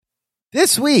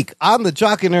This week on the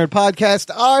Jock and Nerd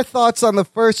podcast, our thoughts on the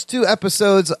first 2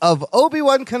 episodes of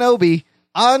Obi-Wan Kenobi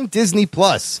on Disney+.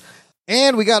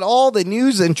 And we got all the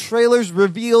news and trailers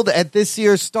revealed at this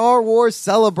year's Star Wars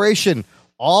Celebration.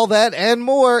 All that and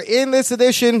more in this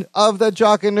edition of the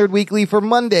Jock and Nerd Weekly for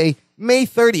Monday, May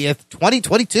 30th,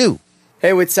 2022.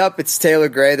 Hey, what's up? It's Taylor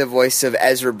Gray, the voice of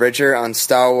Ezra Bridger on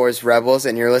Star Wars Rebels,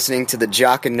 and you're listening to the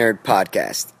Jock and Nerd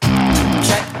podcast.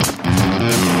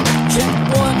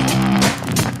 Check 1.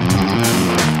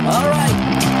 All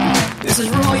right, this is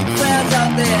for all you fans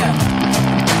out there.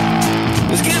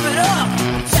 Let's give it up.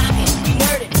 Jock it, we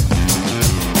nerd it.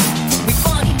 We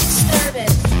funny, disturb it.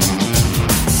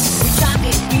 We jock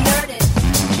it, we nerd it.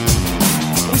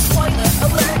 We spoiler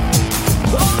alert.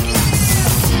 Oh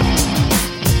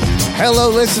yeah! Hello,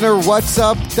 listener. What's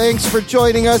up? Thanks for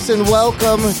joining us, and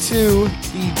welcome to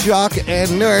the Jock and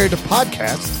Nerd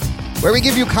podcast, where we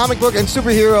give you comic book and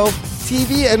superhero,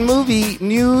 TV and movie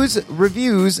news,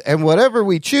 reviews, and whatever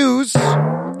we choose.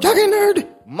 Jock and Nerd.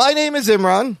 My name is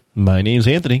Imran. My name's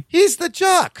Anthony. He's the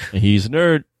Jock. He's a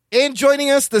nerd. And joining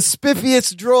us, the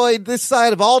spiffiest droid this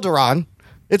side of Alderaan,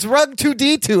 it's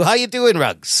Rug2D2. How you doing,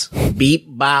 Rugs? Beep,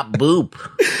 bop, boop.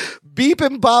 Beep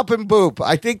and bop and boop.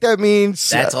 I think that means...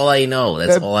 That's all I know.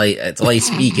 That's all I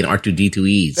speak in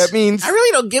R2D2Es. That means... I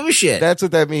really don't give a shit. That's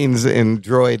what that means in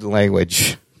droid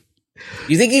language.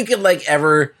 You think you could,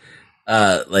 ever,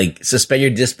 suspend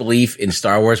your disbelief in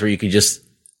Star Wars where you could just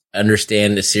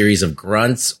understand a series of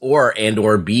grunts or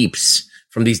beeps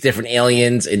from these different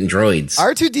aliens and droids?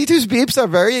 R2D2's beeps are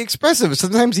very expressive.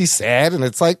 Sometimes he's sad, and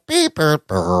it's like, beep, burp,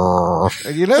 burp.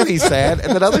 And you know he's sad.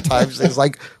 And then other times it's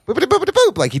like, boopity, boopity,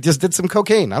 boop. Like he just did some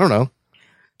cocaine. I don't know.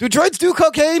 Do droids do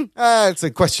cocaine? It's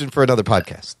a question for another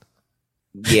podcast.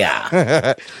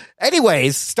 Yeah.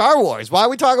 Anyways, Star Wars. Why are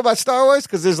we talking about Star Wars?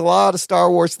 Because there's a lot of Star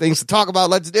Wars things to talk about.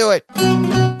 Let's do it.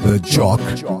 The Jock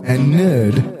and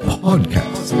Nerd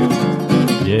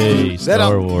podcast. Yay,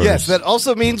 Star Wars. Yes, that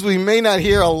also means we may not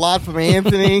hear a lot from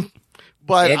Anthony.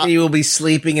 But Anthony will be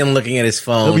sleeping and looking at his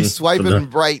phone. He'll be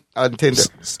swiping right on Tinder.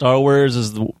 Star Wars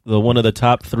is the one of the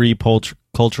top 3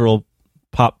 cultural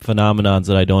pop phenomenons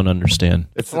that I don't understand.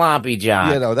 It's floppy,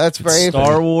 John. You know, that's very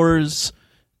Star Wars,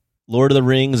 Lord of the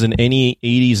Rings, and any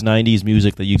 80s, 90s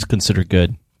music that you consider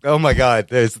good. Oh my God,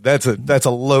 that's a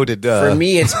loaded. For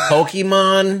me, it's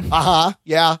Pokemon.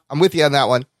 Yeah, I'm with you on that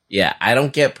one. Yeah, I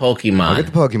don't get Pokemon. I get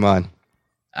the Pokemon.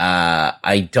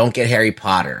 I don't get Harry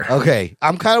Potter. Okay,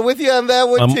 I'm kind of with you on that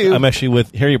one too. I'm actually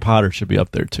with Harry Potter. Should be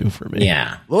up there too for me.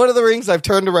 Yeah, Lord of the Rings, I've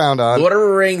turned around on. Lord of the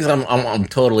Rings, I'm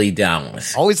totally down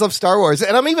with. Always love Star Wars,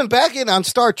 and I'm even back in on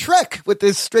Star Trek with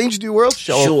this Strange New World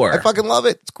show. Sure, I fucking love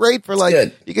it. It's great for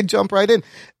good. You can jump right in.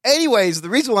 Anyways, the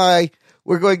reason why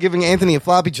we're going giving Anthony a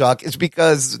floppy jock is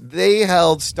because they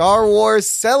held Star Wars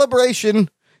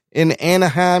Celebration in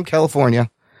Anaheim,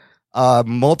 California.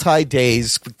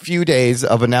 Few days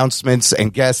of announcements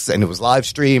and guests, and it was live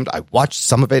streamed. I watched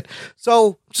some of it. So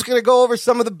I'm just going to go over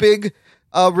some of the big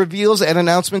reveals and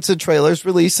announcements and trailers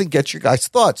released and get your guys'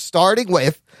 thoughts. Starting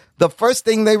with the first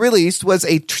thing they released was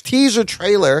a teaser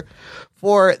trailer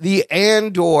for the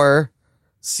Andor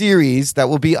series that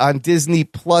will be on Disney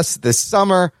Plus this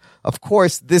summer. Of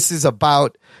course, this is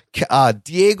about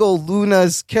Diego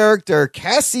Luna's character,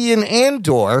 Cassian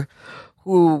Andor,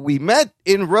 who we met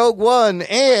in Rogue One,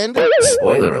 and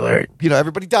spoiler alert,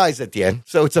 everybody dies at the end.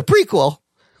 So it's a prequel.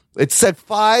 It's set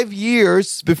 5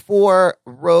 years before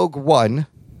Rogue One.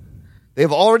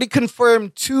 They've already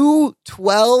confirmed 2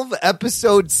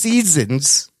 12-episode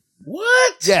seasons.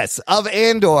 What? Yes, of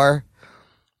Andor.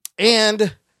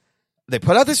 And they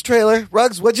put out this trailer.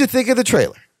 Ruggs, what'd you think of the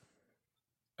trailer?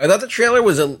 I thought the trailer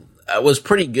was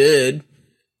pretty good.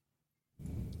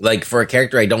 Like, for a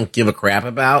character I don't give a crap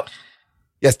about.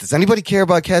 Yes, does anybody care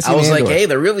about Cassian I was Andor? like, hey,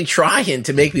 they're really trying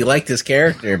to make me like this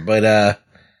character, but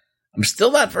I'm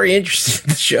still not very interested in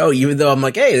the show, even though I'm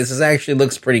like, hey, this actually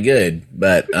looks pretty good.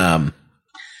 But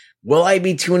will I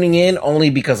be tuning in? Only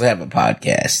because I have a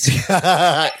podcast.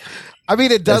 I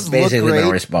mean, it does That's basically look great. my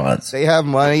response. They have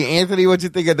money. Anthony, what'd you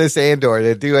think of this Andor?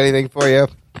 Did it do anything for you?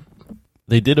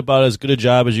 They did about as good a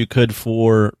job as you could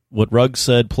for what Ruggs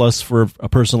said, plus for a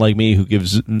person like me who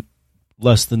gives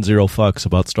less than 0 fucks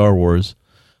about Star Wars.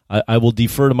 I will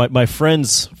defer to my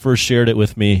friends first shared it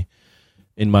with me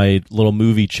in my little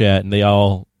movie chat, and they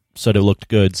all said it looked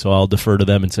good, so I'll defer to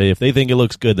them and say if they think it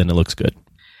looks good, then it looks good.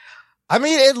 I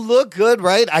mean, it looked good,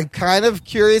 right? I'm kind of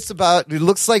curious about, it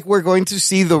looks like we're going to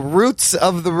see the roots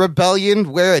of the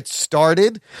rebellion, where it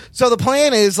started. So the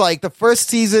plan is, like, the first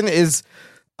season is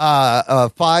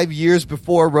 5 years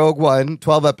before Rogue One,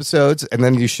 12 episodes, and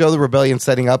then you show the rebellion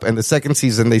setting up, and the second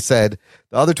season, they said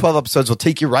the other 12 episodes will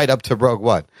take you right up to Rogue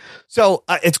One. So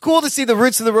it's cool to see the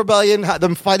roots of the rebellion,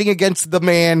 them fighting against the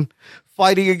man,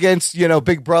 fighting against,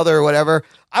 Big Brother or whatever.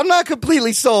 I'm not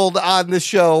completely sold on this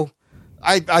show.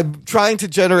 I'm trying to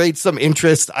generate some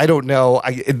interest. I don't know.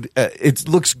 It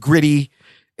looks gritty.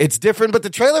 It's different, but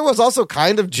the trailer was also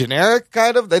kind of generic,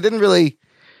 They didn't really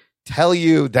tell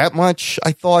you that much,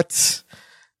 I thought.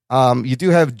 You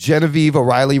do have Genevieve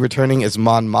O'Reilly returning as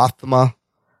Mon Mothma,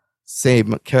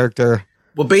 same character.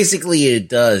 What basically it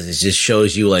does is just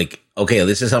shows you like, okay,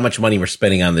 this is how much money we're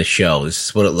spending on this show. This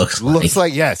is what it looks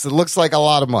like. Yes, it looks like a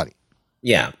lot of money.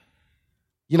 Yeah.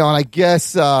 And I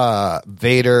guess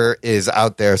Vader is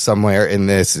out there somewhere in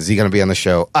this. Is he going to be on the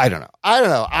show? I don't know.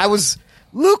 I was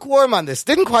lukewarm on this.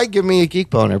 Didn't quite give me a geek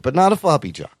boner, but not a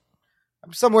floppy jaw.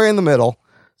 I'm somewhere in the middle.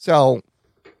 So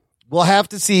we'll have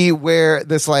to see where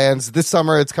this lands. This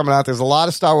summer it's coming out. There's a lot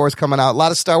of Star Wars coming out, a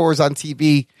lot of Star Wars on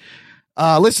TV.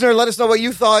 Listener, let us know what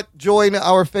you thought. Join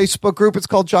our Facebook group. It's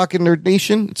called Jock and Nerd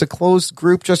Nation. It's a closed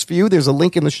group just for you. There's a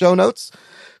link in the show notes.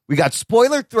 We got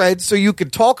spoiler threads so you can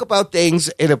talk about things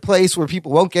in a place where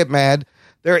people won't get mad.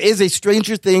 There is a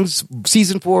Stranger Things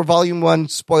Season 4 Volume 1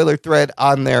 spoiler thread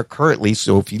on there currently.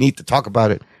 So if you need to talk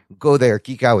about it, go there,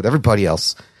 geek out with everybody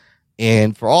else.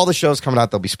 And for all the shows coming out,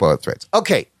 there'll be spoiler threads.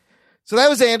 Okay, so that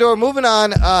was Andor. Moving on,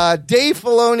 Dave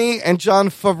Filoni and Jon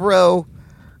Favreau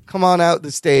come on out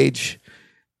the stage.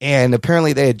 And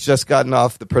apparently they had just gotten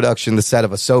off the set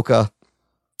of Ahsoka,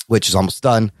 which is almost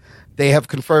done. They have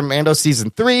confirmed Mando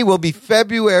Season 3 will be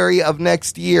February of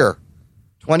next year,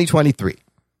 2023,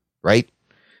 right?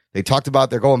 They talked about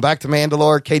they're going back to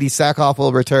Mandalore. Katie Sackhoff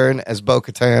will return as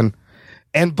Bo-Katan.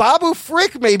 And Babu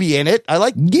Frick may be in it. I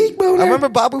like Geek Boner. I remember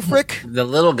Babu Frick. The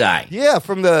little guy. Yeah,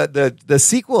 from the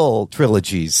sequel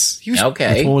trilogies. He was,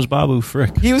 okay. Which one was Babu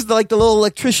Frick? He was like the little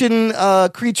electrician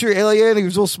creature alien. He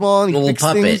was real small. And he little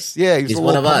puppet. Things. Yeah, he's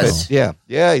one of puppet. us. Yeah,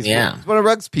 he's one of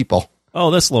Rug's people. Oh,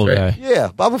 this little guy. Yeah,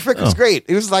 Babu Frick was great.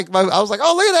 He was like, I was like,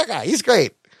 oh, look at that guy. He's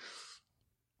great.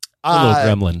 A little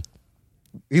gremlin.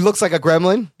 He looks like a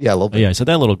gremlin. Yeah, a little bit. Yeah, I said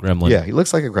that little gremlin. Yeah, he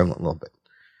looks like a gremlin a little bit.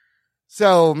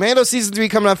 So, Mando Season 3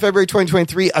 coming out February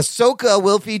 2023. Ahsoka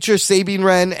will feature Sabine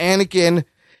Wren, Anakin,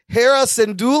 Hera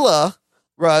Syndulla,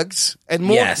 Ruggs, and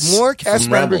more cast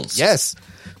members. Yes.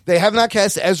 They have not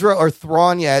cast Ezra or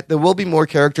Thrawn yet. There will be more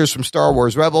characters from Star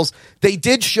Wars Rebels. They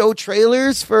did show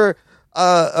trailers for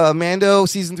Mando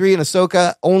Season 3 and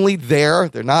Ahsoka only there.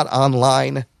 They're not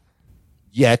online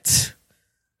yet.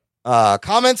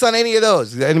 Comments on any of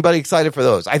those? Anybody excited for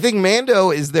those? I think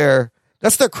Mando is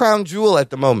that's their crown jewel at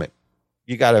the moment.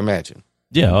 You got to imagine.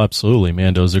 Yeah, absolutely.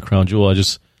 Mando's their crown jewel.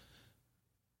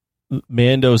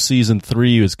 Mando Season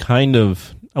 3 is kind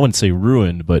of, I wouldn't say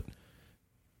ruined, but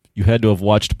you had to have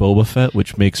watched Boba Fett,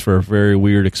 which makes for a very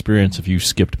weird experience if you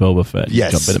skipped Boba Fett.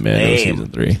 Yes. Jump into Mando Season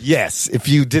 3. Yes. If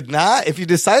you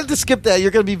decided to skip that,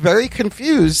 you're going to be very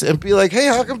confused and be like, hey,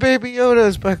 how come Baby Yoda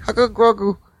is back? How come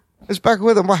Grogu is back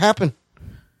with him? What happened?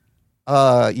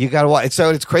 You got to watch. So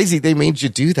it's crazy they made you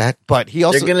do that, but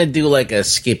they're going to do like a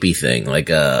Skippy thing, like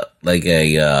a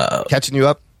catching you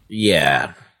up.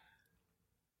 Yeah.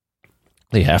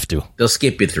 They have to. They'll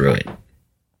skip you through it.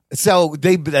 So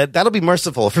that'll be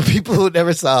merciful for people who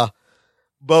never saw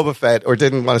Boba Fett or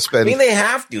didn't want to spend. I mean, they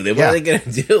have to. What are they going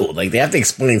to do? Like, they have to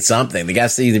explain something. They got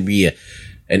to either be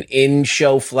an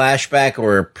in-show flashback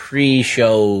or a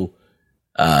pre-show,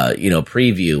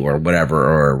 preview or whatever,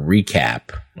 or a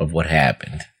recap of what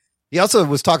happened. He also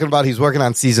was talking about he's working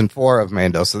on Season 4 of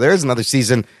Mando, so there's another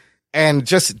season. And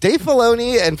just Dave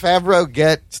Filoni and Favreau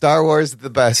get Star Wars the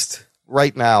best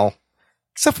right now,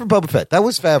 except for Boba Fett. That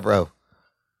was Favreau.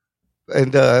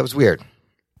 And it was weird.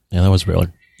 Yeah, that was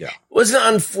weird. Yeah. It was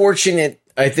unfortunate.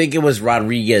 I think it was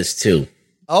Rodriguez, too.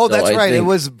 Oh, that's right. It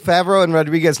was Favreau and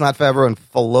Rodriguez, not Favreau and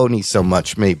Filoni so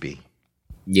much, maybe.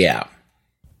 Yeah.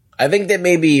 I think that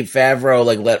maybe Favreau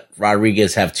let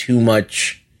Rodriguez have too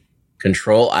much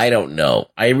control. I don't know.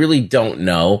 I really don't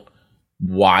know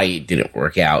why it didn't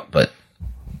work out, but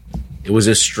it was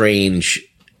a strange...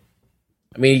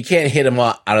 I mean, you can't hit him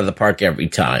out of the park every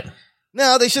time.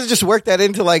 No, they should have just worked that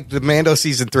into the Mando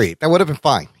Season 3. That would have been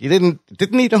fine. You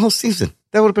didn't need a whole season.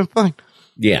 That would have been fine.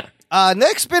 Yeah.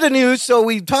 Next bit of news. So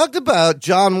we talked about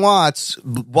John Watts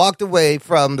walked away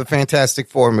from the Fantastic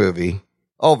Four movie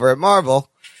over at Marvel,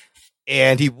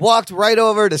 and he walked right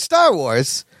over to Star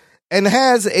Wars and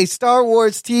has a Star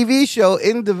Wars TV show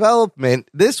in development.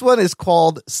 This one is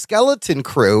called Skeleton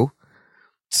Crew,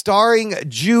 starring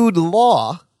Jude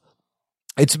Law.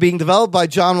 It's being developed by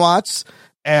John Watts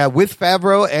with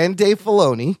Favreau and Dave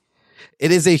Filoni.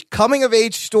 It is a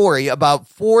coming-of-age story about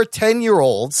 4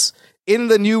 10-year-olds in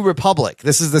the New Republic.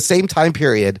 This is the same time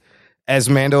period as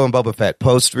Mando and Boba Fett,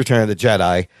 post Return of the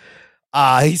Jedi.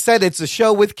 He said it's a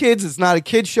show with kids. It's not a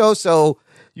kid show, so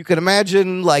you can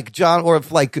imagine like John, or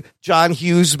if like John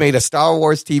Hughes made a Star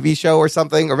Wars TV show or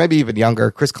something, or maybe even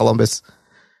younger, Chris Columbus.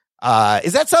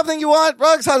 Is that something you want,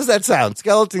 Ruggs? How does that sound?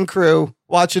 Skeleton Crew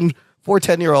watching 4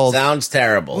 10-year-olds. Sounds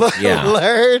terrible. Yeah.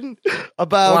 Learn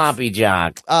about Floppy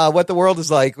Jock. What the world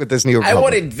is like with this New Republic. I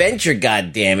want adventure,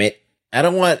 goddammit. I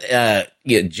don't want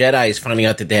Jedis finding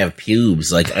out that they have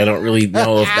pubes. Like, I don't really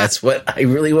know if that's what I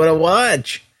really want to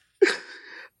watch.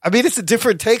 I mean, it's a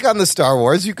different take on the Star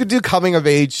Wars. You could do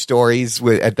coming-of-age stories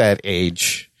at that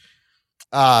age.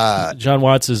 John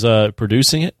Watts is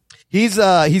producing it. He's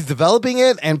developing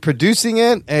it and producing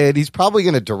it, and he's probably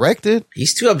going to direct it.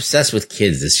 He's too obsessed with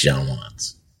kids, this John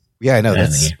Watts. Yeah, I know.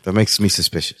 That makes me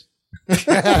suspicious.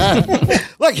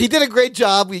 Look, he did a great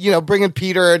job, bringing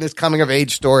Peter and his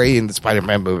coming-of-age story in the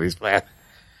Spider-Man movies.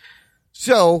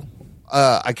 So,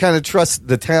 I kind of trust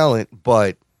the talent,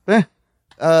 but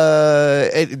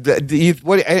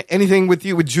anything with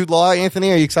you with Jude Law,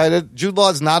 Anthony? Are you excited? Jude Law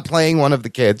is not playing one of the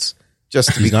kids.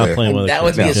 Just to be clear, that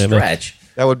would be a stretch.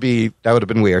 That would have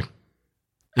been weird.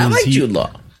 I like Jude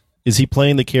Law. Is he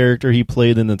playing the character he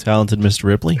played in The Talented Mr.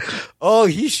 Ripley? Oh,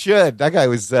 he should. That guy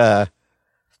was. That's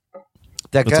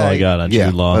all I got on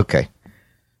Jude Law. Okay,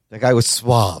 that guy was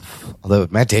suave. Although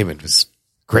Matt Damon was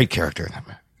a great character in that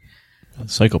man.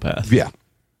 Psychopath. Yeah.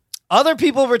 Other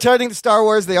people returning to Star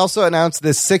Wars, they also announced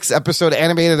this 6-episode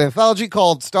animated anthology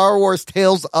called Star Wars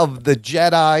Tales of the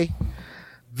Jedi.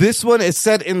 This one is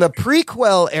set in the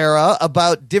prequel era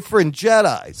about different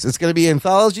Jedis. It's going to be an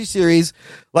anthology series.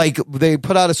 Like, they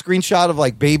put out a screenshot of,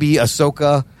 like, baby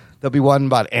Ahsoka. There'll be one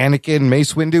about Anakin,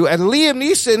 Mace Windu, and Liam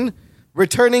Neeson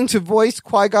returning to voice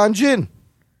Qui-Gon Jinn.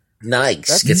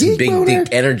 Nice. Get some big dick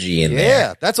energy in there.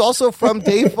 Yeah, that's also from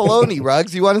Dave Filoni,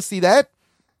 Ruggs. You want to see that?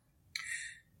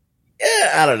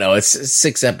 Yeah, I don't know. It's a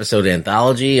 6-episode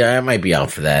anthology. I might be out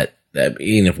for that.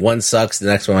 Even if one sucks, the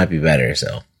next one might be better,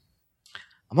 so.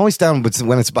 I'm always down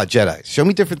when it's about Jedis. Show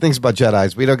me different things about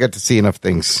Jedis. We don't get to see enough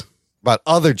things about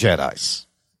other Jedis.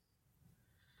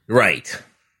 Right.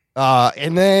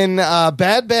 And then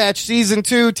Bad Batch Season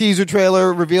 2 teaser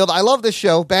trailer revealed. I love this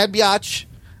show. Bad Biatch,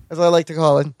 as I like to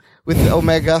call it, with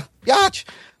Omega. Biatch.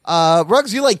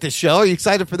 Ruggs, you like this show. Are you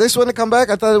excited for this one to come back?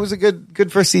 I thought it was a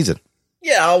good first season.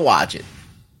 Yeah, I'll watch it.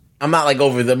 I'm not like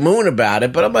over the moon about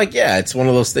it, but I'm like, yeah, it's one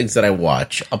of those things that I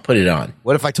watch. I'll put it on.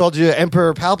 What if I told you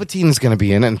Emperor Palpatine is going to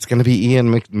be in it, and it's going to be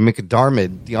Ian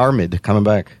McDiarmid, the Armid, coming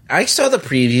back? I saw the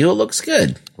preview. It looks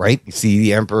good. Right? You see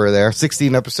the Emperor there.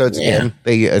 16 episodes in.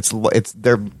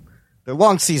 They're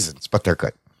long seasons, but they're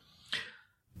good.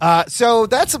 So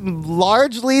that's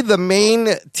largely the main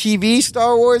TV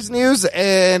Star Wars news,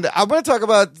 and I'm going to talk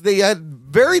about they had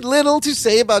very little to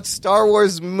say about Star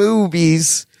Wars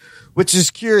movies, which is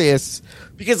curious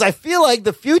because I feel like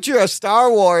the future of Star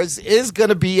Wars is going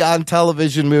to be on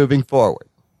television moving forward.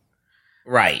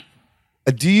 Right.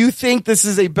 Do you think this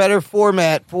is a better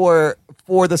format for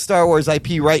the Star Wars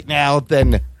IP right now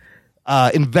than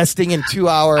investing in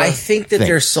 2-hour? I think that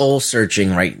they're soul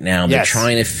searching right now. They're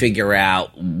trying to figure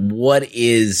out what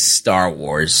is Star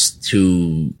Wars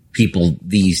to people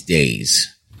these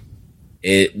days.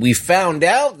 We found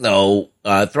out, though,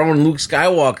 throwing Luke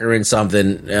Skywalker in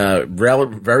something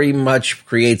very much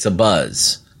creates a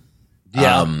buzz.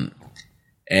 Yeah.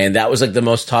 And that was like the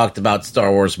most talked about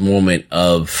Star Wars moment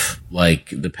of like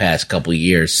the past couple of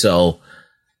years. So,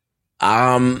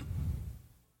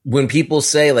 when people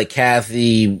say like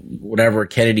Kathy, whatever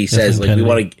Kennedy says, like we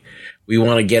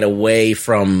want to get away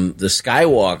from the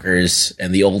Skywalkers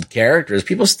and the old characters,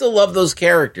 people still love those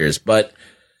characters, but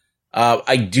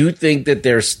I do think that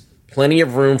there's plenty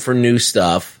of room for new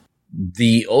stuff.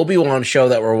 The Obi-Wan show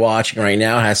that we're watching right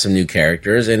now has some new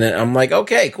characters, and I'm like,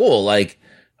 okay, cool. Like,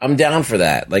 I'm down for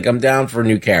that. Like, I'm down for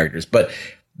new characters. But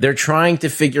they're trying to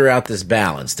figure out this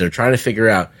balance. They're trying to figure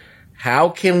out how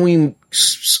can we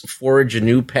forge a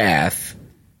new path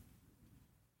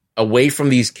away from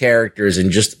these characters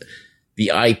and just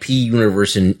the IP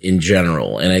universe in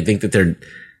general. And I think that they're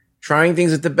trying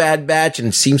things with the Bad Batch, and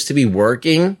it seems to be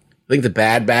working. I think the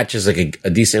Bad Batch is like a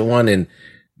decent one, and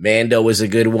Mando is a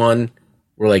good one.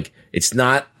 Where like it's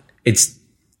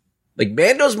like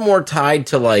Mando's more tied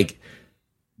to like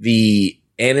the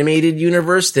animated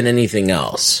universe than anything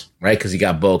else, right? Because you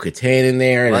got Bo-Katan in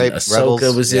there, and then Ahsoka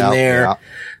Rebels was in there. Yeah.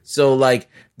 So like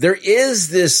there is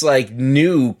this like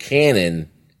new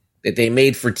canon that they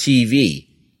made for TV.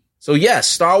 So yes,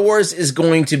 Star Wars is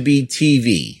going to be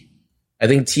TV. I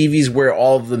think TV's where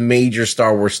all of the major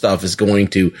Star Wars stuff is going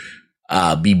to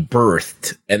be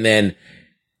birthed. And then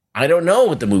I don't know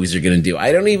what the movies are going to do.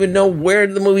 I don't even know where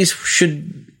the movies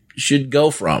should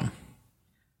go from.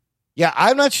 Yeah,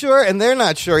 I'm not sure, and they're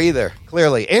not sure either.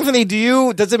 Clearly, Anthony,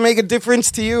 does it make a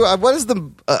difference to you? What is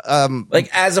the like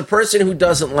as a person who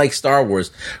doesn't like Star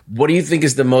Wars? What do you think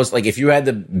is the most like if you had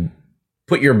to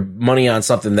put your money on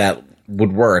something that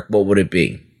would work? What would it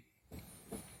be?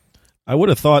 I would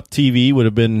have thought TV would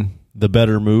have been the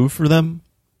better move for them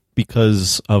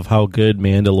because of how good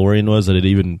Mandalorian was. That it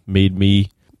even made me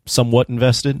somewhat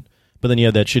invested. But then you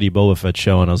had that shitty Boba Fett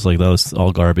show, and I was like, that was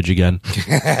all garbage again.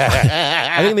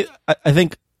 I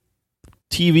think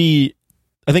TV,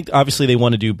 I think obviously they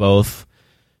want to do both.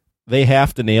 They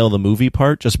have to nail the movie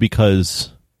part just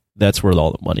because that's where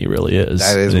all the money really is.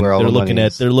 That is where all the money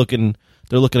is. They're looking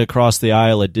across the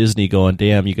aisle at Disney going,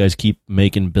 damn, you guys keep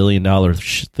making billion-dollar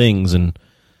things, and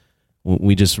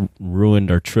we just ruined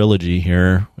our trilogy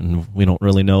here, and we don't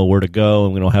really know where to go,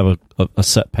 and we don't have a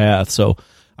set path. So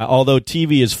although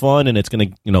TV is fun and it's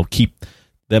going to keep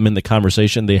them in the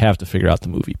conversation, they have to figure out the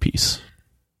movie piece.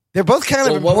 They're both kind of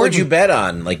important. What would you bet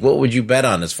on? Like, what would you bet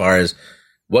on as far as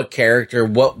what character?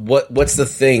 What's the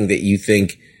thing that you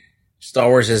think Star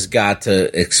Wars has got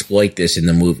to exploit this in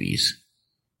the movies?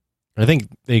 I think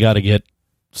they got to get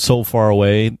so far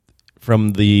away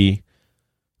from the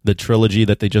trilogy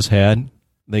that they just had.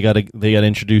 They got to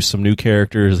introduce some new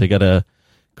characters. They got to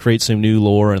create some new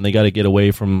lore, and they got to get away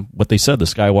from what they said, the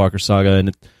Skywalker saga.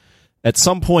 And at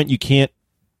some point, you can't.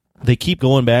 They keep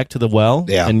going back to the well.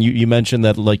 Yeah. And you mentioned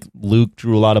that like Luke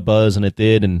drew a lot of buzz, and it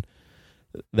did, and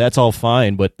that's all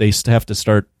fine. But they have to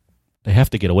start. They have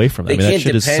to get away from that. They can't that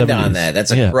shit depend is 70s. on that.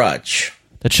 That's a crutch.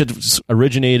 That shit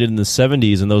originated in the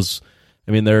 70s, and those.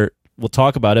 I mean, we'll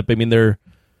talk about it, but I mean,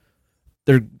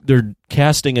 they're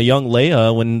casting a young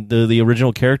Leia when the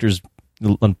original character's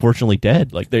unfortunately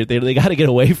dead. Like they got to get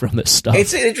away from this stuff.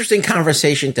 It's an interesting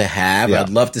conversation to have. Yeah. I'd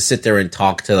love to sit there and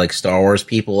talk to like Star Wars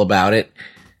people about it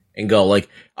and go like,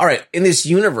 all right, in this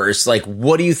universe, like,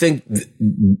 what do you think?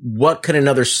 What could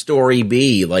another story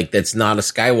be like that's not a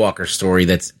Skywalker story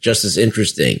that's just as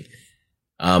interesting?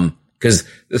 Because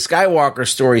the Skywalker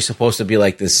story is supposed to be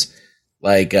like this,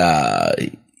 like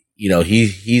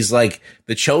he's like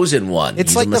the chosen one.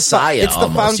 It's he's like a Messiah. It's the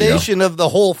almost, foundation of the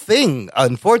whole thing.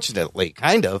 Unfortunately,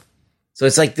 kind of. So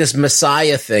it's like this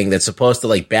Messiah thing that's supposed to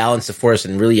like balance the force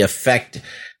and really affect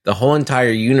the whole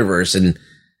entire universe. And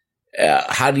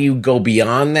how do you go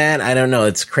beyond that? I don't know.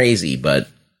 It's crazy, but.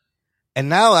 And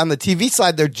now on the TV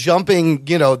side, they're jumping,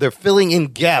 they're filling in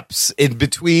gaps in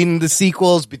between the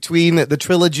sequels, between the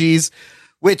trilogies,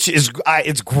 which is,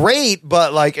 it's great,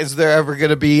 but like, is there ever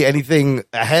going to be anything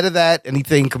ahead of that?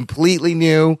 Anything completely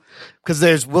new?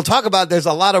 Because we'll talk about, there's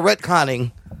a lot of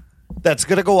retconning that's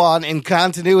going to go on in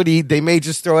continuity. They may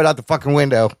just throw it out the fucking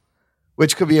window,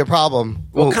 which could be a problem.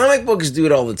 Well, comic books do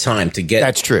it all the time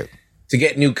that's true. To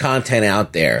get new content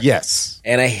out there. Yes.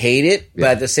 And I hate it, but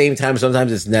at the same time,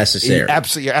 sometimes it's necessary.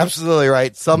 You're absolutely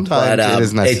right. Sometimes it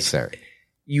is necessary.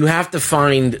 You have to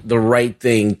find the right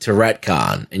thing to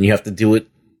retcon, and you have to do it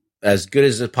as good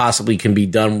as it possibly can be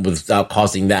done without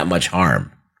causing that much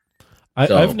harm.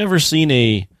 I've never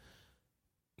seen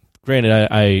granted,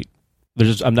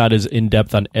 I'm not as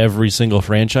in-depth on every single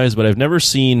franchise, but I've never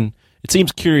seen, it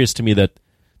seems curious to me that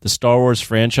the Star Wars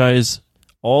franchise,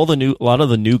 a lot of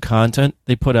the new content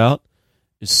they put out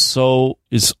is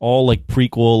all like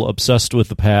prequel, obsessed with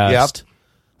the past. Yep.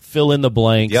 Fill in the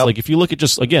blanks. Yep. Like if you look at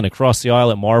just again across the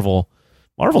aisle at Marvel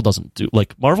hasn't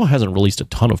released a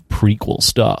ton of prequel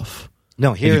stuff.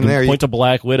 No, here and there. Point to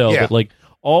Black Widow, but like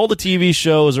all the TV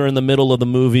shows are in the middle of the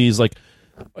movies. Like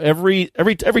every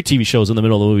TV show is in the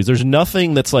middle of the movies. There's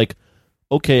nothing that's like,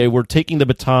 okay, we're taking the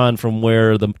baton from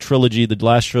where the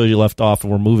last trilogy left off,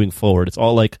 and we're moving forward. It's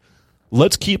all like,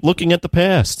 let's keep looking at the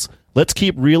past. Let's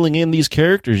keep reeling in these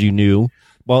characters you knew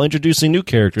while introducing new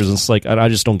characters. And it's like, I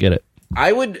just don't get it.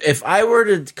 If I were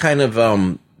to kind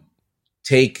of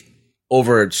take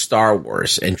over Star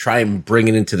Wars and try and bring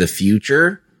it into the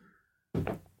future,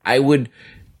 I would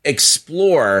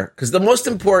explore, because the most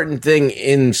important thing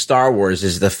in Star Wars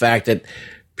is the fact that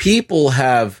people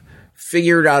have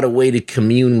figured out a way to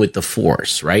commune with the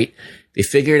Force, right? They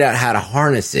figured out how to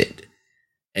harness it.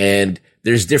 And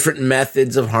there's different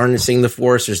methods of harnessing the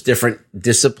Force. There's different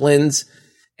disciplines.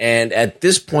 And at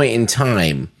this point in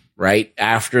time, right,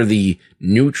 after the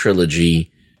new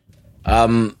trilogy,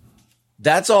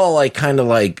 that's all like kind of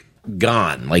like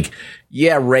gone. Like,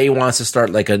 yeah, Rey wants to start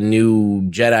like a new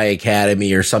Jedi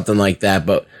Academy or something like that.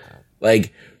 But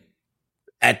like,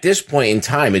 at this point in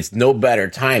time, it's no better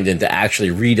time than to actually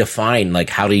redefine like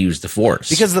how to use the Force.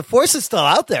 Because the Force is still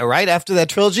out there, right? After that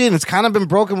trilogy, and it's kind of been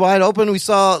broken wide open. We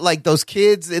saw like those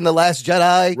kids in The Last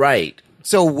Jedi. Right.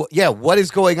 So, yeah, what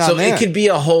is going on there? So it could be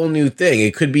a whole new thing.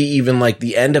 It could be even like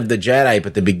the end of the Jedi,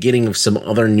 but the beginning of some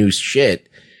other new shit.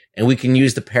 And we can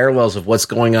use the parallels of what's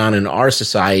going on in our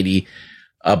society,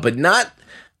 but not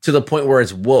to the point where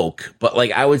it's woke. But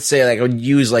like, I would say, like, I would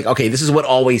use like, okay, this is what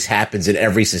always happens in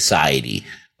every society.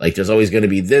 Like, there's always going to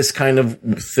be this kind of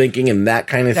thinking and that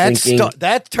kind of thinking.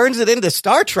 That turns it into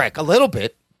Star Trek a little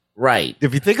bit. Right.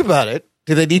 If you think about it.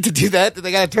 Do they need to do that? Do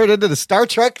they got to turn it into the Star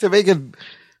Trek to make it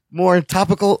more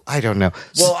topical? I don't know.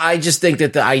 Well, I just think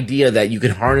that the idea that you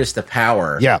can harness the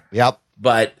power. Yeah. Yep.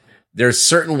 But there's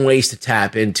certain ways to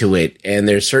tap into it, and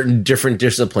there's certain different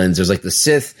disciplines. There's like the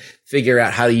Sith figure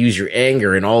out how to use your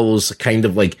anger and all those kind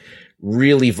of like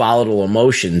really volatile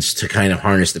emotions to kind of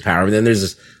harness the power. And then there's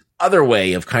this other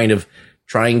way of kind of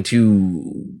trying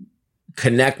to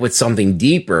connect with something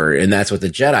deeper, and that's what the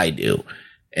Jedi do.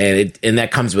 And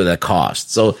that comes with a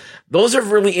cost. So those are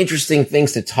really interesting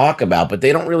things to talk about, but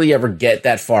they don't really ever get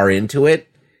that far into it.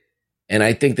 And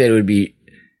I think that it would be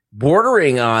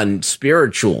bordering on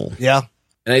spiritual. Yeah.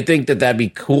 And I think that that'd be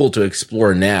cool to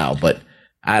explore now, but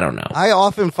I don't know. I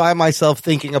often find myself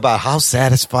thinking about how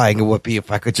satisfying it would be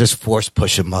if I could just force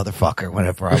push a motherfucker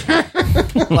whenever I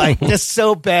want. Like, just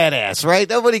so badass, right?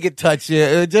 Nobody could touch you.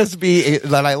 It would just be,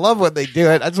 and I love when they do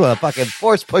it. I just want to fucking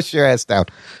force push your ass down.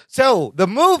 So, the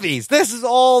movies. This is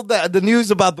all the news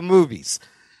about the movies.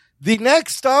 The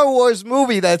next Star Wars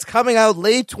movie that's coming out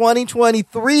late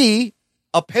 2023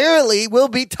 apparently will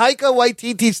be Taika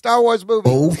Waititi's Star Wars movie.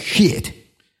 Oh, shit.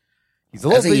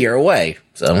 That's a year away.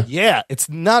 So yeah, it's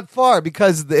not far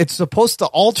because it's supposed to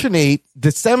alternate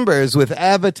Decembers with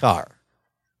Avatar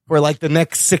for like the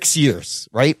next 6 years,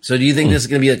 right? So do you think this is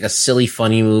going to be like a silly,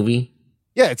 funny movie?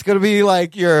 Yeah, it's going to be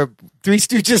like your Three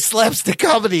Stooges slapstick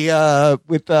comedy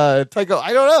with Taika.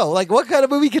 I don't know. Like, what kind of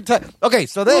movie can Okay,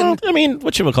 so then... Well, I mean,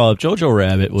 whatchamacallit, Jojo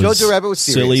Rabbit was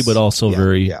serious. silly, but also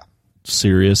very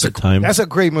serious at times. That's a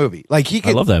great movie. Like, he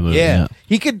could, I love that movie. Yeah.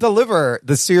 He could deliver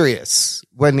the serious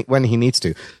when he needs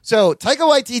to. So, Taika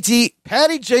Waititi,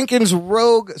 Patty Jenkins'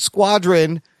 Rogue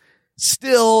Squadron,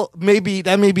 that may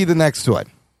be the next one.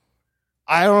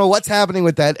 I don't know what's happening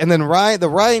with that. And then the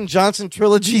Rian Johnson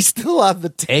trilogy still on the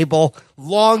table.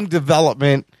 Long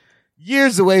development.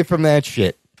 Years away from that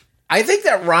shit. I think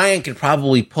that Ryan could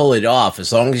probably pull it off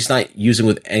as long as he's not using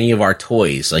with any of our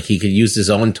toys. Like, he could use his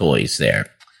own toys there.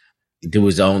 Do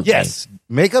his own thing.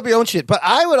 Make up your own shit. But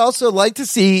I would also like to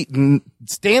see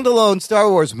standalone Star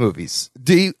Wars movies.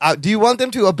 Do you want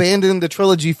them to abandon the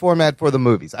trilogy format for the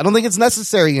movies? I don't think it's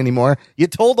necessary anymore. You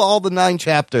told all the 9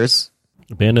 chapters.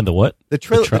 Abandon the what? The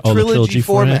trilogy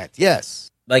format.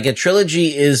 Yes. Like, a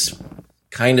trilogy is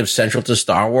kind of central to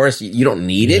Star Wars. You don't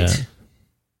need it.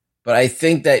 But I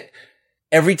think that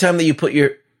every time that you put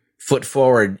your foot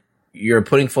forward, you're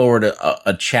putting forward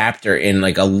a chapter in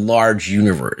like a large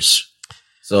universe.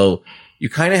 So you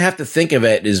kind of have to think of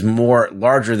it as more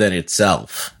larger than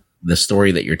itself, the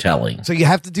story that you're telling. So you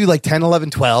have to do like 10, 11,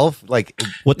 12? Like,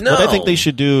 what I think they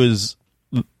should do is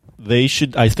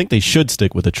I think they should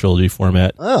stick with the trilogy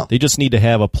format. Oh. They just need to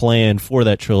have a plan for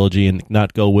that trilogy and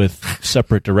not go with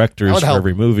separate directors for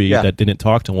every movie that didn't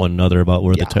talk to one another about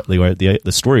where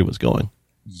the story was going.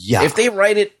 Yeah. If they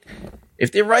write it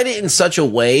in such a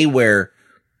way where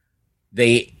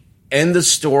they end the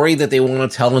story that they want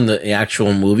to tell in the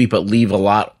actual movie, but leave a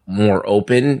lot more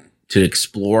open to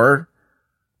explore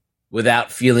without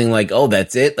feeling like, oh,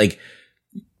 that's it. Like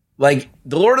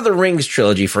the Lord of the Rings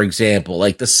trilogy, for example,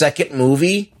 like the second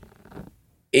movie,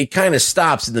 it kind of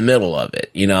stops in the middle of it,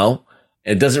 you know?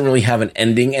 And it doesn't really have an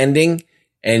ending.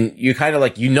 And you kind of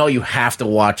like, you have to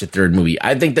watch a third movie.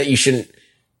 I think that you shouldn't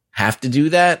have to do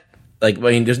that. Like,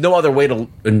 I mean, there's no other way to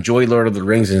enjoy Lord of the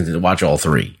Rings than to watch all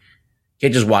 3. You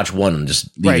can't just watch one and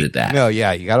just leave it at that. No,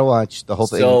 yeah, you got to watch the whole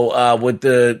thing. So with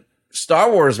the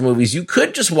Star Wars movies, you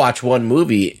could just watch one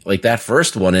movie, like that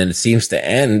first one, and it seems to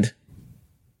end.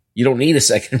 You don't need a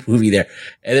second movie there.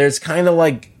 And there's kind of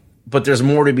like, but there's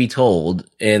more to be told.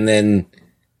 And then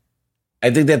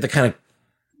I think they have to kind of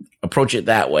approach it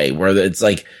that way, where it's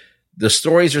like the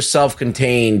stories are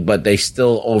self-contained, but they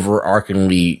still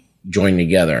overarchingly join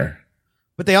together.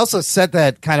 But they also set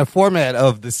that kind of format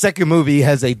of the second movie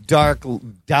has a dark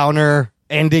downer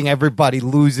ending. Everybody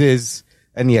loses,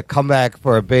 and you come back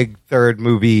for a big third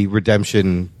movie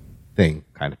redemption thing,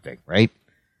 kind of thing, right?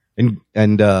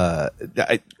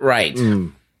 Right.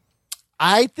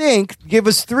 I think give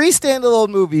us 3 standalone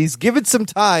movies, give it some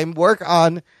time, work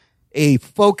on a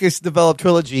focused, developed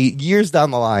trilogy years down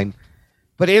the line.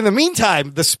 But in the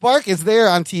meantime, the spark is there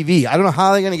on TV. I don't know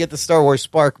how they're going to get the Star Wars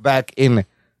spark back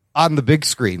on the big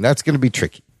screen. That's going to be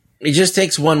tricky. It just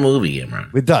takes one movie, Imran.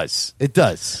 It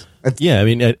does. Yeah, I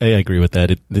mean, I agree with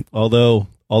that.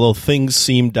 Although things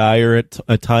seem dire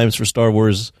at times for Star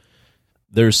Wars,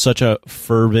 there's such a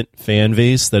fervent fan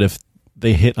base that if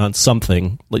they hit on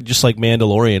something, just like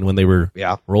Mandalorian when they were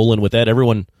rolling with that,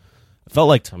 everyone felt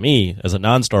like, to me, as a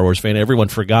non-Star Wars fan, everyone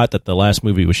forgot that the last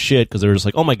movie was shit because they were just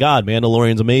like, oh my God,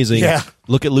 Mandalorian's amazing. Yeah.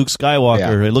 Look at Luke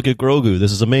Skywalker. Look at Grogu.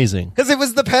 This is amazing. Because it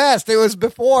was the past. It was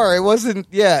before. It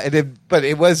wasn't, but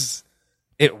it worked.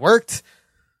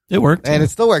 It worked. And it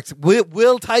still works.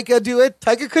 Will Taika do it?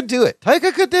 Taika could do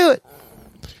it.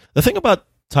 The thing about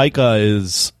Taika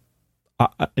is,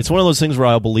 it's one of those things where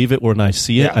I'll believe it when I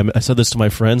see it. I said this to my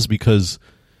friends because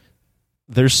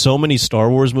there's so many Star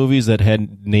Wars movies that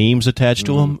had names attached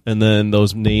to them, and then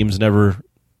those names never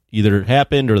either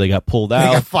happened or they got pulled out.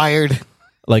 They got fired.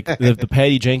 Like the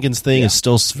Patty Jenkins thing is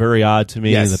still very odd to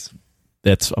me. Yes.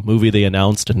 That's a movie they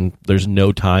announced, and there's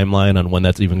no timeline on when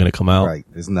that's even going to come out. Right.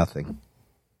 There's nothing.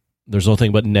 There's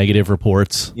nothing but negative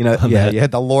reports. You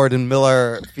had the Lord and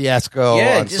Miller fiasco.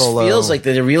 Yeah, on it just Solo. feels like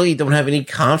they really don't have any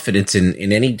confidence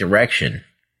in any direction.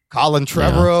 Colin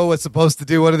Trevorrow was supposed to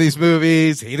do one of these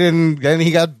movies. He didn't. Then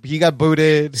he got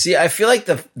booted. See, I feel like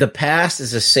the past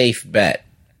is a safe bet.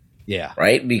 Yeah.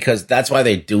 Right? Because that's why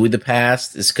they do the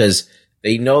past, is because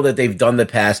they know that they've done the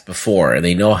past before and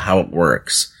they know how it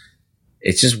works.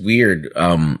 It's just weird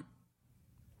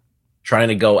trying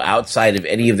to go outside of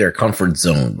any of their comfort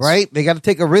zones. Right? They got to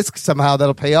take a risk somehow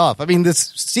that'll pay off. I mean, this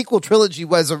sequel trilogy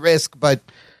was a risk, but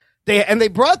they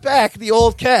brought back the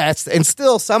old cast and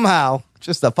still somehow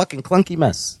just a fucking clunky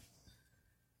mess.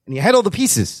 And you had all the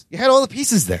pieces.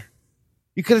 There.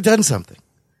 You could have done something.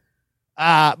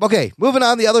 Okay, moving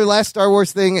on. The other last Star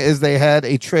Wars thing is they had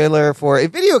a trailer for a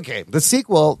video game. The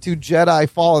sequel to Jedi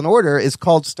Fallen Order is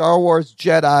called Star Wars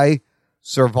Jedi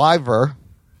Survivor.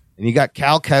 And you got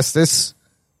Cal Kestis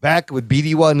back with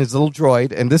BD-1, his little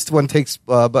droid. And this one takes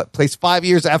place 5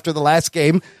 years after the last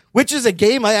game, which is a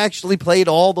game I actually played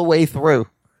all the way through.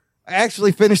 I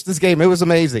actually finished this game. It was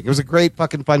amazing. It was a great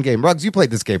fucking fun game. Ruggs, you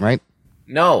played this game, right?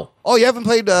 No. Oh, you haven't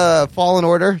played Fallen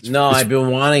Order? No, I've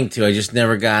been wanting to. I just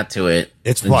never got to it.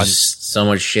 It's fun. So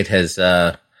much shit has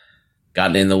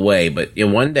gotten in the way. But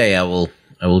one day I will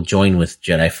join with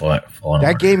Jedi Fallen Order.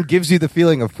 That game gives you the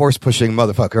feeling of force pushing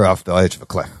motherfucker off the edge of a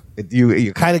cliff.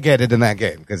 You kind of get it in that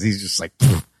game because he's just like,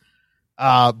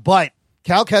 but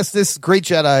Cal Kestis, great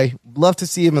Jedi. Love to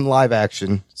see him in live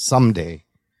action someday.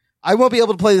 I won't be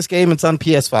able to play this game. It's on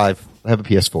PS5. I have a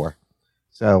PS4.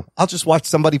 So I'll just watch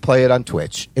somebody play it on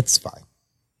Twitch. It's fine.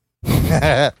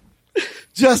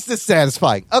 Just as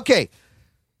satisfying. Okay.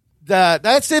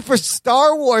 That's it for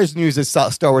Star Wars news at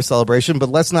Star Wars Celebration. But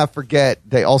let's not forget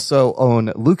they also own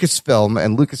Lucasfilm.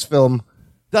 And Lucasfilm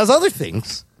does other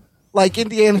things like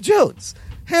Indiana Jones.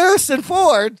 Harrison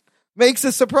Ford makes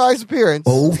a surprise appearance.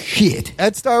 Oh, shit.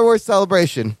 At Star Wars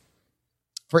Celebration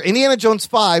for Indiana Jones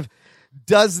 5.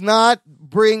 Does not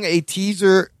bring a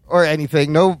teaser or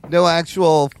anything. No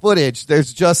actual footage.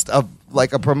 There's just a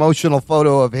promotional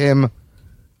photo of him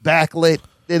backlit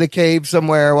in a cave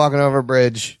somewhere walking over a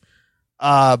bridge.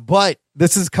 But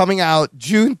this is coming out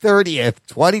June 30th,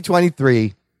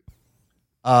 2023.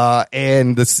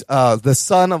 And the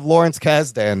son of Lawrence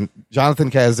Kasdan,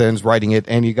 Jonathan Kasdan, is writing it,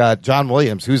 and you got John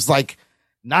Williams, who's like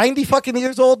 90 fucking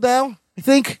years old now, I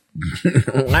think.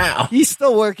 Wow. He's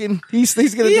still working. He's gonna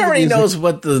do He the already music. knows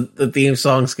what the theme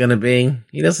song's going to be.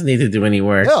 He doesn't need to do any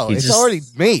work. No, He it's just, already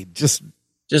made. Just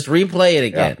replay it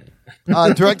again.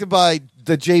 directed by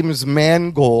the James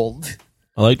Mangold.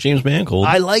 I like James Mangold.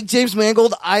 I like James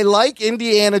Mangold. I like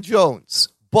Indiana Jones,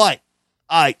 but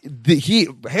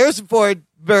Harrison Ford,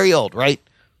 very old, right?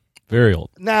 Very old.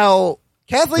 Now,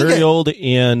 Kathleen, Very old,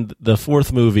 and the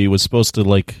fourth movie was supposed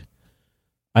to,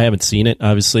 I haven't seen it,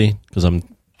 obviously, because I'm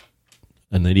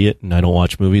an idiot and I don't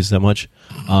watch movies that much.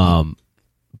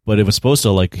 But it was supposed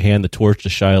to, hand the torch to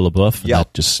Shia LaBeouf, and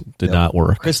that just did not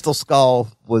work. Crystal Skull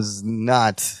was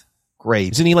not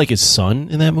great. Isn't he like his son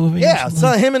in that movie? Yeah, it's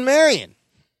him and Marion.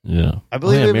 Yeah. I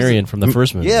believe it was- Marion from the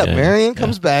first movie. Yeah, Marion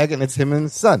comes back, and it's him and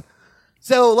his son.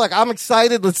 So, I'm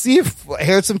excited. Let's see if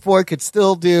Harrison Ford could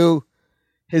still do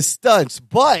his stunts.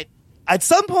 But at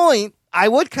some point, I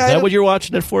would Is that what you're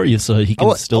watching it for? So he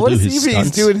can still do his see if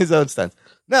stunts? he's doing his own stunts.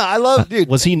 No, I love,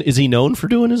 dude. Is he known for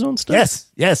doing his own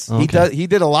stunts? Yes. Okay. He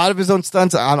did a lot of his own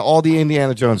stunts on all the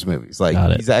Indiana Jones movies.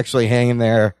 Got it. He's actually hanging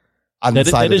there on the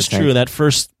side of That is the tank. true. In that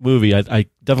first movie, I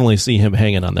definitely see him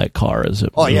hanging on that car as it.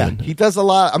 Oh, yeah. moving. He does a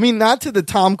lot. I mean, not to the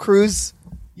Tom Cruise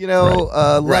level,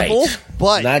 Right.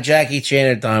 but Not Jackie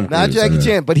Chan or Tom Cruise. not Jackie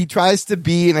Chan, but he tries to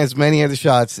be in as many of the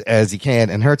shots as he can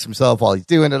and hurts himself while he's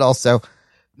doing it also.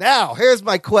 Now, here's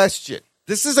my question.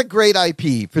 This is a great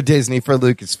IP for Disney, for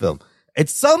Lucasfilm. At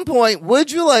some point,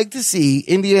 would you like to see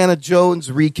Indiana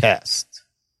Jones recast?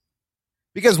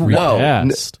 Because No.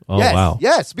 Yes. Oh, yes, wow.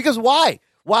 yes, because why?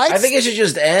 Why? I think it should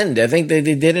just end. I think they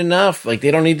did enough. Like, they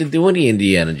don't need to do any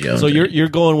Indiana Jones. So you're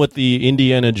going with the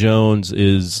Indiana Jones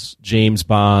is James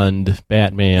Bond,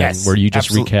 Batman, Yes, where you just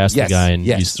absolutely. recast Yes, the guy and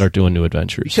yes. you start doing new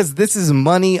adventures. because this is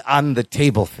money on the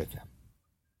table for them.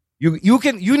 You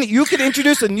can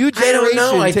introduce a new I generation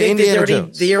don't know. I to think Indiana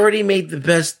Jones. they already made the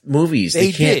best movies. They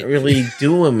They can't did. really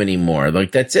do them anymore.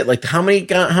 Like, that's it. Like, how many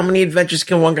adventures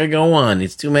can one guy go on?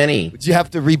 It's too many. Would you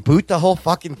have to reboot the whole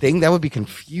fucking thing? That would be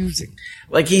confusing.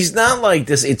 Like, he's not like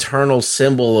this eternal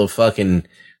symbol of fucking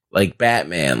like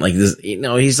Batman. Like this,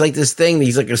 he's like this thing.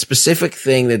 He's like a specific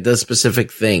thing that does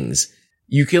specific things.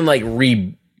 You can like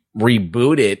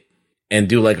reboot it and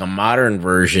do like a modern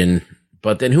version,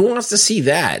 but then who wants to see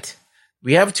that?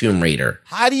 We have Tomb Raider.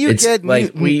 How do you It's get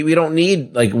like we don't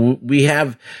need like we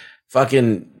have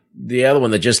fucking the other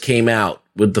one that just came out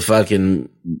with the fucking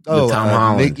with Tom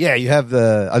Holland. Yeah, you have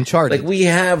the Uncharted. Like we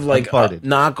have like Uncharted.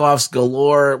 knockoffs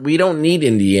galore. We don't need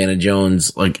Indiana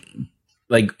Jones. Like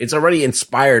it's already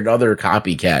inspired other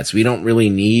copycats. We don't really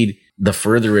need the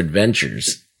further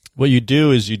adventures. What you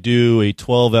do is you do a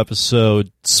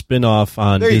 12-episode spin-off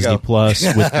on There you Disney go. Plus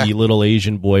with the little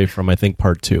Asian boy from, I think,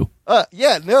 part 2.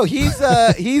 Yeah, no, he's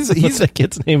What's that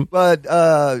kid's name? but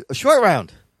Short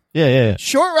Round. Yeah.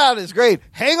 Short Round is great.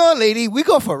 Hang on, lady, we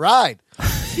go for a ride.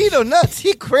 He nuts.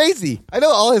 He crazy. I know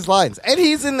all his lines, and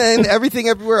he's in Everything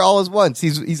Everywhere All at Once.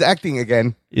 He's acting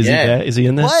again. Is Yeah. he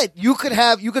in there? But you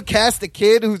could cast a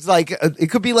kid who's like it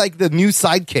could be like the new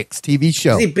Sidekicks TV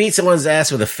show. He beat someone's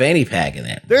ass with a fanny pack in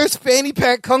it. There's fanny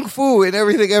pack kung fu and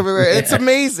Everything Everywhere. It's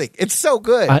amazing. It's so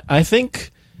good. I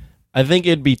think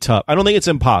it'd be tough. I don't think it's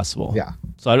impossible. Yeah.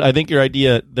 So I think your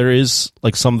idea, there is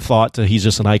like some thought to he's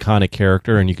just an iconic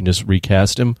character and you can just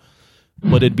recast him.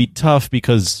 But it'd be tough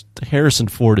because Harrison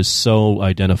Ford is so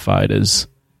identified as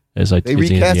They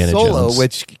recast Indiana Solo, Jones.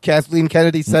 which Kathleen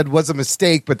Kennedy said was a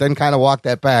mistake, but then kind of walked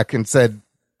that back and said,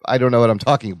 I don't know what I'm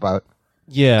talking about.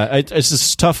 Yeah, it's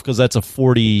just tough because that's a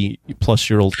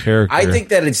 40-plus-year-old character. I think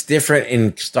that it's different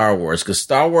in Star Wars because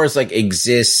Star Wars like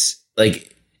exists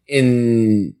like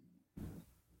in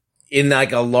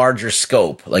like a larger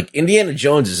scope. Like Indiana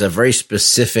Jones is a very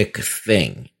specific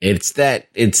thing.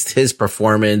 It's his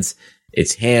performance.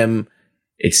 It's him.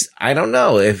 I don't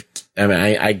know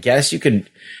I guess you can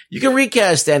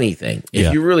recast anything.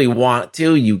 If you really want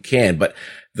to, you can. But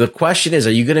the question is,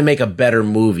 are you going to make a better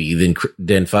movie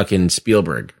than fucking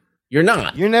Spielberg? You're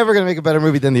not. You're never going to make a better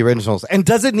movie than the originals. And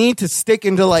does it need to stick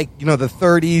into like, the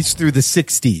 30s through the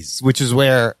 60s, which is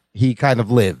where he kind of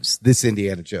lives, this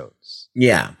Indiana Jones,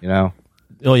 Yeah.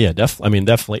 Oh yeah, definitely. I mean,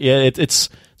 definitely. Yeah, it's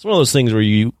one of those things where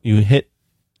you hit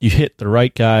the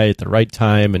right guy at the right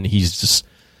time, and he's just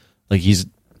like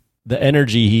the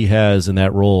energy he has in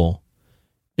that role.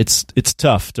 It's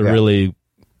tough to really.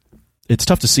 It's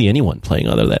tough to see anyone playing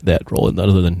that role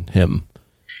other than him.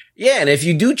 Yeah, and if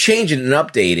you do change it and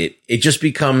update it, it just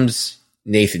becomes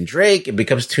Nathan Drake. It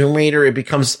becomes Tomb Raider. It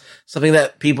becomes something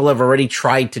that people have already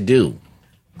tried to do.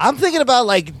 I'm thinking about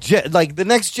like the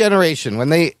next generation when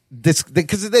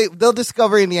because they'll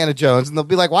discover Indiana Jones and they'll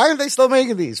be like, why aren't they still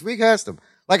making these? Recast them.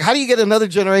 Like, how do you get another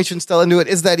generation still into it?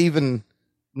 Is that even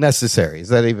necessary? Is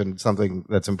that even something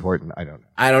that's important? I don't know.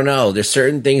 I don't know. There's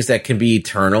certain things that can be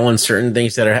eternal and certain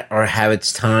things that are have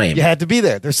its time. You had to be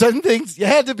there. There's certain things you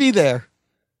had to be there.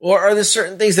 Or are there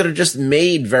certain things that are just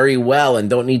made very well and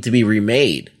don't need to be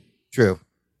remade? True.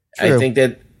 I think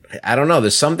that, I don't know.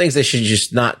 There's some things they should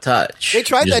just not touch. They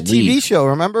tried Just that TV leave. show,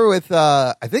 remember, with,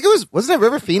 I think wasn't it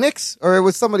River Phoenix? Or it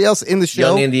was somebody else in the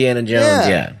show? Young Indiana Jones,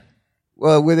 yeah.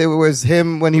 Well, where it was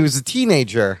him when he was a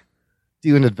teenager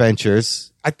doing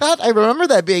adventures. I remember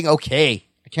that being okay.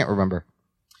 I can't remember.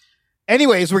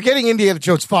 Anyways, we're getting Indiana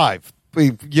Jones 5.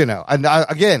 And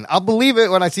again, I'll believe it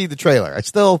when I see the trailer. I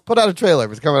still put out a trailer.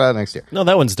 It's coming out next year. No,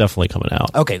 that one's definitely coming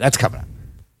out. Okay, that's coming out.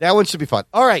 That one should be fun.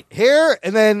 All right, here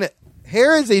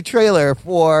is a trailer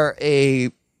for a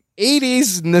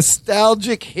 80s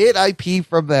nostalgic hit IP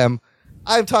from them.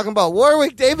 I'm talking about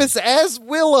Warwick Davis as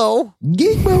Willow.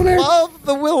 Geek boner. Love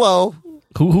the Willow.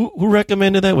 Who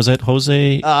recommended that? Was that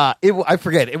Jose? I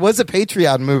forget. It was a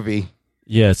Patreon movie.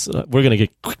 Yes, we're gonna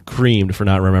get creamed for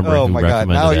not remembering Oh who my god!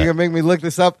 recommended Now that. you're gonna make me look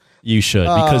this up. You should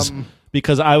because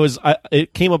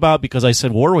it came about because I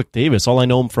said Warwick Davis. All I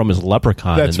know him from is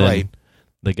Leprechaun. That's and then right.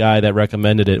 the guy that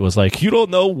recommended it was like, "You don't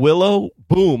know Willow?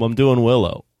 Boom, I'm doing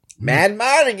Willow." Mad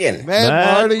Mardigan.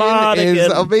 Mad Mardigan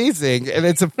is amazing, and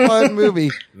it's a fun movie.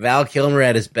 Val Kilmer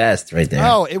at his best right there.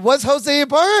 Oh, it was Jose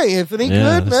Ibarra, Anthony.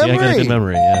 Yeah, Good see, memory. I got a good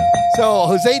memory, yeah. So,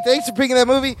 Jose, thanks for picking that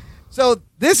movie. So,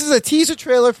 this is a teaser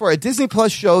trailer for a Disney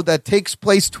Plus show that takes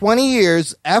place 20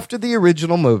 years after the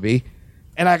original movie.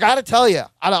 And I got to tell you,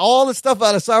 out of all the stuff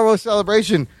out of Star Wars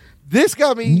Celebration, this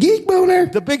got me Geek boner.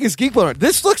 the biggest geek boner.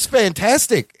 This looks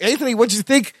fantastic. Anthony, what'd you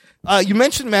think? You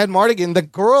mentioned Mad Mardigan. The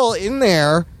girl in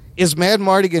there is Mad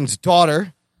Mardigan's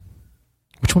daughter.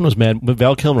 Which one was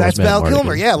Val Kilmer? That's was Mad Val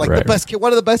Kilmer, Mardigan. yeah, like the best,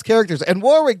 one of the best characters. And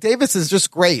Warwick Davis is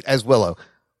just great as Willow.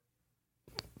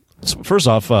 So first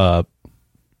off,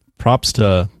 props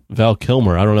to Val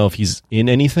Kilmer. I don't know if he's in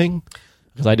anything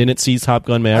because I didn't see Top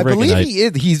Gun Maverick. I believe he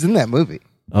is. He's in that movie.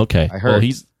 Okay, I heard. Well,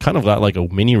 he's kind of got like a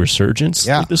mini resurgence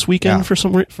this weekend for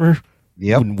some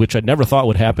which I never thought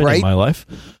would happen in my life.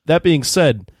 That being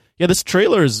said, yeah, this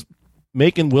trailer is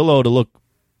making Willow to look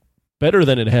better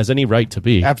than it has any right to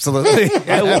be. Absolutely.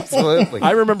 Absolutely.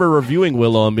 I remember reviewing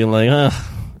Willow and being like,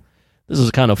 this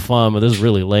is kind of fun, but this is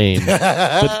really lame.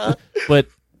 but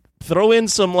throw in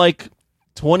some like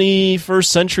 21st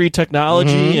century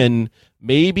technology and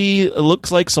maybe it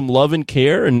looks like some love and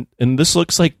care, and this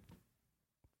looks like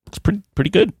it's pretty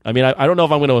good. I mean, I don't know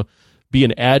if I'm going to be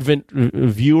an Advent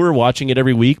viewer watching it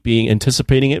every week,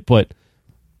 anticipating it, but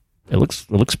it looks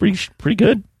pretty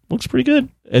good. Looks pretty good.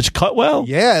 It's cut well.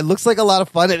 Yeah, it looks like a lot of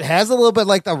fun. It has a little bit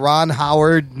like the Ron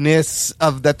Howard-ness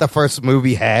of that the first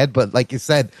movie had, but like you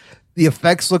said, the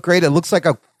effects look great. It looks like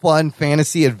a fun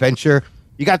fantasy adventure.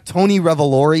 You got Tony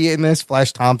Revolori in this,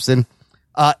 Flash Thompson.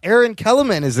 Erin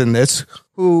Kellerman is in this,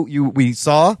 who we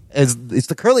saw as it's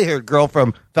the curly-haired girl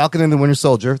from Falcon and the Winter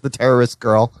Soldier, the terrorist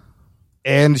girl.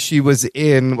 And she was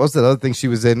in, what was the other thing she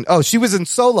was in? Oh, she was in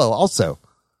Solo also.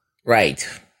 Right.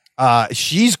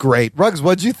 She's great. Ruggs,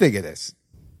 what'd you think of this?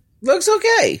 Looks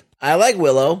okay. I like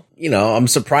Willow. You know, I'm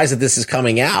surprised that this is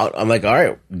coming out. I'm like, all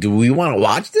right, do we want to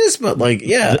watch this? But like,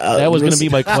 yeah. That was going to be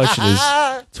my question is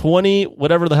 20,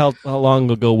 whatever the hell, how long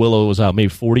ago Willow was out, maybe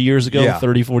 40 years ago,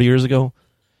 30, 40 years ago.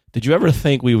 Did you ever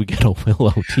think we would get a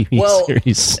Willow TV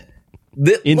series?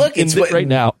 Right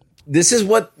now. This is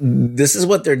what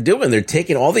they're doing. They're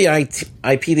taking all the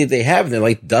IP that they have and they're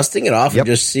like dusting it off and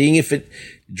just seeing if it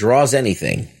draws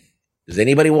anything. Is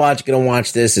anybody going to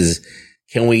watch this?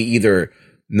 Can we either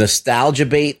nostalgia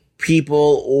bait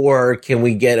people or can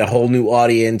we get a whole new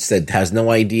audience that has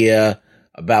no idea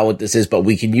about what this is, but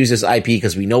we can use this IP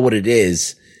because we know what it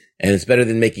is and it's better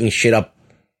than making shit up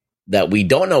that we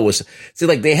don't know was. See,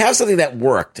 like they have something that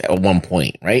worked at one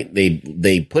point, right?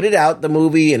 They put it out, the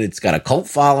movie, and it's got a cult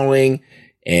following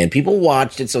and people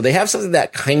watched it. So they have something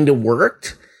that kind of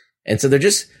worked. And so they're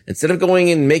just, instead of going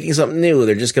and making something new,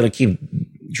 they're just going to keep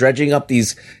dredging up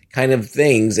these kind of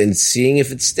things and seeing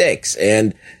if it sticks.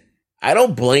 And I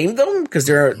don't blame them because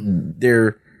they're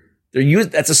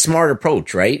used. That's a smart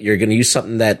approach, right? You're going to use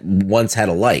something that once had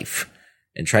a life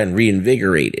and try and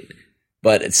reinvigorate it.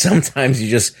 But sometimes you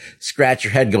just scratch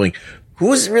your head going,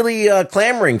 who's really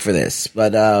clamoring for this?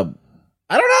 But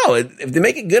I don't know. If they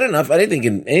make it good enough, anything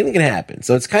can happen.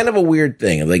 So it's kind of a weird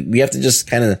thing. Like we have to just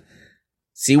kind of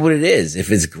see what it is.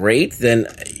 If it's great, then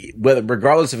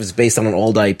regardless if it's based on an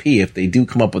old IP, if they do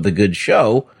come up with a good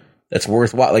show that's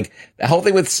worthwhile, like the whole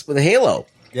thing with Halo.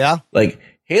 Yeah. Like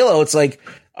Halo, it's like,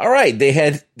 all right, they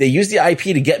used the IP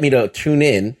to get me to tune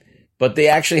in, but they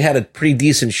actually had a pretty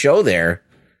decent show there.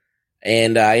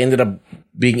 And I ended up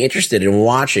being interested in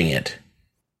watching it.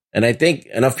 And I think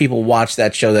enough people watch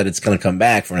that show that it's going to come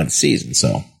back for another season.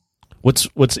 So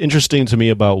what's interesting to me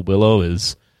about Willow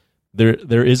is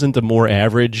there isn't a more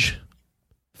average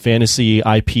fantasy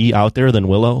IP out there than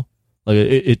Willow. Like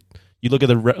you look at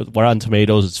the Rotten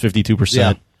Tomatoes, it's 52%.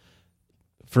 Yeah.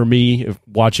 For me,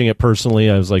 watching it personally,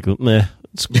 I was like, meh,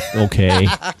 it's okay.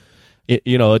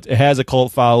 It has a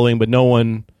cult following, but no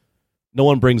one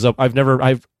brings up.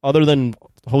 I've other than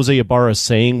Jose Ibarra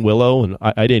saying Willow, and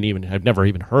I've never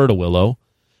even heard of Willow.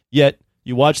 Yet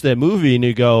you watch that movie and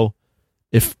you go,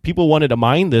 if people wanted to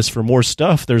mine this for more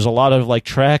stuff, there's a lot of like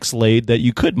tracks laid that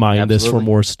you could mine this for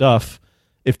more stuff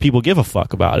if people give a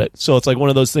fuck about it. So it's like one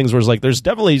of those things where it's like there's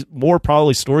definitely more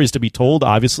probably stories to be told,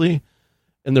 obviously,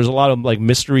 and there's a lot of like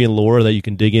mystery and lore that you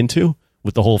can dig into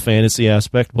with the whole fantasy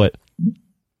aspect, but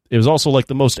it was also like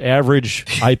the most average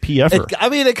IP ever.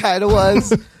 It kind of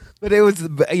was, but it was,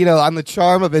 on the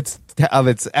charm of its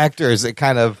actors, it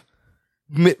kind of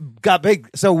got big.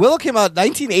 So Willow came out in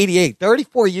 1988,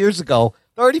 34 years ago.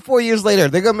 34 years later,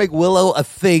 they're going to make Willow a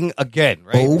thing again,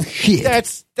 right? Oh, shit.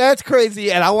 That's crazy,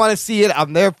 and I want to see it.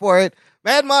 I'm there for it.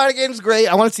 Mad Mardigan's great.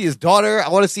 I want to see his daughter. I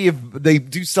want to see if they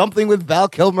do something with Val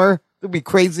Kilmer. It'd be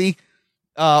crazy.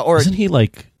 Or Isn't he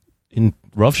like in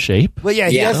rough shape? But yeah,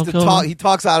 he Yeah. has to talk. He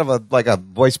talks out of a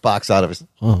voice box out of his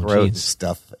throat and geez.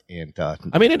 stuff. And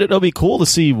I mean, it'll be cool to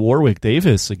see Warwick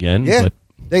Davis again. yeah, But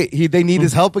they need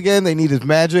his help again. They need his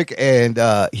magic, and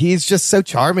he's just so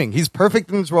charming. He's perfect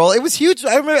in his role. It was huge.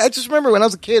 I just remember when I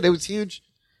was a kid, it was huge,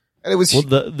 and it was.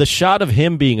 well, the shot of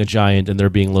him being a giant and there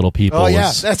being little people oh yeah,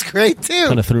 was that's great too.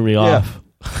 kind of threw me off.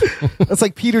 That's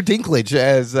like Peter Dinklage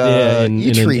as in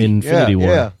Eitri. Infinity War.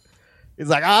 Yeah. He's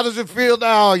like, how does it feel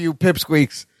now, you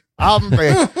pipsqueaks? So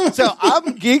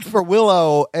I'm geeked for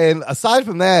Willow, and aside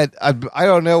from that, I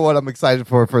don't know what I'm excited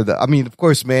for the. I mean, of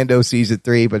course, Mando season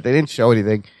 3, but they didn't show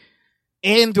anything.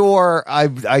 Andor,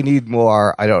 I need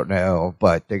more. I don't know,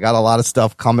 but they got a lot of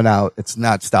stuff coming out. It's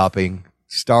not stopping.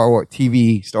 Star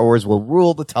Wars will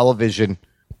rule the television.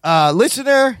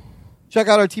 Listener, check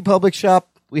out our TeePublic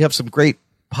shop. We have some great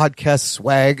podcast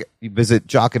swag. You visit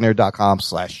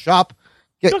jockandnerd.com/shop.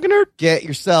 Get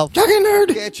yourself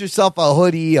a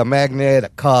hoodie, a magnet, a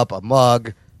cup, a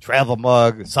mug, travel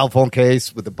mug, a cell phone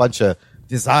case with a bunch of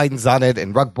designs on it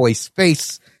and Rug Boy's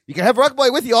face. You can have Rug Boy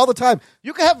with you all the time.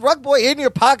 You can have Rug Boy in your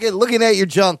pocket looking at your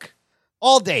junk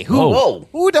all day.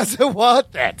 Who doesn't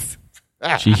want that?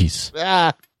 Jeez.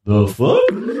 The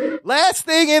fuck? Last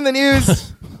thing in the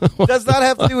news does not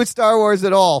have to do with Star Wars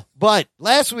at all. But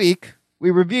last week,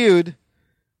 we reviewed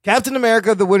Captain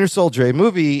America, the Winter Soldier, a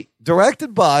movie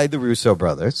directed by the Russo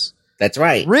brothers. That's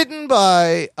right. Written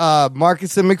by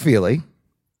Marcus and McFeely.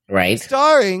 Right.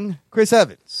 Starring Chris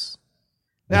Evans.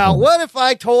 Now, what if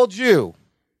I told you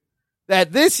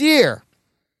that this year,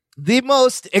 the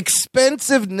most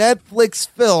expensive Netflix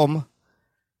film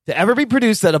to ever be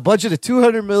produced at a budget of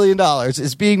 $200 million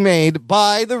is being made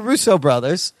by the Russo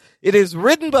brothers? It is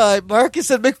written by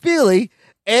Marcus and McFeely,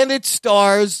 and it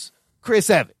stars Chris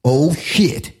Evans. Oh,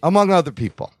 shit. Among other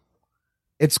people.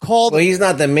 It's called... Well, he's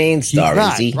not the main star, he's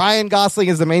not. is he? Ryan Gosling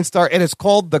is the main star, and it's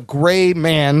called The Gray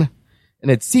Man,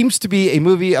 and it seems to be a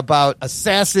movie about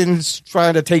assassins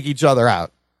trying to take each other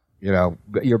out. You know,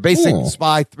 your basic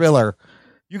spy thriller.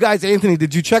 You guys, Anthony,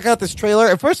 did you check out this trailer?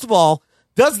 And first of all,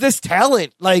 does this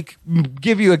talent, like,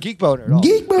 give you a geek boner at all?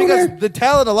 Geek boner? Because the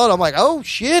talent alone, I'm like, oh,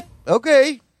 shit,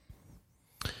 okay.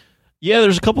 Yeah,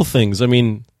 there's a couple things. I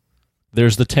mean,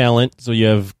 there's the talent. So you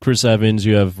have Chris Evans,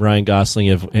 you have Ryan Gosling,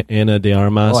 you have Ana de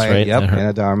Armas, right? Yep,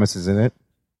 Ana de Armas is in it.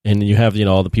 And you have,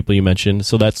 all the people you mentioned.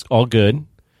 So that's all good.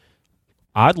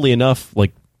 Oddly enough,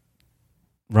 like,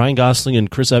 Ryan Gosling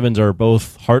and Chris Evans are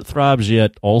both heartthrobs,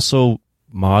 yet also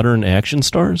modern action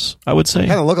stars, I would say.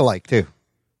 Kind of look alike, too.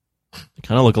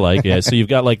 Kind of look alike, yeah. So you've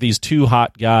got, like, these two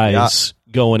hot guys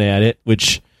going at it,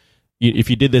 which, if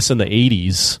you did this in the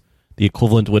 80s, the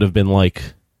equivalent would have been, like,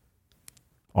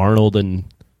 Arnold and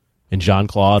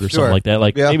Jean-Claude or something like that.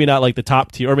 Like, maybe not like the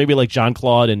top tier, or maybe like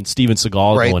Jean-Claude and Steven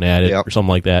Seagal going at it or something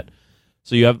like that.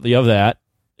 So you have that.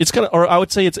 It's kind of, or I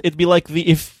would say it'd be like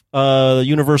the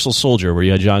Universal Soldier, where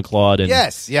you had Jean-Claude and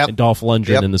Dolph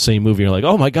Lundgren in the same movie. You're like,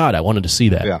 oh my God, I wanted to see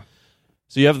that. Yeah.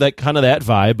 So you have that kind of that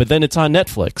vibe, but then it's on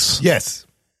Netflix. Yes.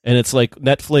 And it's like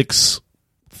Netflix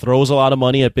throws a lot of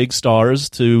money at big stars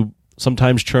to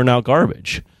sometimes churn out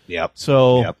garbage. Yep.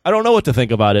 So I don't know what to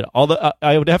think about it. Although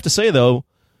I would have to say, though,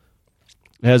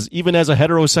 even as a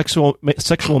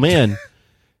heterosexual man,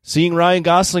 seeing Ryan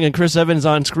Gosling and Chris Evans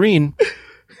on screen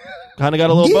kind of got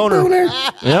a little boner.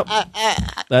 Yep.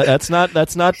 That's not.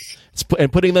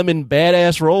 And putting them in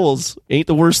badass roles ain't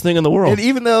the worst thing in the world. And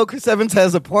even though Chris Evans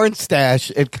has a porn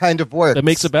stash, it kind of works. That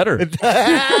makes it better.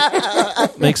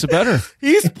 Makes it better.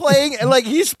 He's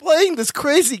playing this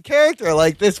crazy character,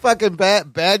 like this fucking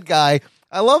bad guy.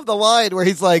 I love the line where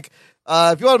he's like,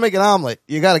 if you want to make an omelet,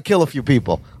 you got to kill a few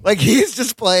people. Like, he's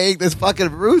just playing this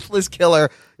fucking ruthless killer.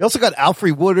 You also got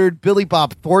Alfre Woodard, Billy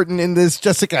Bob Thornton in this,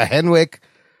 Jessica Henwick.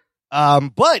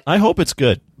 But I hope it's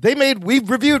good. We've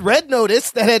reviewed Red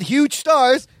Notice that had huge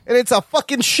stars, and it's a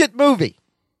fucking shit movie.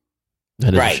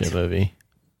 That is a shit movie.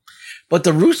 But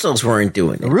the Russos weren't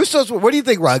doing it. The Russos, what do you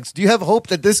think, Ruggs? Do you have hope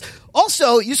that this...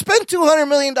 Also, you spent $200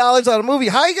 million on a movie.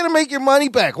 How are you going to make your money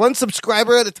back? One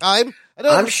subscriber at a time?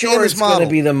 I'm sure it's going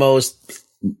to be the most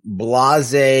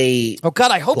blasé. Oh God,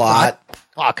 I hope plot. Not.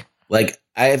 Fuck. Like,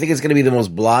 I think it's going to be the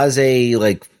most blasé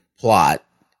like plot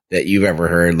that you've ever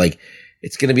heard. Like,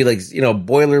 it's going to be like,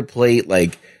 boilerplate.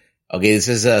 Like, okay, this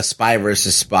is a spy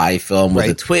versus spy film with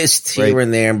a twist here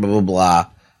and there, and blah blah blah.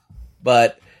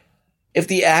 But if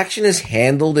the action is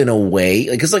handled in a way,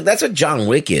 because that's what John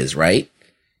Wick is, right?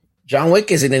 John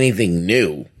Wick isn't anything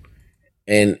new,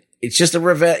 and it's just a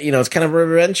revenge, it's kind of a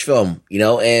revenge film,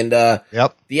 and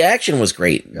Yep. the action was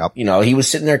great. Yep. He was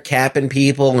sitting there capping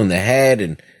people in the head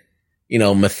and,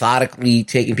 methodically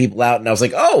taking people out. And I was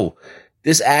like, oh,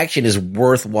 this action is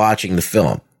worth watching the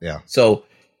film. Yeah. So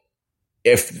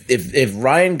if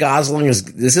Ryan Gosling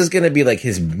this is going to be like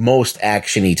his most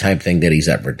action-y type thing that he's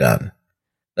ever done.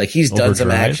 Like he's done some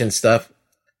Overdrive? action stuff.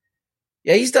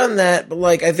 Yeah, he's done that. But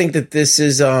like, I think that this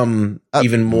is,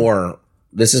 even more,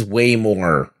 this is way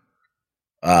more.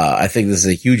 I think this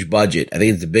is a huge budget. I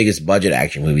think it's the biggest budget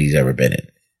action movie he's ever been in.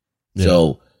 Yeah.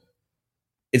 So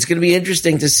it's going to be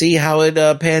interesting to see how it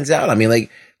pans out. I mean, like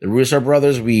the Russo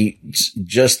brothers, we're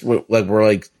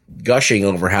gushing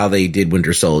over how they did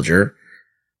Winter Soldier.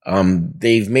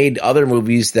 They've made other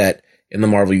movies that in the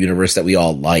Marvel universe that we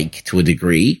all like to a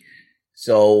degree.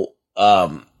 So,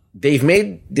 did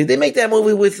they make that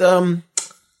movie with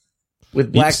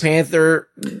Black Panther,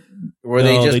 or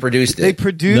they just produced it? They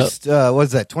produced, what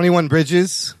was that, 21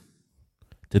 Bridges?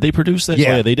 Did they produce that?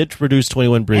 Yeah. Oh, yeah, they did produce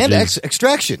 21 Bridges. And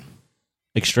Extraction.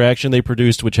 Extraction they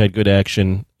produced, which had good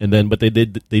action, but they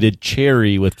did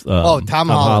Cherry with Tom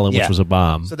Holland, yeah. which was a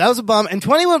bomb. So that was a bomb. And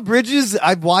 21 Bridges,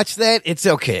 I've watched that. It's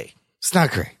okay. It's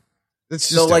not great. It's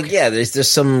just okay.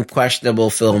 There's some questionable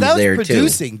films That was there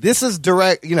producing. This is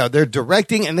direct. They're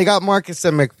directing, and they got Marcus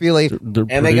and McFeely,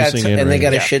 and they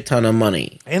got a shit ton of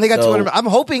money, and they got 200. I'm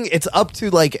hoping it's up to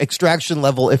like Extraction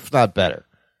level, if not better.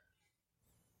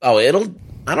 Oh, I don't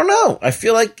know. I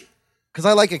feel like because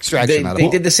I like Extraction. They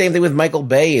did the same thing with Michael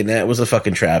Bay, and that was a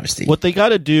fucking travesty. What they got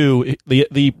to do,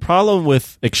 the problem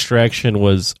with Extraction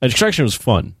was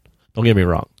fun. Don't get me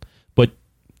wrong, but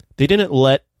they didn't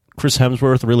let Chris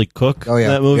Hemsworth really cook in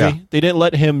that movie. Yeah. They didn't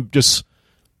let him just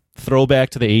throw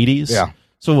back to the 80s. Yeah.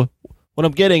 So what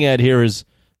I'm getting at here is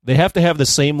they have to have the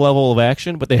same level of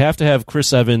action, but they have to have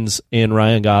Chris Evans and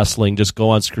Ryan Gosling just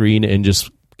go on screen and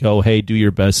just go, hey, do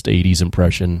your best 80s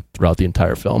impression throughout the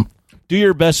entire film. Do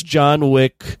your best John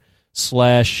Wick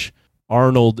 /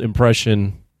 Arnold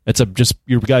impression.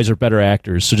 You guys are better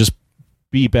actors, so just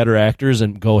be better actors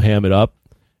and go ham it up.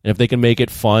 And if they can make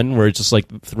it fun, where it's just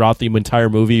like throughout the entire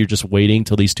movie, you're just waiting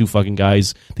till these two fucking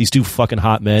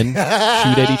hot men shoot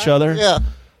at each other. Yeah.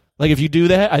 Like if you do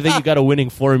that, I think you got a winning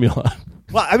formula.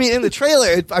 Well, I mean, in the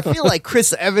trailer, I feel like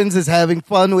Chris Evans is having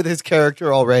fun with his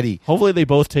character already. Hopefully they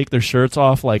both take their shirts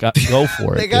off. Like, go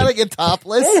for it. They got to get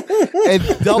topless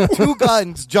and dump 2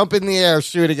 guns, jump in the air,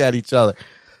 shooting at each other.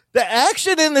 The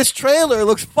action in this trailer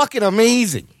looks fucking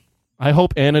amazing. I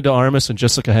hope Anna de Armas and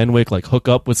Jessica Henwick like hook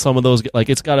up with some of those. Like,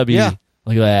 it's got to be like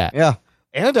that. Yeah.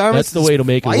 Anna de Armas That's the way to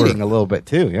make it work. Fighting a little bit,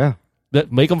 too, yeah.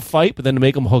 That make them fight, but then to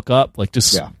make them hook up. Like,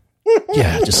 just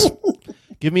just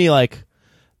give me like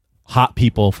hot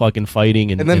people fucking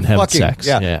fighting and then having fucking sex.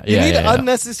 You need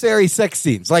unnecessary sex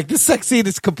scenes. Like this sex scene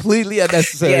is completely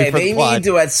unnecessary. They need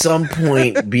to at some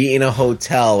point be in a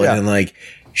hotel and then like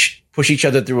push each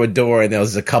other through a door, and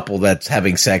there's a couple that's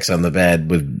having sex on the bed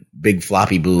with big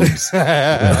floppy boobs.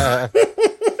 Well,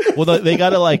 they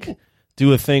got to like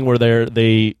do a thing where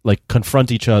they like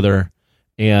confront each other,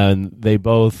 and they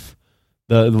both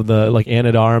the like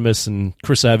Anna de Armas and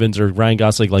Chris Evans or Ryan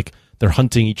Gosling, like they're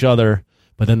hunting each other.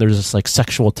 But then there's this like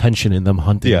sexual tension in them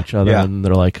hunting each other, and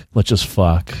they're like, "Let's just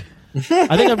fuck."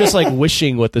 I think I'm just like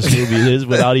wishing what this movie is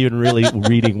without even really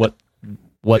reading what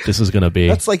this is going to be.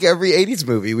 That's like every 80s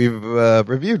movie we've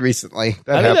reviewed recently.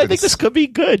 I think this could be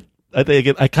good. I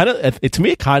think to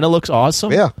me it kind of looks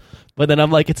awesome. Yeah. But then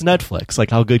I'm like, it's Netflix. Like,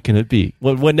 how good can it be?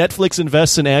 When Netflix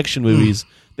invests in action movies,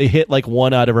 they hit like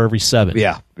 1 out of every 7.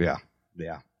 Yeah.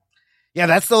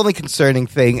 That's the only concerning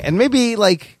thing. And maybe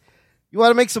like, you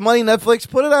want to make some money, Netflix?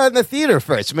 Put it on in the theater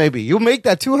first, maybe. You make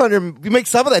you make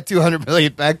some of that $200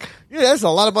 million back. Yeah, that's a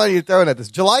lot of money you're throwing at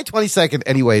this. July 22nd,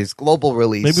 anyways, global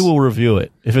release. Maybe we'll review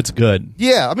it if it's good.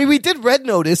 Yeah, I mean, we did Red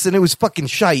Notice, and it was fucking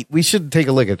shite. We should take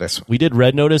a look at this one. We did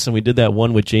Red Notice, and we did that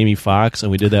one with Jamie Foxx,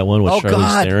 and we did that one with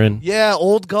Charlize Theron. Yeah,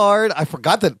 Old Guard. I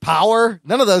forgot that Power.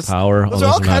 None of those. Power. Those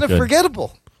are all kind of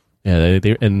forgettable. Yeah,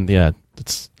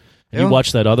 it's. You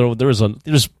watched that other one. There's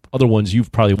other ones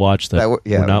you've probably watched that were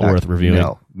not worth reviewing.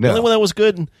 No. The only one that was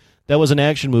good, that was an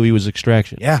action movie, was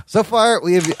Extraction. Yeah. So far,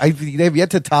 they have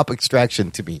yet to top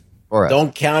Extraction to me. All right.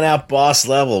 Don't count out Boss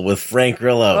Level with Frank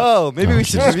Grillo. Oh, maybe we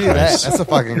should review that. That's a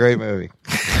fucking great movie.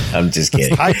 I'm just kidding.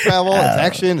 It's time travel. It's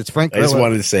action. It's Frank Grillo. I just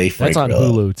wanted to say Frank That's on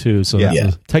Grillo. Hulu, too, so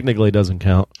that technically doesn't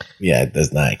count. Yeah, it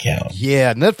does not count.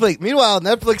 Yeah, Netflix. Meanwhile,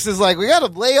 Netflix is like, we got to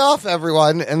lay off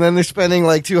everyone, and then they're spending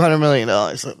like $200 million.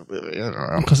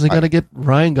 Because they got to get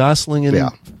Ryan Gosling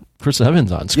and Chris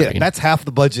Evans on screen. Yeah, that's half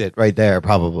the budget right there,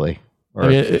 probably. I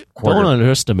mean, don't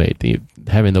underestimate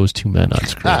having those two men on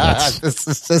screen.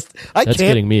 That's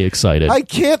getting me excited. I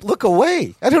can't look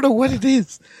away. I don't know what it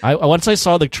is. Once I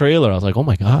saw the trailer, I was like, oh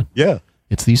my God. Yeah.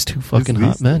 It's these two fucking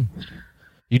hot men.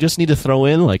 You just need to throw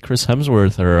in like Chris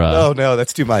Hemsworth or. Oh no,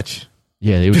 that's too much.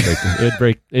 Yeah, it would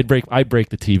break. I break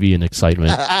the TV in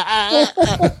excitement.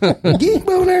 Geek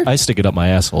boner. I stick it up my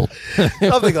asshole.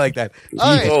 Something like that.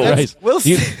 All right, we'll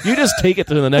see. You just take it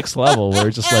to the next level where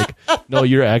it's just like, no,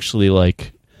 you're actually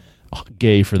like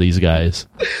gay for these guys.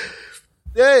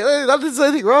 Yeah, there's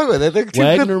anything wrong with it.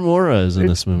 Wagner Moura is in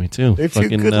this movie too.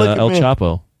 Fucking El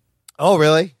Chapo. Oh,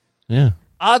 really? Yeah.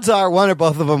 Odds are one or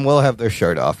both of them will have their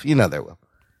shirt off. You know they will.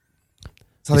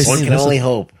 So one can only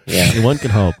hope. Yeah, one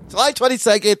can hope. July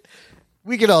 22nd,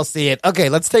 we can all see it. Okay,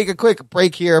 let's take a quick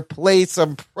break here, play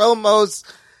some promos,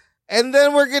 and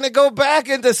then we're going to go back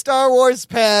into Star Wars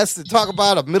past and talk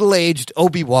about a middle-aged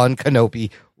Obi-Wan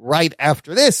Kenobi right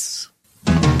after this.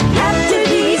 After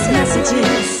these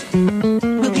messages,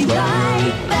 we'll be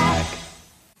right back.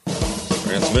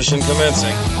 Transmission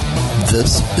commencing.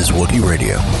 This is Wookiee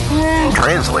Radio.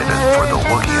 Translated for the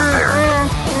Wookiee impaired.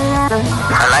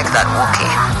 I like that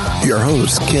Wookiee. Your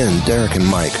hosts, Ken, Derek, and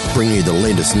Mike, bring you the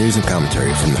latest news and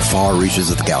commentary from the far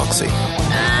reaches of the galaxy.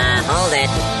 Hold it.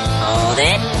 Hold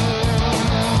it.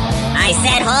 I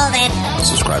said hold it.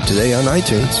 Subscribe today on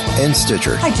iTunes and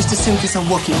Stitcher. I just assumed it's a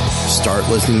Wookiee. Start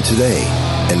listening today,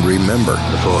 and remember,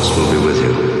 The Force will be with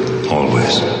you,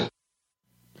 always.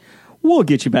 We'll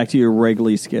get you back to your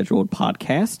regularly scheduled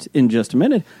podcast in just a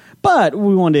minute. But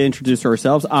we wanted to introduce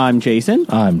ourselves. I'm Jason.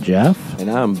 I'm Jeff.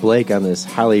 And I'm Blake on this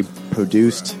highly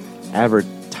produced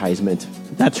advertisement.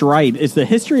 That's right. It's the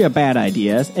History of Bad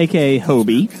Ideas, a.k.a.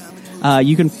 Hobie.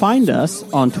 You can find us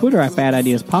on Twitter at Bad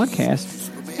Ideas Podcast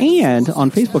and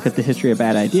on Facebook at the History of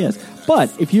Bad Ideas.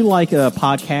 But if you like a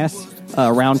podcast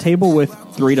roundtable with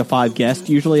 3 to 5 guests,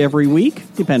 usually every week,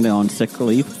 depending on sick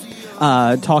leave,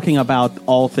 talking about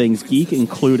all things geek,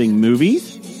 including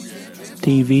movies,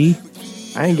 TV.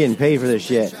 I ain't getting paid for this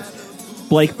shit.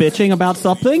 Blake bitching about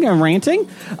something and ranting,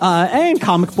 and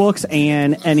comic books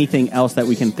and anything else that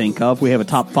we can think of. We have a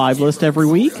top 5 list every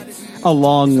week,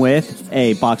 along with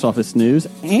a box office news,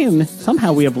 and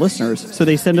somehow we have listeners, so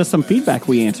they send us some feedback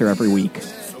we answer every week.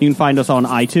 You can find us on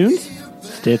iTunes,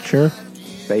 Stitcher,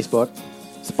 Facebook,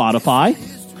 Spotify,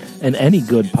 and any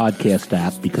good podcast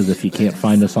app, because if you can't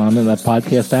find us on that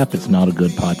podcast app, it's not a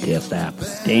good podcast app.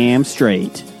 Damn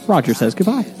straight. Roger says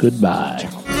goodbye. Goodbye.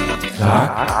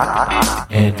 Jock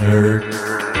and Nerd.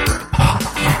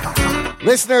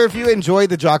 Listener, if you enjoy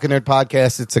the Jock and Nerd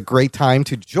podcast, it's a great time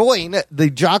to join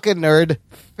the Jock and Nerd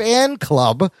fan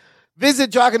club. Visit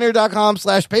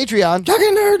jockandnerd.com/Patreon. Jock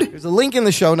and Nerd. There's a link in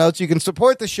the show notes. You can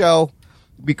support the show.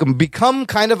 We can become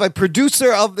kind of a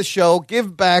producer of the show,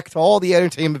 give back to all the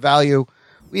entertainment value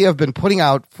we have been putting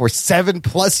out for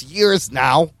 7+ years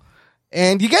now.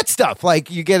 And you get stuff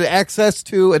like you get access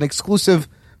to an exclusive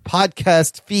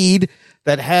podcast feed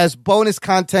that has bonus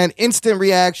content, instant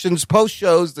reactions, post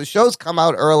shows. The shows come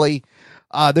out early.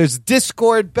 There's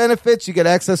Discord benefits. You get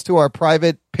access to our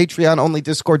private Patreon only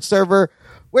Discord server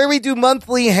where we do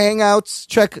monthly hangouts.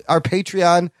 Check our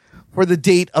Patreon for the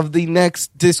date of the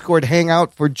next Discord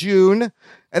hangout for June.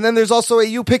 And then there's also a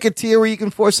You Pick a tier where you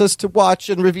can force us to watch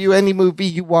and review any movie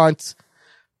you want.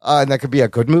 And that could be a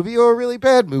good movie or a really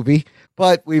bad movie.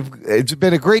 But it's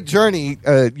been a great journey,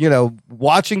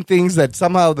 watching things that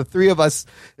somehow the three of us,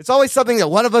 it's always something that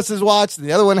one of us has watched and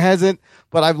the other one hasn't.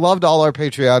 But I've loved all our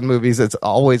Patreon movies. It's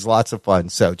always lots of fun.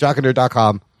 So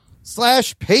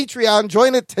jockandnerd.com/Patreon.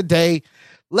 Join it today.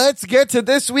 Let's get to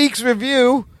this week's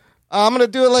review. I'm going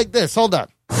to do it like this. Hold on.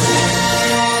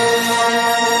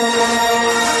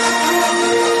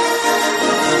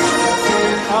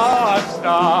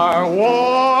 Star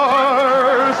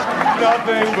Wars,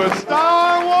 nothing but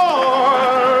Star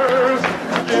Wars.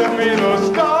 Give me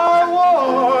the Star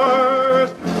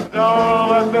Wars. Don't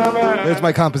let them in. There's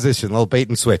my composition, little bait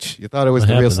and switch. You thought it was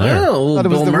the real Star Wars. Oh, Thought it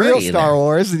was Bill the Murray real in Star there.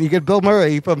 Wars, and you get Bill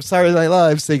Murray from Saturday Night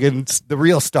Live singing the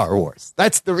real Star Wars.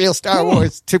 That's the real Star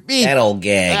Wars to me. That old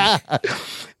gag.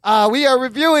 We are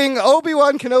reviewing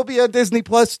Obi-Wan Kenobi on Disney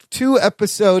Plus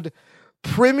 2-episode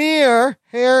premiere.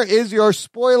 Here is your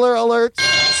spoiler alert.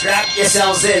 Strap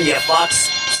yourselves in, you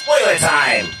fucks. Spoiler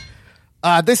time.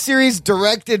 This series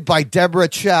directed by Deborah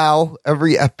Chow.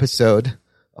 Every episode,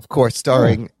 of course,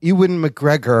 starring Ewan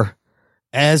McGregor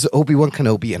as Obi-Wan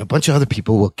Kenobi and a bunch of other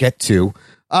people we'll get to.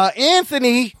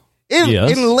 Anthony,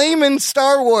 in layman's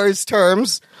Star Wars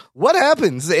terms, what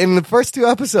happens in the first 2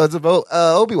 episodes of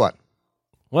Obi-Wan?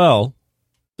 Well,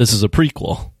 this is a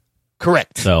prequel.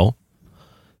 Correct. So,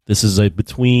 this is a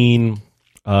between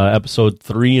episode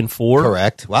 3 and 4.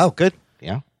 Correct. Wow, good.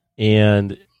 Yeah.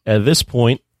 And at this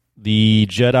point, the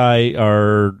Jedi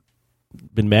are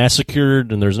been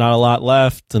massacred, and there's not a lot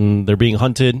left, and they're being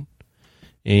hunted.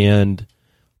 And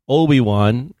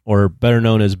Obi-Wan, or better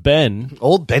known as Ben,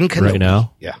 old Ben Kenobi, right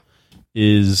now, yeah,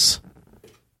 is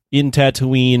in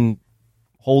Tatooine,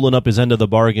 holding up his end of the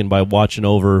bargain by watching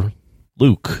over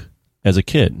Luke as a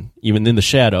kid, even in the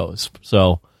shadows.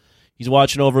 So he's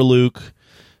watching over Luke,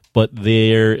 but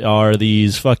there are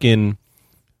these fucking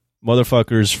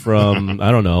motherfuckers from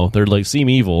I don't know. They're like seem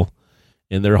evil,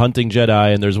 and they're hunting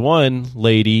Jedi. And there's one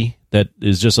lady that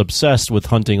is just obsessed with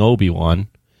hunting Obi-Wan,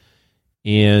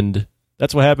 and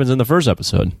that's what happens in the first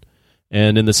episode.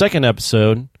 And in the second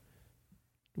episode,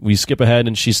 we skip ahead,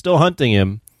 and she's still hunting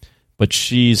him, but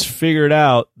she's figured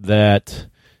out that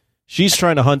she's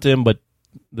trying to hunt him, but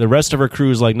the rest of her crew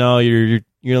is like, no, you're a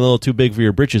little too big for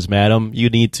your britches, madam. You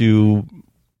need to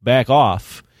back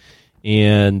off.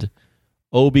 And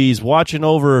Obi's watching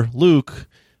over Luke,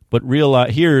 but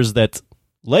hears that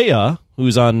Leia,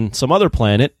 who's on some other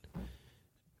planet,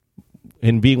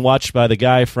 and being watched by the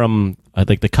guy from, I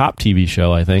think, the cop TV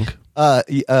show, I think.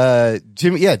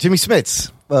 Jimmy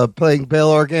Smits, playing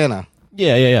Bail Organa.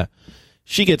 Yeah.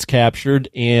 She gets captured,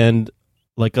 and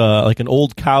like an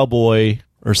old cowboy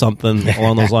or something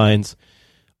along those lines,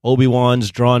 Obi-Wan's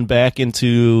drawn back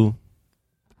into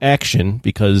action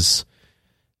because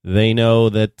they know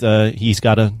that he's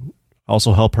got to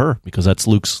also help her because that's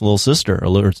Luke's little sister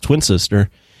or twin sister.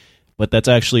 But that's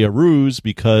actually a ruse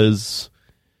because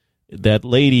that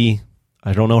lady,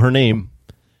 I don't know her name,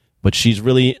 but she's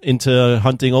really into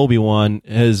hunting Obi-Wan,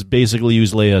 has basically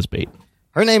used Leia as bait.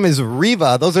 Her name is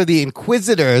Reva. Those are the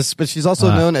Inquisitors, but she's also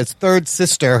known as third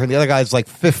sister, and the other guy's like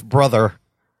fifth brother.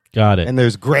 Got it. And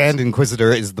there's Grand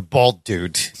Inquisitor is the bald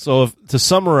dude. So to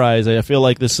summarize, I feel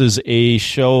like this is a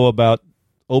show about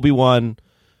Obi-Wan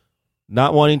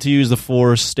not wanting to use the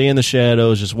Force, stay in the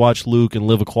shadows, just watch Luke and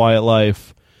live a quiet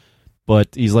life. But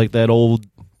he's like that old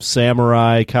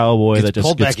samurai cowboy that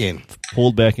just gets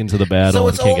pulled back into the battle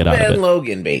and can't get out of it. So it's old Man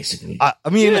Logan, basically. I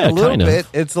mean, a little bit.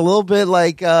 It's a little bit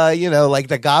like, like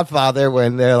The Godfather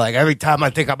when they're like, every time I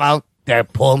think I'm out, they're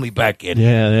pulling me back in.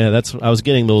 Yeah. I was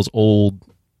getting those old,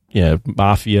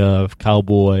 mafia,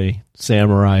 cowboy,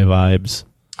 samurai vibes.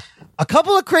 A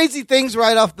couple of crazy things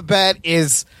right off the bat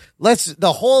is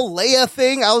the whole Leia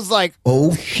thing. I was like,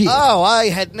 oh shit! Oh, I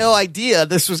had no idea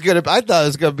this was gonna. I thought it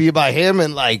was gonna be about him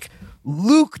and like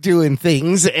Luke doing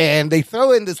things, and they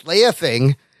throw in this Leia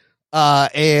thing,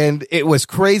 and it was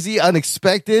crazy,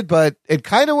 unexpected, but it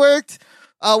kind of worked.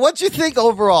 What'd you think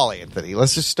overall, Anthony?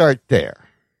 Let's just start there.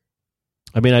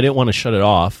 I mean, I didn't want to shut it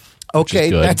off.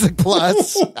 Okay, that's a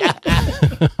plus.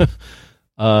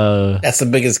 That's the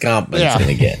biggest compliment it's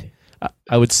gonna get.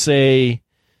 I would say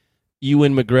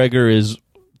Ewan McGregor is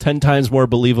 10 times more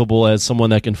believable as someone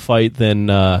that can fight than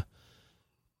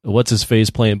what's his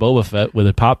face playing Boba Fett with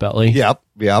a pot belly. Yep.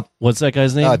 What's that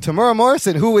guy's name? Tamura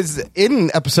Morrison, who was in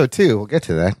episode 2. We'll get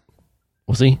to that.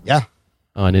 Was he? Yeah.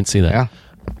 Oh, I didn't see that. Yeah.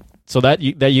 So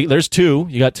there's 2.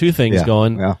 You got 2 things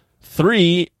going. Yeah.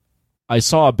 3, I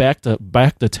saw a back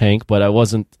to tank, but I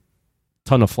wasn't a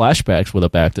ton of flashbacks with a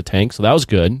back to tank, so that was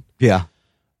good. Yeah.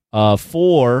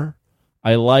 4,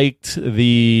 I liked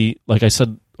the, like I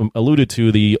said, alluded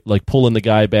to the like pulling the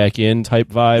guy back in type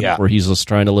vibe where he's just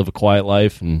trying to live a quiet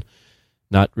life and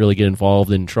not really get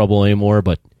involved in trouble anymore,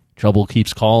 but trouble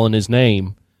keeps calling his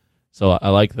name. So I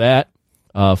like that.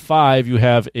 5, you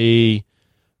have a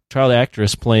child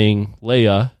actress playing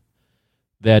Leia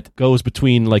that goes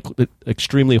between like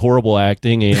extremely horrible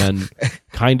acting and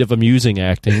kind of amusing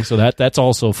acting. So that's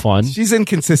also fun. She's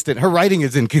inconsistent. Her writing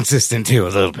is inconsistent too, a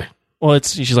little bit. Well,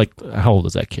 she's like, how old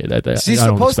is that kid? She's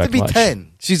supposed to be much.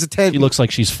 10. She's a 10. She looks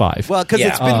like she's 5. Well, because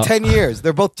it's been 10 years.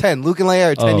 They're both 10. Luke and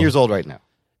Leia are 10 years old right now.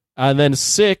 And then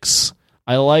 6,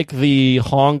 I like the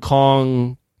Hong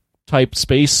Kong type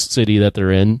space city that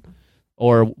they're in.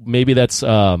 Or maybe that's...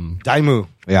 Daimu.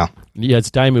 Yeah. Yeah,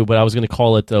 it's Daimu, but I was going to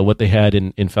call it what they had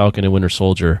in Falcon and Winter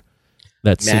Soldier.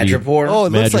 That city. Madripoor? Oh,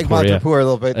 it looks like Madripoor a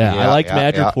little bit. Yeah, I liked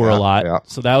Madripoor a lot. Yeah.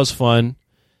 So that was fun.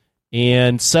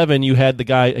 And 7, you had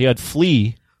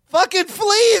Flea. Fucking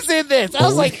Flea is in this. I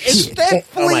was like, is that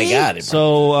Flea? Oh my god!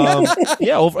 So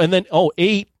and then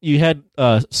 8, you had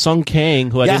Sung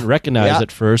Kang, who I didn't recognize at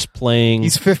first, playing.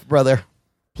 He's fifth brother,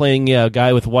 playing a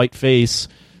guy with white face.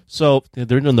 So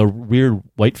they're doing the weird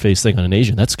white face thing on an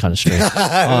Asian. That's kind of strange. It's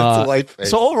a white face.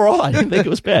 So overall, I didn't think it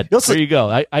was bad. There you go.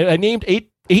 I named 8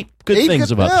 good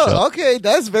things about the show. Okay,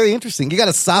 that's very interesting. You got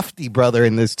a Softy brother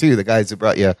in this too. The guys who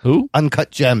brought you who?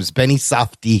 Uncut Gems, Benny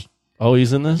Softy. Oh,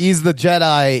 he's in this? He's the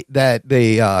Jedi that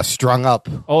they strung up.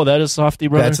 Oh, that is Softy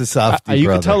brother? That's a Softy You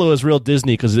brother. can tell it was real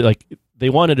Disney because they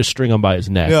wanted to string him by his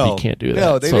neck. No. You can't do that.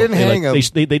 No, they didn't hang him.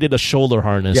 They did a shoulder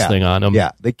harness Yeah. thing on him.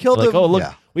 Yeah, they killed him. Oh, look,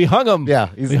 Yeah. we hung him. Yeah,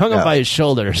 we hung him by his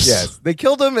shoulders. Yes, they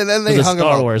killed him and then they This is hung him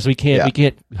Star up. Wars. We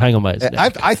can't hang him by his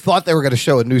neck. I thought they were going to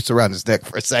show a noose around his neck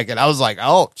for a second. I was like,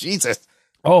 oh, Jesus.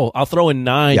 Oh, I'll throw in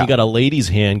 9. Yeah. You got a lady's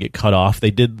hand get cut off. They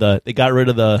got rid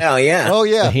of the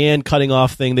the hand cutting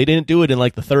off thing. They didn't do it in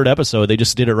like the 3rd episode. They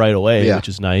just did it right away, which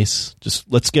is nice. Let's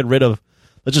just get rid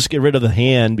of the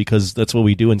hand because that's what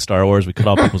we do in Star Wars. We cut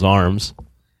off people's arms.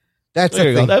 That's there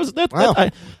a you thing. go.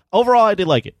 Overall, I did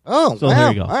like it. Oh, so wow. there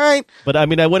you go. All right. But I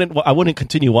mean, I wouldn't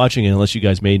continue watching it unless you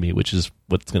guys made me, which is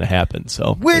what's going to happen.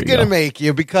 So We're going to make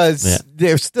you because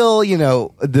they're still,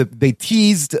 they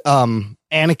teased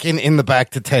Anakin in the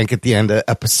back to tank at the end of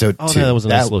episode 2. That was a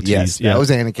nice little tease. Yes, that was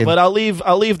Anakin. But I'll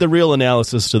leave the real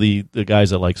analysis to the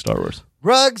guys that like Star Wars.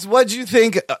 Ruggs, what'd you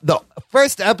think? The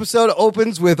first episode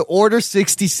opens with Order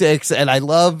 66, and I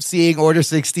love seeing Order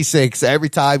 66 every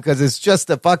time because it's just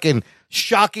a fucking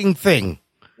shocking thing.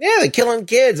 Yeah, they're killing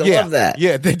kids. I love that.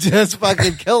 Yeah, they just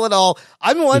fucking kill it all.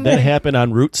 I'm wondering. Did that happen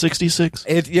on Route 66?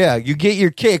 You get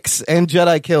your kicks and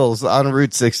Jedi kills on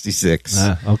Route 66.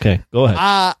 Okay, go ahead.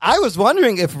 I was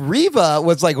wondering if Reva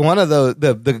was like one of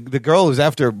the girl who's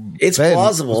after. It's Ben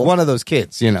plausible. was one of those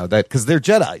kids, that because they're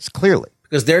Jedis, clearly.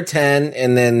 Because they're 10,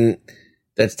 and then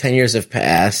that's 10 years have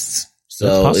passed.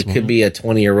 So it could be a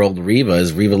 20-year-old Reva.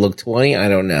 Does Reva look 20? I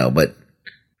don't know, but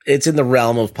it's in the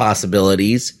realm of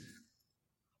possibilities.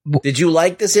 Did you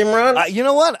like this, Imran? You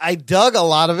know what? I dug a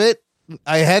lot of it.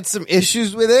 I had some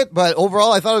issues with it, but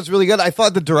overall, I thought it was really good. I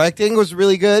thought the directing was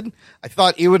really good. I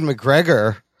thought Ewan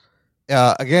McGregor,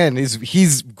 again,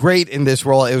 he's great in this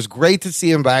role. It was great to see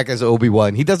him back as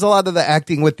Obi-Wan. He does a lot of the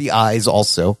acting with the eyes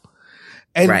also.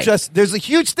 And there's a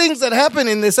huge things that happen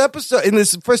in this episode, in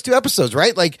this first 2 episodes,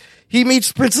 right? Like, he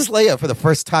meets Princess Leia for the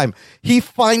first time. He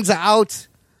finds out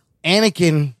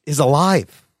Anakin is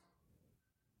alive.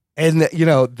 And,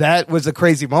 that was a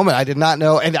crazy moment. I did not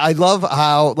know. And I love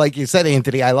how, like you said,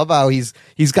 Anthony, I love how he's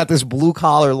got this blue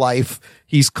collar life.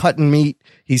 He's cutting meat.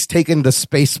 He's taking the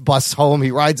space bus home.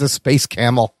 He rides a space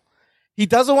camel. He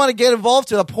doesn't want to get involved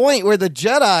to the point where the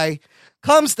Jedi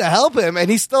comes to help him. And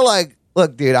he's still like,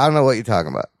 look, dude, I don't know what you're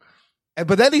talking about.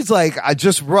 But then he's like, I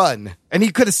just run. And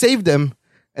he could have saved him.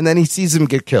 And then he sees him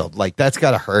get killed. Like, that's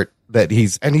got to hurt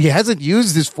and he hasn't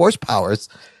used his force powers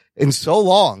in so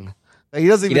long. He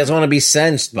doesn't want to be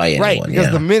sensed by anyone. Right,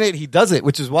 because the minute he does it,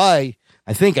 which is why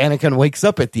I think Anakin wakes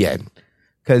up at the end,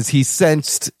 because he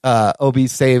sensed Ben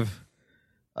save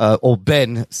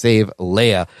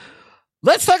Leia.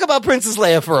 Let's talk about Princess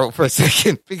Leia for a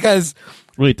second, because...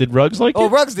 Wait, did Ruggs like it? Oh,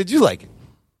 Ruggs, did you like it?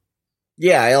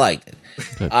 Yeah, I liked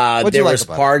it. There was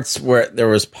parts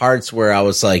where I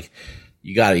was like,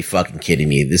 you gotta be fucking kidding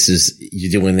me.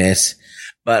 You're doing this.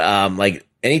 But,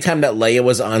 anytime that Leia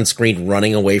was on screen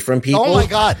running away from people. Oh my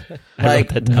God.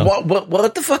 Like,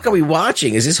 what the fuck are we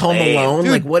watching? Is this Home Alone?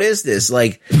 Dude. Like, what is this?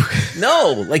 Like,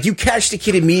 no, like you catch the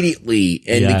kid immediately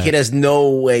and the kid has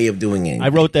no way of doing anything. I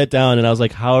wrote that down and I was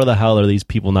like, how the hell are these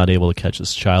people not able to catch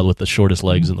this child with the shortest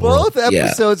legs in the world? Both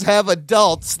episodes have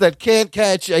adults that can't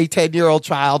catch a 10-year-old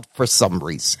child for some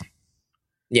reason.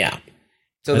 Yeah.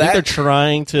 So I think they're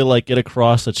trying to get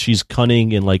across that she's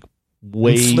cunning and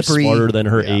way slippery. smarter than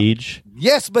her age.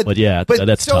 Yes, but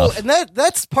that's tough. And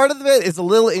that's part of it is a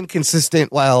little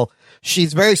inconsistent. While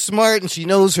she's very smart and she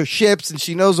knows her ships and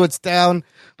she knows what's down,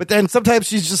 but then sometimes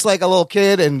she's just like a little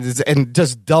kid and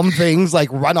just dumb things like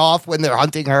run off when they're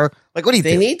hunting her. Like, what do you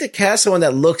think? They need to cast someone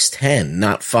that looks 10,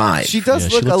 not 5. She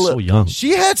does look a little so young.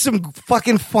 She had some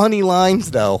fucking funny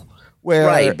lines though.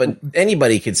 Right, but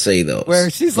anybody could say those.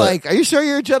 Where she's like, are you sure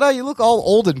you're a Jedi? You look all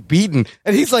old and beaten.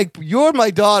 And he's like, you're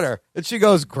my daughter. And she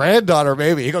goes, granddaughter,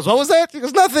 maybe. He goes, what was that? She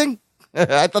goes, nothing.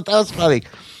 I thought that was funny.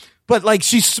 But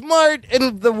she's smart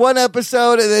in the one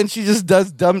episode and then she just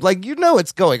does dumb,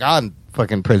 what's going on,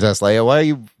 fucking Princess Leia. Why are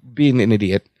you being an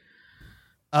idiot?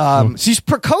 She's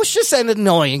precocious and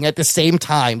annoying at the same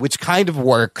time, which kind of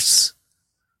works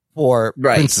for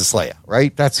Princess Leia,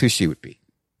 right? That's who she would be.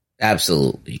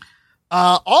 Absolutely.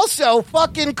 Also,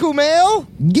 fucking Kumail.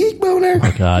 Geek boner.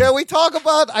 Oh, God. Yeah, we talk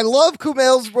about, I love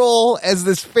Kumail's role as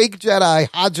this fake Jedi,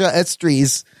 Haja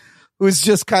Estries, who's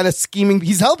just kind of scheming.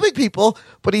 He's helping people,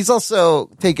 but he's also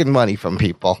taking money from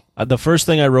people. The first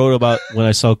thing I wrote about when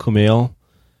I saw Kumail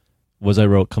was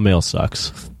Kumail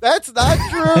sucks. That's not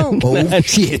true. Oh,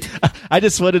 shit. I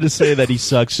just wanted to say that he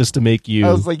sucks just to make you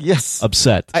I was like, yes.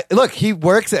 upset. Look, he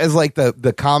works as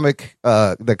the comic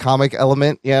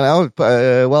element,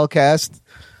 well cast.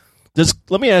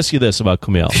 Let me ask you this about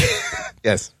Kumail.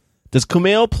 Yes. Does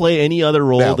Kumail play any other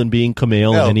role than being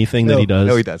Kumail in anything that he does?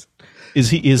 No, he doesn't. Is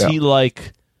he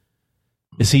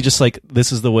just like,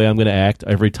 this is the way I'm going to act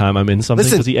every time I'm in something?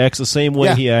 Because he acts the same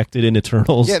way he acted in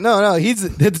Eternals. Yeah, no.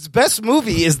 His best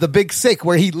movie is The Big Sick,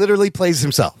 where he literally plays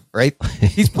himself, right?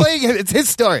 He's playing it. It's his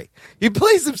story. He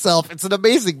plays himself. It's an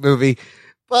amazing movie.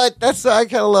 But that's what I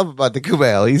kind of love about the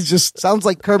Kumail. He's just sounds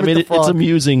like Kermit the Frog. It's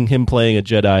amusing him playing a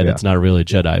Jedi that's not really a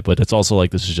Jedi, but it's also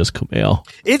like, this is just Kumail.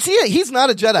 He's not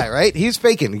a Jedi, right? He's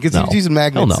faking because he's using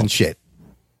magnets and shit.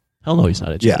 Hell no, he's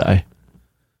not a Jedi.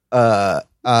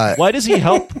 Why does he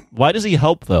help? Why does he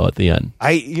help though at the end?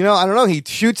 I don't know. He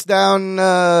shoots down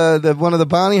one of the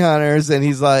bounty hunters, and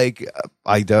he's like,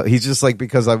 I don't. He's just like,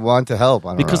 because I want to help.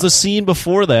 I don't know. The scene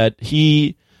before that,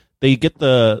 they get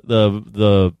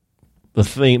the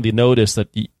thing, the notice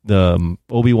that the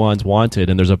Obi-Wan's wanted,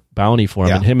 and there's a bounty for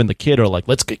him, and him and the kid are like,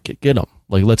 let's get him.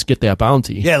 Like, let's get that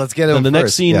bounty. Yeah, let's get him. And the first.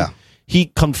 next scene, he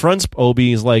confronts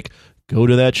Obi. He's like, go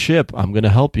to that ship. I'm going to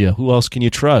help you. Who else can you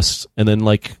trust? And then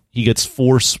like he gets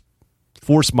force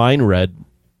mind read,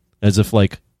 as if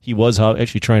like he was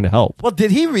actually trying to help. Well,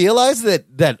 did he realize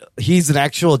that he's an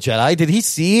actual Jedi? Did he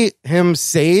see him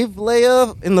save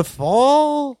Leia in the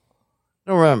fall?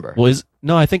 I don't remember. Well,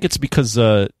 no, I think it's because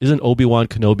isn't Obi-Wan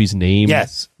Kenobi's name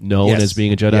known as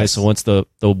being a Jedi? Yes. So once the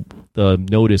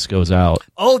notice goes out,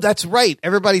 oh, that's right.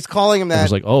 Everybody's calling him that. It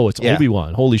was like, oh, it's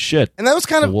Obi-Wan. Holy shit! And that was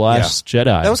kind of the last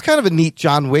Jedi. That was kind of a neat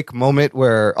John Wick moment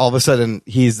where all of a sudden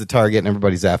he's the target and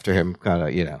everybody's after him. Kind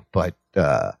of, but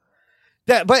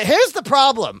but here's the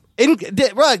problem.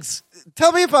 Ruggs,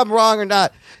 tell me if I'm wrong or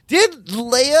not. Did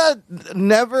Leia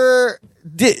never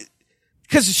did?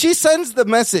 Because she sends the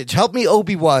message, help me,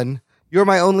 Obi-Wan. You're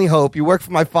my only hope. You work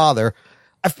for my father.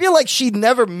 I feel like she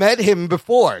never met him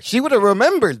before. She would have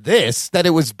remembered this, that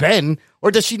it was Ben.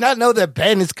 Or does she not know that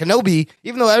Ben is Kenobi,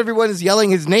 even though everyone is yelling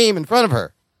his name in front of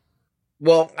her?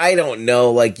 Well, I don't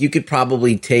know. Like, you could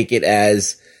probably take it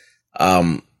as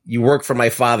you work for my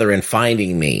father in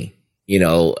finding me,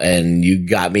 and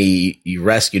you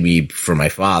rescued me from my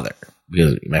father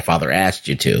because my father asked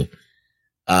you to.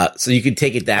 So you could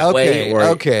take it that way. Or,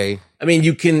 I mean,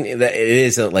 you can. It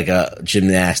is like a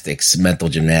mental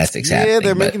gymnastics. Yeah,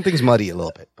 they're making things muddy a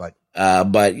little bit, but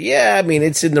yeah, I mean,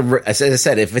 it's in the. As I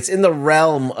said, if it's in the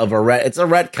realm of it's a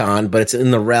retcon, but it's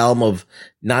in the realm of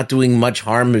not doing much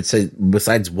harm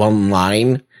besides one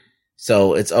line,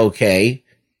 so it's okay,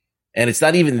 and it's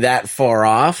not even that far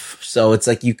off. So it's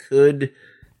like you could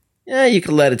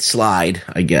let it slide,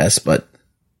 I guess, but.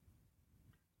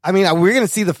 I mean, we're going to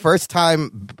see the first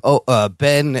time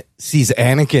Ben sees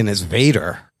Anakin as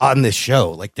Vader on this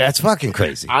show. Like, that's fucking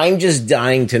crazy. I'm just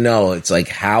dying to know. It's like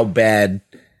how bad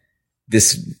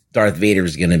this Darth Vader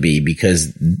is going to be,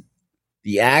 because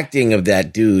the acting of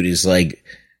that dude is like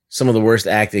some of the worst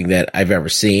acting that I've ever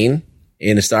seen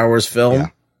in a Star Wars film. Yeah.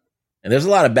 And there's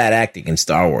a lot of bad acting in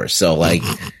Star Wars. So, like,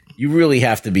 you really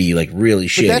have to be like really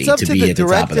shitty to be at the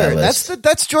top of that list.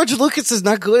 That's George Lucas is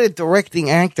not good at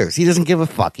directing actors. He doesn't give a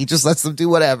fuck. He just lets them do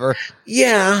whatever.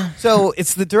 Yeah. So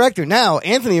it's the director. Now,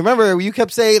 Anthony, remember you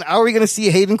kept saying, are we going to see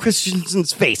Hayden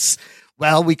Christensen's face?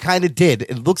 Well, we kind of did.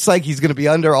 It looks like he's going to be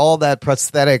under all that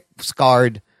prosthetic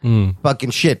scarred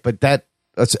fucking shit, but that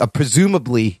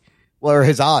presumably were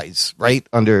his eyes right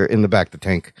under in the back of the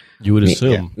tank. You would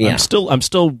assume. Yeah. I'm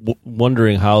still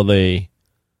wondering how they.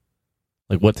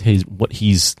 Like what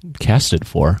he's casted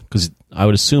for, because I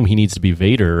would assume he needs to be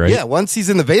Vader, right? Yeah, once he's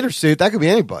in the Vader suit, that could be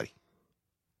anybody.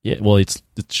 Yeah, well, it's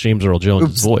James Earl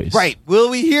Jones' voice, right? Will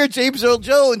we hear James Earl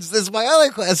Jones? This is my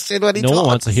other question. When he talks. No one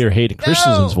wants to hear Hayden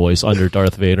Christensen's voice under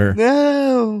Darth Vader.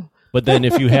 No, but then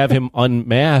if you have him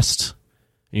unmasked,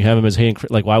 you have him as Hayden.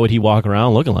 Like, why would he walk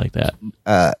around looking like that?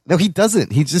 No, he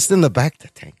doesn't. He's just in the back of the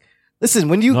tank. Listen,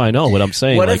 when you... No, I know what I'm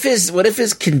saying. What if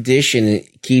his condition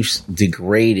keeps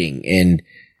degrading and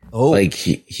like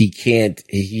he can't,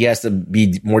 he has to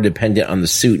be more dependent on the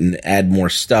suit and add more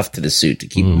stuff to the suit to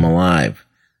keep him alive.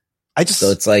 So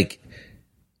it's like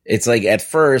at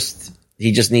first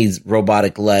he just needs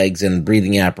robotic legs and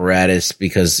breathing apparatus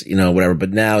because, whatever,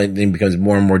 but now it becomes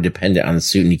more and more dependent on the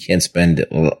suit and he can't spend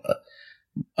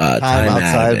time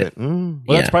outside of it.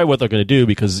 Well, that's probably what they're going to do,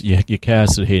 because you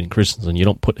casted Hayden Christensen. You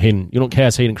don't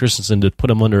cast Hayden Christensen to put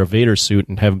him under a Vader suit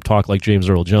and have him talk like James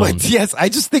Earl Jones. But yes, I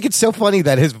just think it's so funny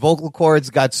that his vocal cords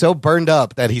got so burned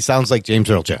up that he sounds like James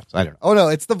Earl Jones. I don't know. Oh no,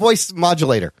 it's the voice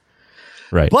modulator.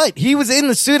 Right. But he was in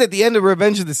the suit at the end of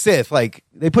Revenge of the Sith. Like,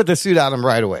 they put the suit on him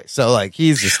right away. So like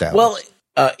he's just out. Well,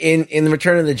 In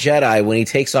Return of the Jedi, when he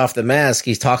takes off the mask,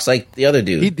 he talks like the other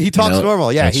dude. He talks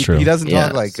normal. Yeah, he doesn't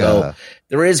talk like. So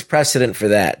there is precedent for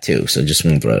that too. So just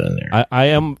want to throw it in there. I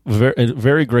am very,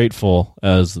 very grateful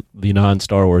as the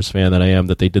non-Star Wars fan that I am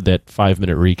that they did that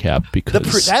 5-minute recap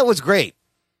because that was great.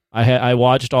 I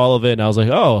watched all of it and I was like,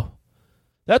 oh,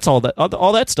 that's all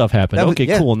that stuff happened.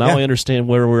 Cool. Now I understand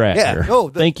where we're at here.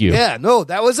 Thank you. Yeah, no,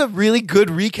 that was a really good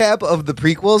recap of the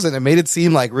prequels, and it made it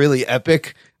seem like really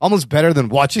epic, almost better than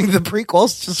watching the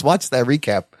prequels. Just watch that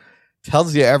recap.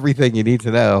 Tells you everything you need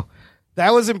to know.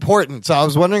 That was important. So I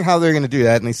was wondering how they're going to do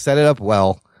that, and they set it up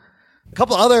well. A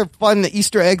couple other fun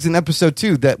Easter eggs in episode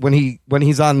 2 that when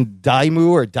he's on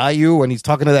Dayu, when he's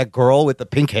talking to that girl with the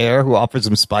pink hair who offers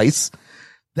him spice,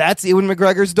 that's Ewan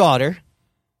McGregor's daughter.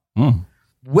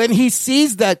 When he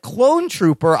sees that clone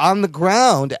trooper on the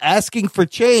ground asking for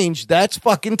change, that's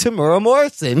fucking Tamura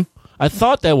Morrison. I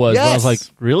thought that was. Yes. But I was like,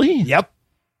 really? Yep.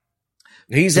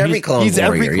 He's every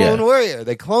clone warrior.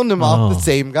 They cloned him off the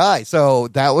same guy. So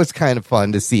that was kind of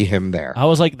fun to see him there. I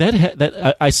was like,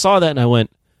 I saw that and I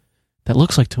went, that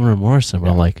looks like Tamura Morrison. But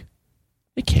I'm like,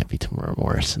 it can't be Tamura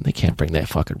Morrison. They can't bring that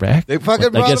fucker back. They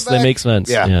fucking I guess that makes sense.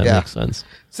 Yeah, it makes sense.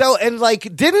 So, and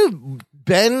like, didn't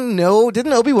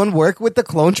Obi-Wan work with the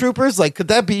clone troopers? Like, could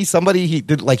that be somebody he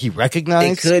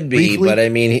recognized? It could be, briefly? But I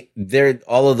mean,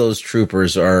 all of those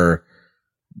troopers are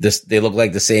they look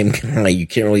like the same guy. You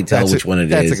can't really tell which one it is.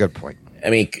 That's a good point. I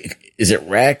mean, is it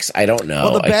Rex? I don't know.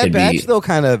 Well, the Bad Batch though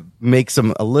kind of makes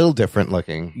them a little different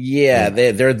looking. Yeah,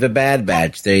 they're the Bad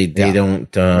Batch. They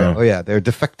don't. They're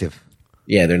defective.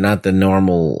 Yeah, they're not the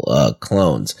normal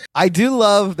clones. I do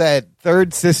love that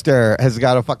third sister has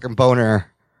got a fucking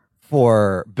boner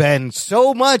for Ben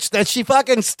so much that she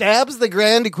fucking stabs the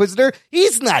Grand Inquisitor.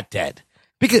 He's not dead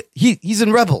because he's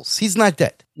in Rebels. He's not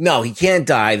dead. No, he can't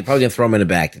die. They're probably gonna throw him in the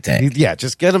back to tank. Yeah,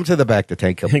 just get him to the back to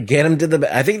tank him. Get him to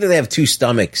the. I think that they have 2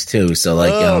 stomachs too. So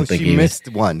like, I don't think she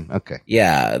missed one. Okay.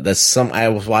 Yeah, I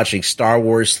was watching Star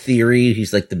Wars Theory.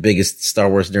 He's like the biggest Star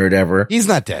Wars nerd ever. He's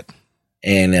not dead.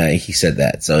 And he said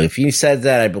that. So if he said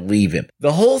that, I believe him.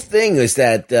 The whole thing is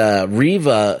that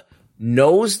Reva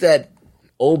knows that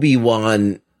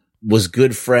Obi-Wan was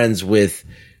good friends with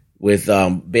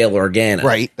Bail Organa.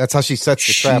 Right. That's how she sets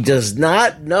the trap. She does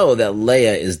not know that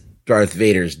Leia is Darth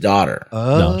Vader's daughter.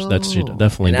 No, she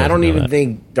definitely. And I don't even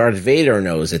think Darth Vader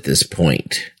knows at this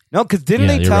point. No, because didn't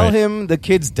they tell him the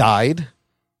kids died?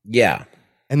 Yeah.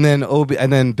 And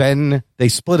then Ben, they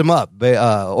split him up.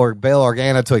 Or Bail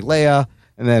Organa took Leia,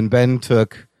 and then Ben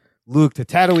took Luke to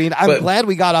Tatooine. I'm glad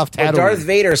we got off Tatooine. But Darth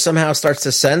Vader somehow starts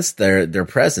to sense their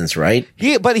presence, right?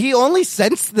 But he only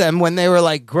sensed them when they were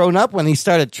like grown up, when he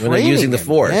started training. When they're using the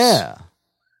Force. Yeah.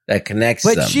 That connects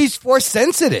them. But she's Force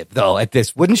sensitive, though,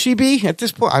 wouldn't she be at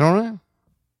this point? I don't know.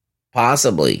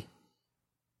 Possibly.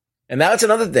 And that's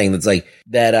another thing that's like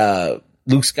that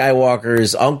Luke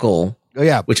Skywalker's uncle. Oh,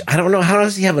 yeah. Which I don't know. How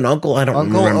does he have an uncle? I don't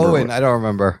remember. Uncle Owen. I don't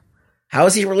remember. How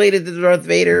is he related to Darth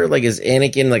Vader? Like, is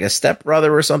Anakin like a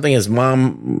stepbrother or something? His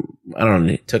mom, I don't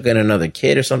know, took in another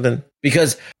kid or something?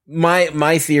 Because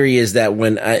my theory is that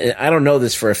when, I don't know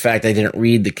this for a fact, I didn't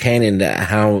read the canon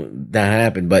how that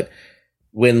happened, but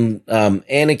when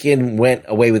Anakin went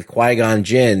away with Qui-Gon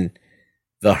Jinn,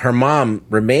 her mom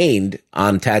remained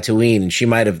on Tatooine, and she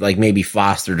might have like maybe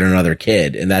fostered another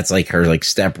kid, and that's like her like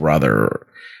stepbrother or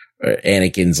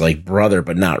Anakin's like brother,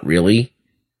 but not really.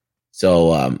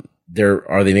 So they're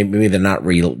not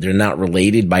real. They're not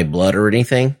related by blood or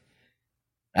anything.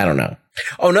 I don't know.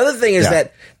 Oh, another thing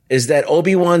is that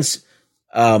Obi-Wan's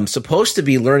supposed to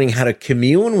be learning how to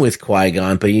commune with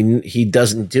Qui-Gon, but he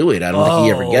doesn't do it. I don't think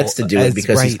he ever gets to do it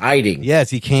because he's hiding.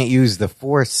 Yes, he can't use the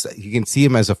Force. You can see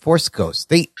him as a Force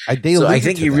ghost. I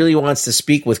think he really wants to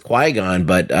speak with Qui-Gon,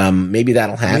 but maybe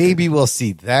that'll happen. Maybe we'll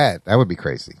see that. That would be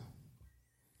crazy.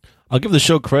 I'll give the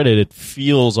show credit. It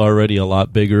feels already a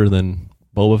lot bigger than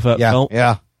Boba Fett felt.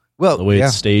 Yeah. Well, the way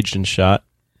it's staged and shot.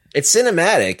 It's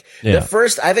cinematic. Yeah.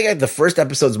 I think the first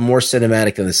episode's more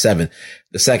cinematic than the second.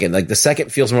 Like the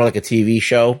second feels more like a TV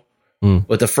show,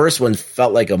 but the first one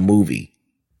felt like a movie.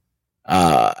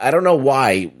 I don't know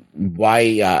why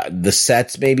the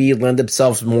sets maybe lend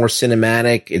themselves more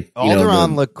cinematic.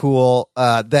 Alderaan looked cool.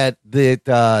 That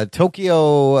the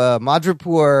Tokyo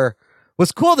Madripoor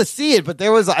was cool to see it, but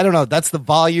there was, I don't know, that's the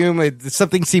volume.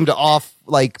 Something seemed off.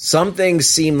 Like something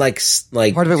seemed like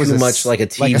part of it was too much like a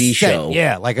TV show.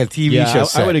 Yeah, like a TV show.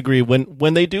 I would agree.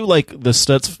 When they do like the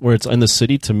sets where it's in the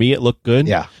city, to me it looked good.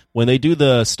 Yeah. When they do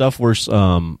the stuff where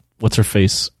what's her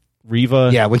face Riva,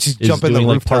 Yeah, when she's is jumping the doing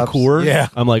like rooftops. parkour, Yeah.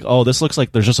 I'm like, oh, this looks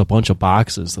like there's just a bunch of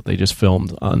boxes that they just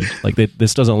filmed on. Like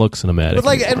this doesn't look cinematic. But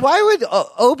like, anymore. and why would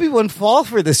Obi-Wan fall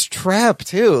for this trap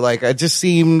too? Like, it just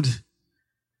seemed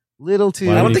little too.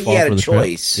 Why I would don't think he fall had for a the trap?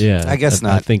 choice. Yeah, I guess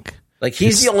not. I think Like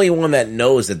he's the only one that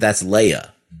knows that that's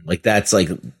Leia. Like that's like,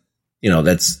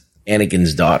 that's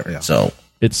Anakin's daughter. Yeah. So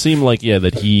it seemed like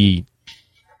that he's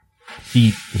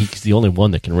the only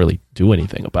one that can really do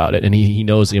anything about it, and he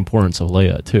knows the importance of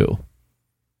Leia too.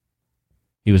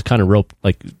 He was kind of roped,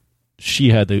 like she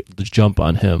had the jump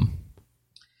on him.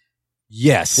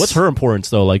 Yes. What's her importance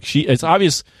though? Like it's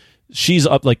obvious she's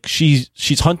up, like she's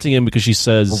hunting him because she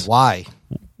says why.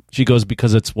 She goes,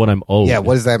 because it's what I'm owed. Yeah,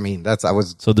 what does that mean?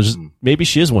 So there's maybe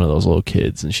she is one of those little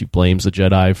kids, and she blames the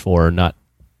Jedi for not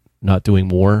doing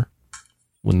more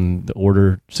when the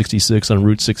Order 66 on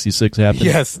Route 66 happened.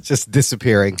 Yes, just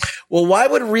disappearing. Well, why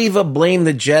would Riva blame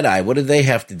the Jedi? What did they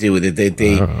have to do with it? Did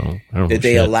they I don't know did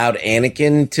they shit. allowed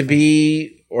Anakin to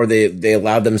be, or they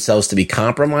allowed themselves to be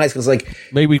compromised? Because like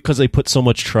maybe because they put so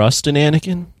much trust in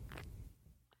Anakin.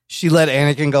 She let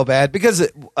Anakin go bad because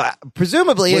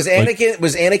presumably was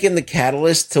Anakin the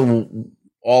catalyst to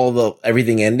all the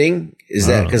everything ending? Is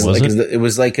that because it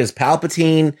was like because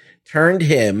Palpatine turned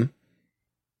him,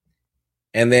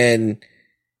 and then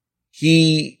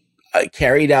he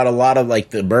carried out a lot of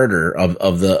like the murder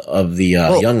of the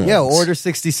young ones. Yeah, Order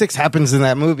 66 happens in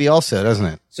that movie also, doesn't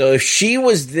it? So if she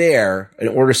was there in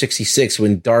Order 66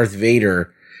 when Darth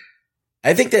Vader,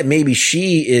 I think that maybe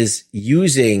she is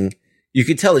using. You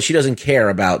could tell that she doesn't care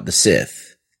about the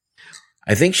Sith.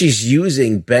 I think she's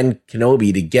using Ben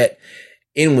Kenobi to get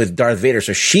in with Darth Vader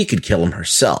so she could kill him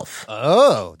herself.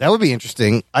 Oh, that would be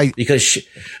interesting. Let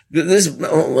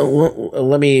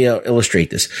me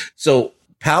illustrate this. So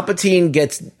Palpatine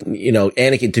gets,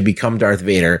 Anakin to become Darth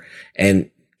Vader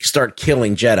and start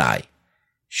killing Jedi.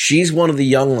 She's one of the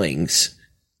younglings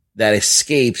that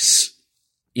escapes.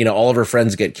 All of her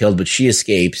friends get killed, but she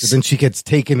escapes. But then she gets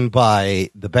taken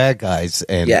by the bad guys.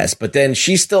 And yes, but then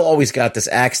she's still always got this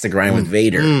axe to grind with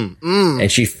Vader.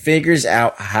 And she figures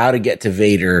out how to get to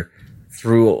Vader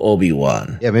through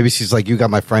Obi-Wan. Yeah, maybe she's like, you got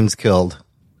my friends killed.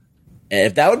 And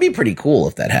if that would be pretty cool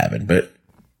if that happened, but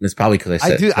it's probably because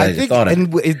I think, thought it.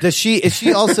 and is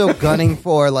she also gunning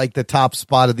for like the top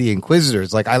spot of the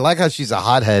Inquisitors? Like, I like how she's a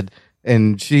hothead.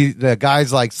 And the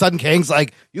guy's like, Sun King's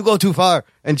like, you go too far.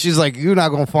 And she's like, you're not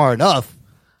going far enough.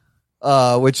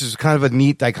 Which is kind of a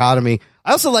neat dichotomy.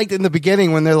 I also liked in the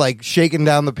beginning when they're like shaking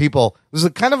down the people. It was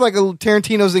kind of like a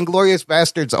Tarantino's Inglourious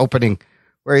Bastards opening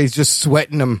where he's just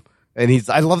sweating them. And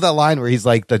I love that line where he's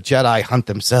like, the Jedi hunt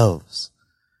themselves.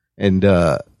 And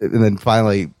then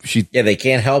finally they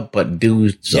can't help but do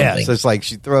something. Yeah, so it's like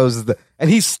she throws and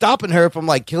he's stopping her from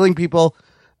like killing people.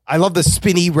 I love the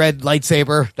spinny red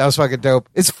lightsaber. That was fucking dope.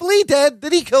 Is Flea dead?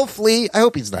 Did he kill Flea? I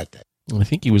hope he's not dead. I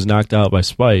think he was knocked out by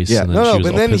Spice. Yeah, and then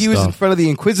but then he was in front of the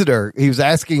Inquisitor. He was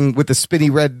asking with the spinny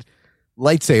red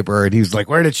lightsaber, and he was like,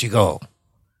 where did she go?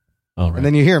 Oh, right. And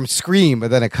then you hear him scream,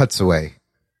 but then it cuts away.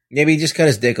 Maybe he just cut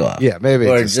his dick off. Yeah, maybe.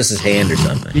 Or just his hand or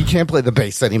something. He can't play the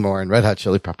bass anymore in Red Hot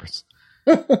Chili Peppers.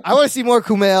 I want to see more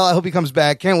Kumail. I hope he comes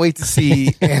back. Can't wait to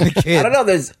see Anakin. I don't know.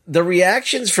 There's the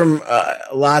reactions from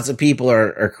lots of people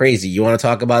are crazy. You want to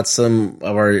talk about some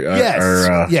of our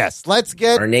yes. Let's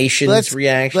get our nation's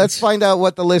reactions. Let's find out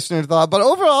what the listener thought. But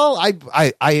overall,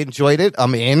 I enjoyed it.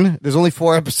 I'm in. There's only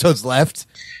 4 episodes left.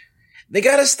 They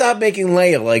got to stop making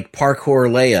Leia like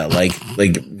parkour Leia,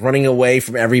 like running away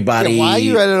from everybody. Yeah, why are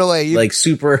you running away? Like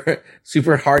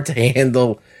super hard to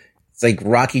handle. It's like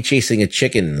Rocky chasing a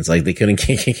chicken. It's like they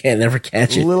can't never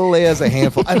catch it. Little Leia's a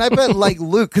handful. And I bet like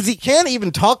Luke, because he can't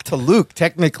even talk to Luke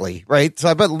technically, right? So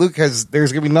I bet Luke there's going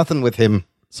to be nothing with him.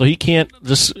 So he can't,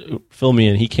 just fill me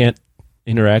in, he can't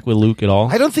interact with Luke at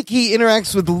all? I don't think he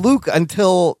interacts with Luke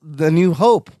until The New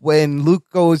Hope when Luke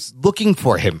goes looking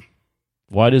for him.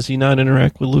 Why does he not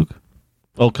interact with Luke?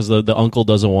 Oh, because the uncle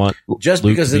doesn't want just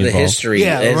Luke because to be of the involved. history.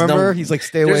 Yeah, remember? He's like,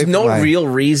 stay away There's from no my... real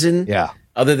reason. Yeah.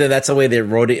 Other than that's the way they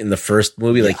wrote it in the first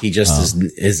movie. Like he just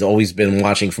has always been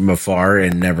watching from afar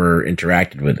and never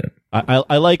interacted with him.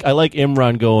 I like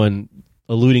Imran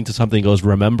alluding to something, goes,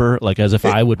 remember, like as if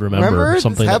I would remember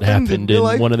something that happened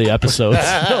in one of the episodes.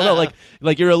 no,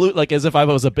 like you're like as if I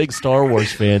was a big Star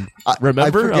Wars fan.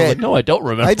 Remember? I was like, no, I don't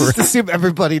remember. I just assume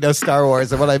everybody knows Star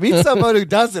Wars, and when I meet someone who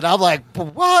doesn't, I'm like,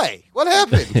 but why? What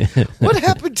happened? What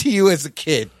happened to you as a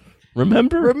kid?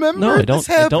 Remember? No, I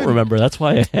don't remember. That's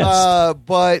why I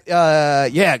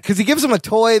asked. Yeah, because he gives him a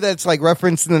toy that's like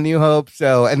referenced in The New Hope.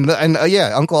 So and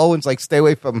yeah, Uncle Owen's like, stay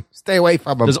away from him.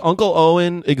 Does Uncle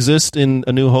Owen exist in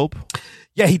A New Hope?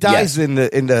 Yeah, he dies in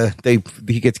the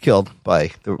he gets killed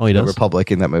by the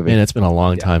Republic in that movie. Man, it's been a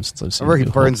long time since I've seen Remember, it.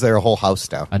 he burns their whole house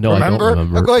down. I know. Remember? I don't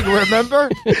remember. I'm going, remember?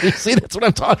 See, that's what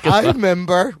I'm talking I about.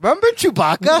 remember. Remember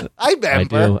Chewbacca? I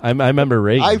remember. I do. I remember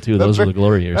Reagan, too. Those were the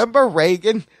glory years. Remember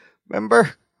Reagan?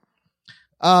 Remember?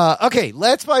 Okay,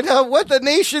 let's find out what the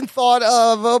nation thought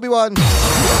of Obi-Wan.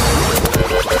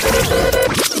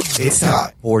 It's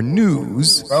time for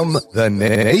news from the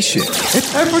nation.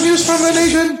 It's time for news from the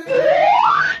nation.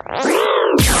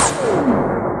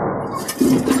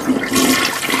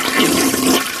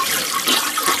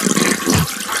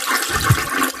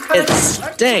 It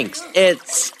stinks. It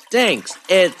stinks.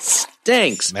 It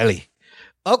stinks. Smelly.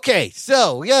 Okay,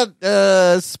 so we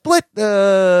got split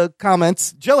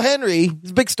comments. Joe Henry,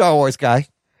 he's a big Star Wars guy.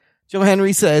 Joe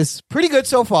Henry says, pretty good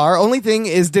so far. Only thing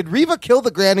is, did Reva kill the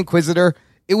Grand Inquisitor?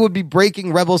 It would be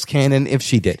breaking Rebels canon if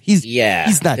she did. He's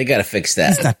not. They got to fix that.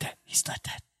 He's not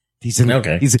dead.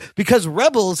 He's because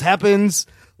Rebels happens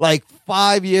like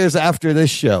 5 years after this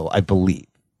show, I believe.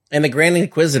 And the Grand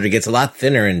Inquisitor gets a lot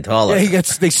thinner and taller. Yeah,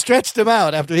 they stretched him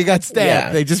out after he got stabbed.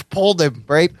 Yeah. They just pulled him,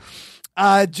 right?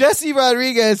 Jesse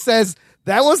Rodriguez says,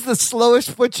 that was the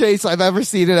slowest foot chase I've ever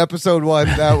seen in episode 1.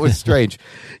 That was strange.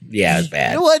 Yeah, it was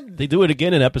bad. You know what? They do it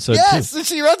again in episode 2. Yes, and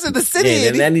she runs in the city. Yeah,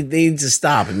 and then he needs to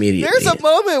stop immediately. There's a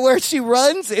moment where she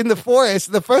runs in the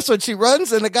forest. The first one, she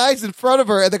runs, and the guy's in front of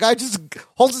her, and the guy just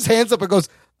holds his hands up and goes,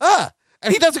 ah!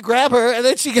 And he doesn't grab her, and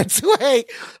then she gets away.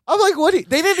 I'm like, what?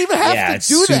 They didn't even have to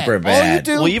do that. Super bad. All you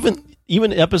do, Well,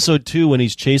 even episode 2, when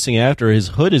he's chasing after her, his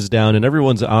hood is down, and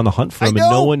everyone's on the hunt for him, and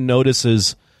no one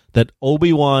notices that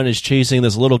Obi-Wan is chasing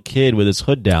this little kid with his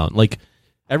hood down. Like,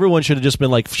 everyone should have just been,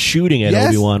 like, shooting at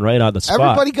Obi-Wan right on the spot.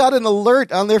 Everybody got an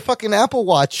alert on their fucking Apple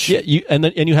Watch. Yeah,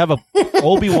 and you have a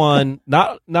Obi-Wan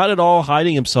not at all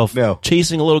hiding himself,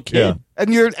 chasing a little kid. Yeah.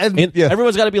 And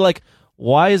everyone's got to be like,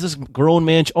 why is this grown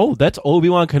man? That's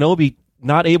Obi-Wan Kenobi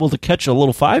not able to catch a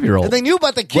little 5-year-old. And they knew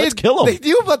about the kid. Let's kill him. They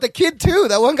knew about the kid, too.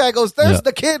 That one guy goes, there's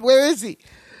the kid. Where is he?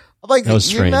 I'm like, that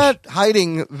was you're strange. not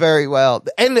hiding very well.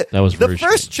 And that was the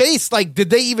first chase, like, did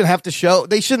they even have to show?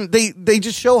 They shouldn't. They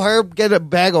just show her get a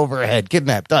bag over her head,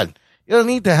 kidnapped, done. You don't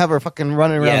need to have her fucking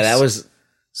running around. Yeah, that was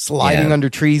sliding under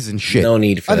trees and shit. No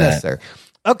need for Unnecessary.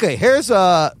 That. Okay, here's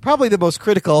probably the most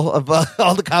critical of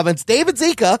all the comments. David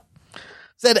Zika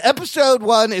said episode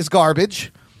 1 is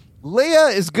garbage.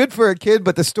 Leia is good for a kid,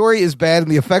 but the story is bad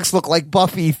and the effects look like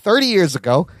Buffy 30 years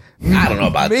ago. I don't know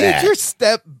about that. Major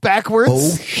step backwards.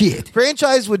 Oh, shit.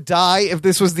 Franchise would die if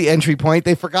this was the entry point.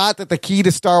 They forgot that the key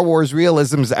to Star Wars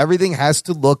realism is everything has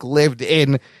to look lived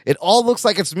in. It all looks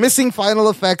like it's missing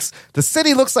final effects. The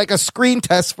city looks like a screen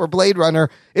test for Blade Runner.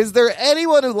 Is there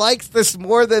anyone who likes this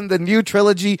more than the new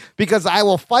trilogy? Because I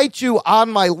will fight you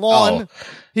on my lawn. Oh.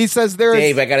 He says there is...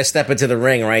 Dave, I got to step into the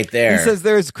ring right there. He says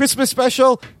there's Christmas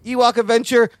special, Ewok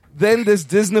Adventure, then this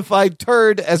Disneyfied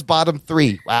turd as bottom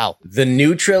 3. Wow. The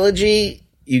new trilogy,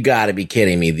 you got to be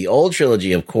kidding me. The old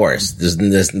trilogy, of course,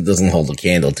 doesn't hold a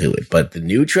candle to it. But the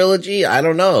new trilogy, I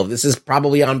don't know. This is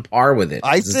probably on par with it.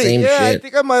 I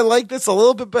think I might like this a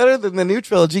little bit better than the new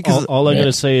trilogy. All I'm going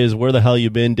to say is, where the hell you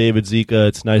been, David Zika?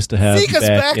 It's nice to have Zika's you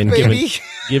back and baby.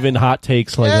 giving hot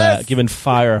takes like that, giving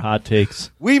fire hot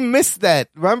takes. We missed that.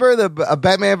 Remember the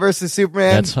Batman versus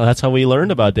Superman? That's how we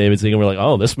learned about David Zika. We're like,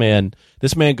 oh, this man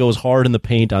goes hard in the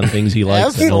paint on things he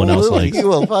likes that no one else likes. He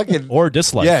will fucking or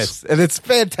dislikes. Yes, and it's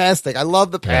fantastic. I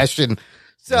love the passion.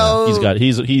 So he's good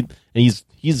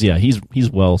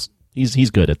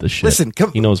at this shit. Listen,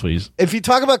 he knows what he's. If you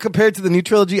talk about compared to the new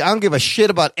trilogy, I don't give a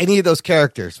shit about any of those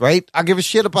characters. Right? I give a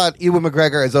shit about Ewan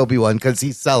McGregor as Obi-Wan because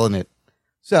he's selling it.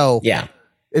 So yeah,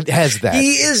 it has that.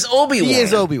 He is Obi-Wan. He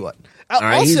is Obi-Wan. All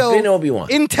right, also, he's been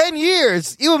Obi-Wan. In 10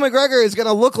 years, Ewan McGregor is going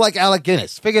to look like Alec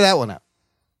Guinness. Figure that one out.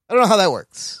 I don't know how that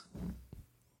works.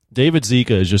 David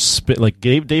Zika is just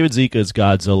David Zika is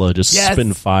Godzilla, just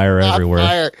spitting fire everywhere.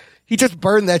 Fire. He just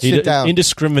burned that shit down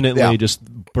indiscriminately, just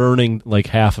burning like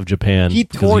half of Japan. He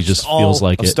torched just all feels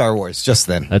like of it. Star Wars just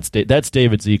then. That's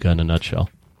David Zika in a nutshell.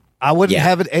 I wouldn't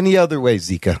have it any other way,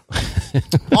 Zika.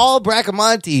 Paul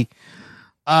Bracamonte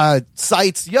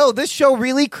cites, this show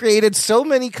really created so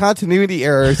many continuity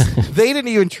errors. They didn't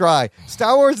even try.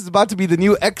 Star Wars is about to be the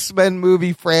new X-Men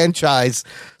movie franchise.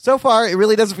 So far, it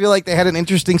really doesn't feel like they had an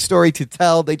interesting story to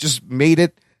tell. They just made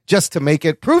it just to make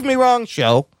it. Prove me wrong,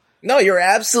 show. No, you're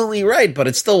absolutely right, but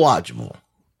it's still watchable.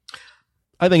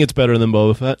 I think it's better than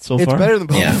Boba Fett so far. It's better than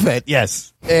Boba Fett,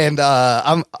 yes. And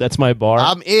that's my bar.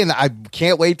 I'm in. I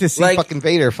can't wait to see fucking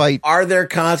Vader fight. Are there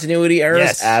continuity errors?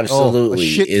 Yes. Absolutely.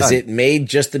 Is it made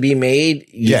just to be made?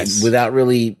 Yes. Without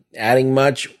really adding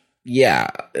much? Yeah.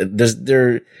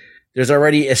 there's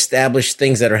already established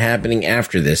things that are happening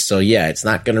after this. So yeah, it's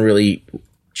not going to really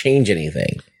change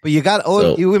anything. But you got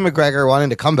Ewan McGregor wanting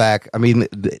to come back. I mean,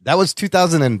 that was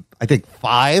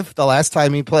 2005, the last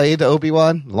time he played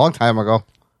Obi-Wan, a long time ago.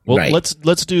 Well,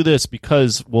 let's do this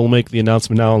because we'll make the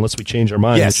announcement now unless we change our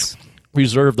mind. Yes. Which we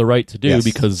reserve the right to do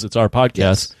because it's our podcast.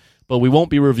 Yes. But we won't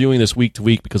be reviewing this week to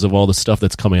week because of all the stuff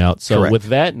that's coming out. So with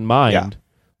that in mind,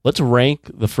 let's rank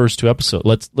the first 2 episodes.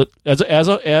 Let's as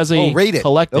a rate it.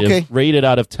 collective, rate it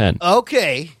out of 10.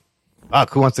 Okay.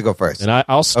 Who wants to go first? And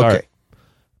I'll start. Okay.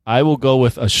 I will go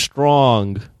with a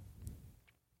strong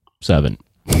 7.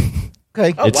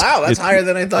 Okay. Oh wow, that's higher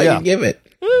than I thought you'd give it.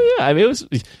 Yeah, I mean, it was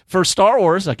for Star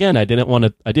Wars. Again, I did want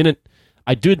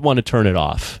to turn it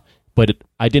off, but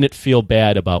I didn't feel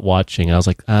bad about watching. I was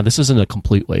like, this isn't a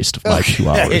complete waste of my 2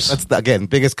 hours. That's again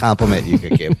biggest compliment you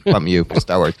could give from you for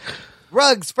Star Wars.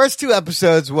 Ruggs, first 2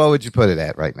 episodes. What would you put it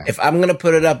at right now? If I'm gonna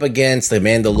put it up against The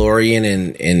Mandalorian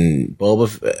and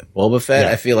Boba Fett,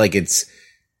 I feel like it's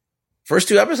first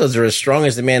 2 episodes are as strong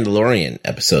as The Mandalorian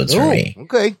episodes for me.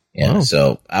 Okay. Yeah,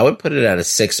 so I would put it at a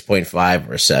 6.5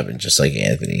 or 7, just like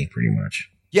Anthony, pretty much.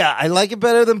 Yeah, I like it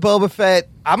better than Boba Fett.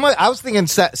 I was thinking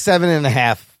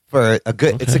 7.5 for a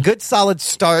good. Okay. It's a good solid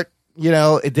start. You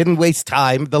know, it didn't waste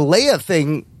time. The Leia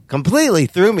thing completely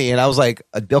threw me, and I was like,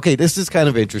 okay, this is kind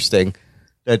of interesting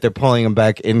that they're pulling him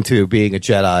back into being a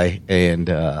Jedi,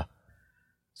 and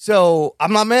so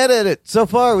I'm not mad at it so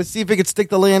far. Let's see if we can stick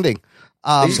the landing.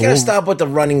 You just gotta stop with the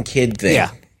running kid thing.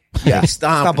 Yeah.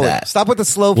 Stop that. Stop with the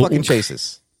slow fucking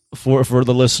chases. For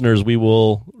the listeners, we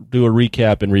will do a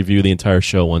recap and review the entire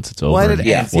show once it's over. When it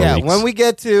ends, when we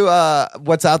get to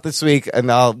what's out this week, and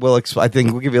I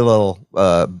think we'll give you a little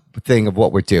thing of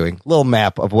what we're doing, a little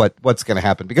map of what's going to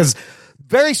happen, because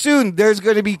very soon there's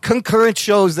going to be concurrent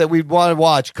shows that we want to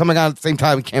watch coming out at the same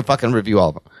time. We can't fucking review all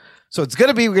of them, so it's going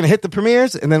to be we're going to hit the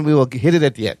premieres and then we will hit it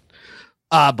at the end.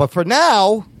 But for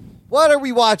now, what are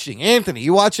we watching, Anthony?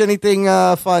 You watch anything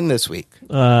fun this week?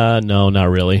 No, not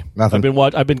really. Nothing.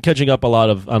 I've been catching up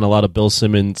on a lot of Bill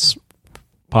Simmons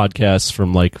podcasts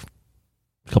from like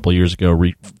a couple of years ago,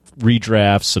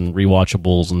 redrafts and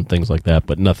rewatchables and things like that.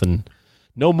 But nothing,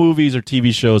 no movies or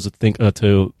TV shows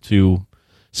to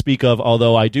speak of.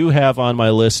 Although I do have on my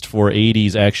list for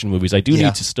 80s action movies, I do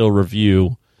need to still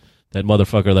review that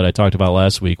motherfucker that I talked about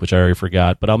last week, which I already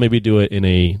forgot. But I'll maybe do it in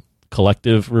a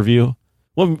collective review.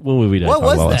 What movie did I talk about?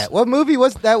 What was that? What movie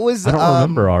was that? I don't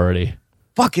remember already.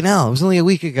 Fucking hell! It was only a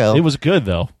week ago. It was good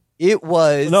though. It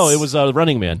was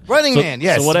Running Man. Running Man,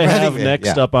 yes. So what I have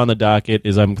next up on the docket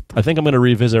is I think I'm going to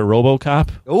revisit RoboCop.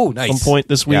 Oh, nice. Some point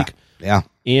this week. Yeah.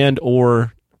 And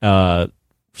or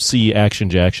see Action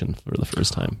Jackson for the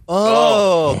first time.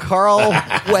 Oh, Carl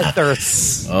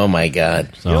Weathers. Oh my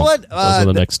God! So you know what? Those are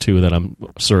the next 2 that I'm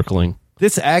circling.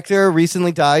 This actor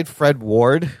recently died, Fred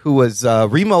Ward, who was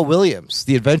Remo Williams.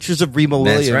 The Adventures of Remo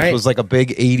Williams was like a big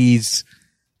 80s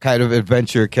kind of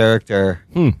adventure character.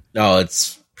 No,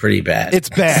 it's pretty bad. It's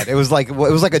bad. It was like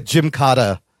a Jim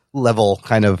Cotta level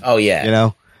kind of. Oh yeah, you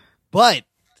know. But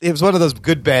it was one of those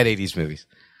good bad 80s movies.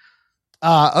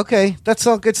 Okay, that's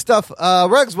all good stuff.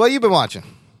 Ruggs, what have you been watching?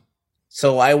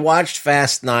 So I watched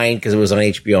Fast 9 because it was on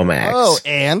HBO Max. Oh,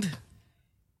 and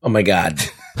oh my God.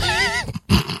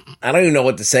 I don't even know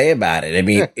what to say about it. I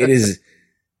mean, it is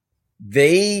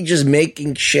they just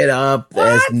making shit up.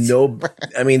 There's no,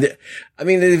 I mean,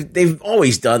 they've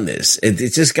always done this.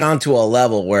 It's just gone to a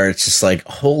level where it's just like,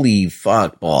 holy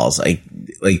fuck balls. Like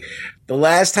the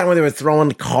last time when they were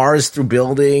throwing cars through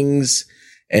buildings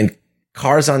and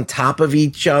cars on top of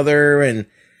each other. And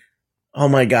oh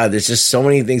my God, there's just so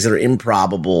many things that are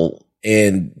improbable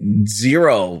and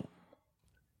zero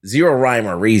rhyme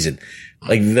or reason.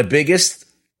 Like the biggest,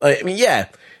 I mean, yeah,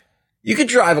 you could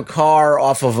drive a car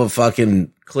off of a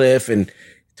fucking cliff and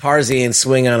Tarzan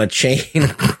swing on a chain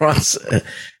across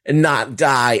and not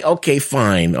die. Okay,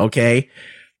 fine. Okay.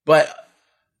 But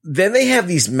then they have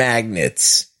these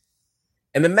magnets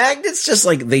and the magnets just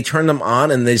like they turn them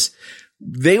on and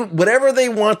whatever they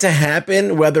want to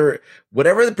happen, whatever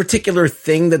the particular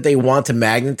thing that they want to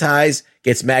magnetize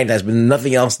gets magnetized, but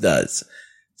nothing else does.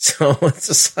 So it's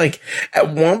just like at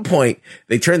one point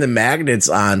they turn the magnets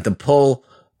on to pull,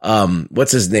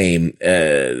 what's his name?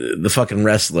 The fucking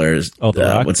wrestlers. Oh, the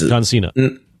Rock? John Cena.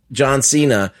 John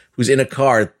Cena, who's in a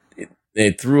car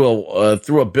through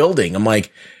a building. I'm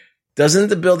like, doesn't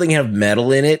the building have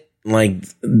metal in it? Like,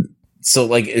 so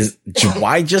like,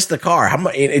 why just the car? How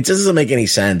much? It just doesn't make any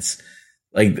sense.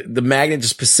 Like the magnet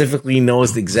just specifically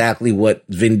knows exactly what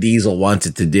Vin Diesel wants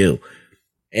it to do.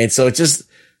 And so it's just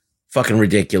fucking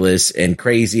ridiculous and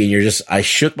crazy. And I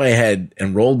shook my head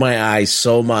and rolled my eyes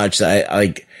so much that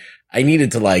I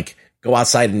needed to like go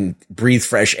outside and breathe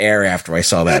fresh air after I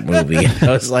saw that movie.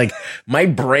 I was like, my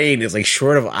brain is like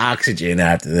short of oxygen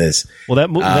after this. Well, that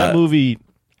movie,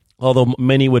 although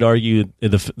many would argue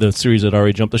the series had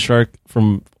already jumped the shark,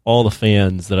 from all the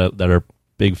fans that are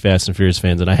big Fast and Furious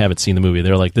fans, and I haven't seen the movie,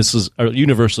 they're like, this is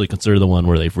universally considered the one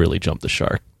where they've really jumped the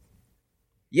shark.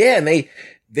 Yeah, and they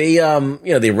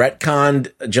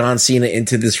retconned John Cena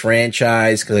into this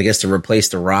franchise because I guess to replace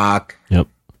The Rock. Yep.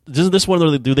 Isn't this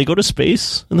one? Do they go to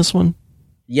space in this one?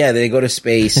 Yeah, they go to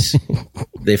space.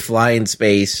 They fly in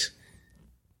space.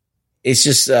 It's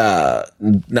just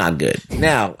not good.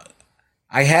 Now,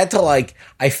 I had to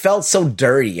I felt so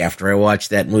dirty after I watched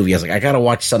that movie. I was like, I gotta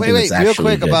watch something that's actually real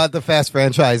quick good. about the Fast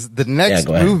franchise. The next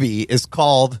movie is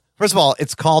called, first of all,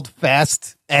 it's called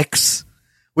Fast X,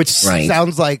 which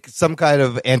sounds like some kind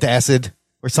of antacid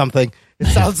or something. It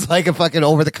sounds like a fucking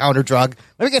over-the-counter drug.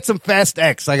 Let me get some Fast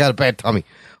X. I got a bad tummy.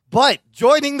 But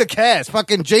joining the cast,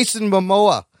 fucking Jason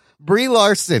Momoa, Brie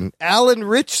Larson, Alan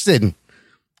Ritchson,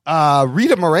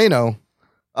 Rita Moreno.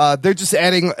 They're just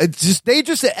adding,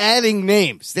 adding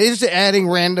names. They're just adding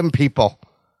random people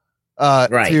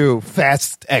to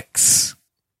Fast X.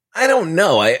 I don't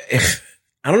know. I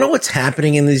don't know what's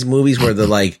happening in these movies where they're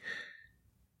like,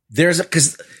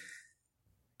 because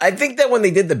I think that when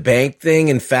they did the bank thing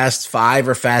in Fast 5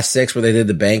 or Fast 6, where they did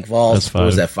the bank vault, what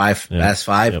was that, Fast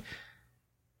 5? Yep.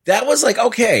 That was like,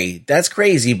 okay, that's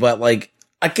crazy, but like,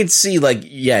 I could see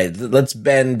let's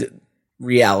bend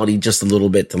reality just a little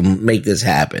bit to make this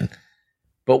happen.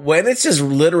 But when it's just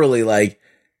literally like,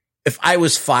 if I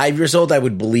was 5 years old, I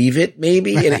would believe it,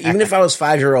 maybe. And even if I was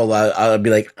 5-year-old, I'd be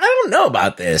like, I don't know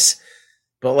about this.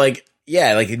 But like,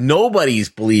 yeah, like nobody's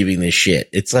believing this shit.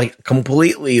 It's like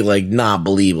completely like not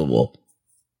believable.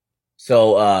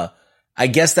 So, I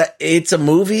guess that it's a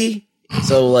movie.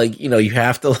 So like, you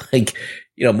have to like,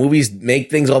 movies make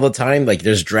things all the time. Like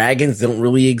there's dragons that don't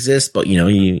really exist, but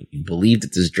you believe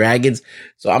that there's dragons.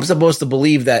 So I'm supposed to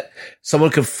believe that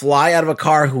someone could fly out of a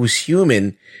car who's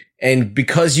human, and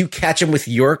because you catch them with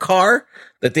your car,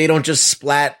 that they don't just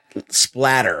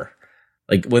splatter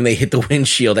like when they hit the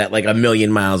windshield at like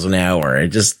 1,000,000 miles an hour. It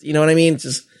just, you know what I mean? It's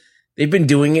just, they've been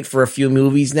doing it for a few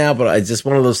movies now, but it's just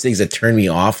one of those things that turned me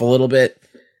off a little bit,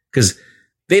 because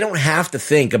they don't have to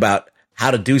think about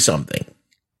how to do something.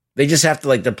 They just have to,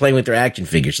 like, they're playing with their action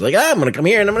figures. Like, I'm going to come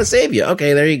here and I'm going to save you.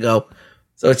 Okay, there you go.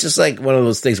 So it's just like one of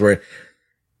those things where,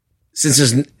 since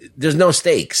there's no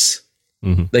stakes,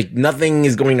 like nothing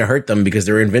is going to hurt them because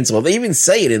they're invincible. They even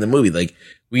say it in the movie, like,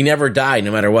 we never die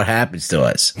no matter what happens to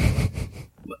us.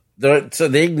 So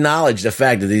they acknowledge the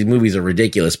fact that these movies are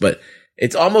ridiculous, but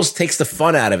it almost takes the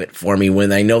fun out of it for me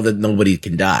when I know that nobody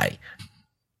can die.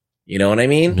 You know what I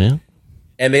mean? Yeah.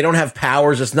 And they don't have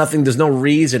powers. There's no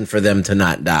reason for them to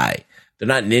not die. They're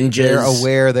not ninjas. They're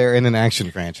aware they're in an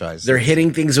action franchise. They're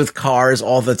hitting things with cars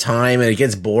all the time, and it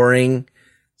gets boring.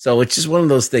 So it's just one of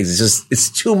those things.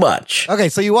 It's too much. Okay,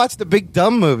 so you watched the Big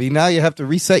Dumb movie. Now you have to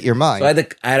reset your mind. So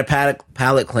I had a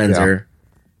palate cleanser,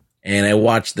 and I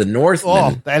watched The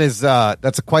Northman. Oh,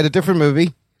 that's quite a different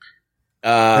movie.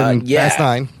 Fast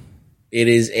 9. It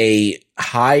is a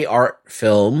high art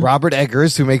film. Robert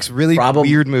Eggers, who makes really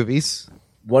weird movies.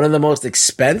 One of the most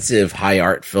expensive high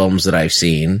art films that I've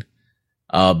seen.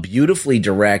 Beautifully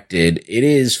directed. It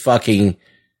is fucking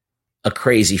a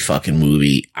crazy fucking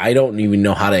movie. I don't even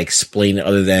know how to explain it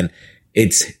other than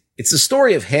it's the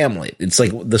story of Hamlet. It's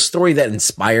like the story that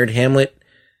inspired Hamlet.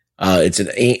 It's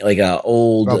a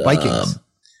old Vikings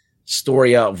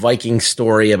story, a Viking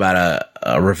story about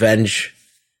a revenge,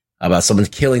 about someone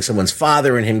killing someone's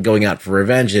father and him going out for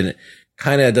revenge, and it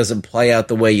kind of doesn't play out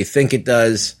the way you think it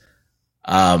does.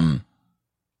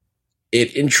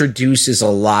 It introduces a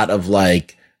lot of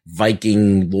like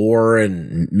Viking lore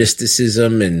and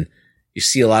mysticism, and you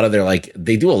see a lot of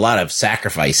they do a lot of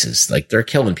sacrifices. Like they're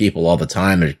killing people all the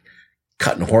time. They're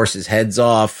cutting horses' heads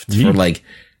off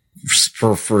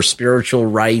for spiritual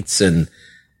rites. And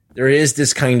there is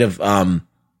this kind of,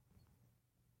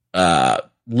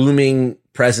 looming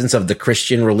presence of the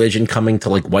Christian religion coming to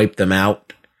like wipe them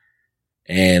out.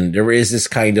 And there is this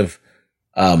kind of,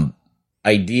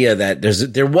 idea that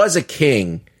there was a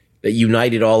king that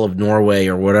united all of Norway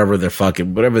or whatever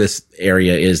this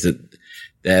area is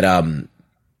that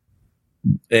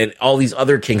and all these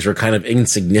other kings were kind of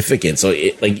insignificant. So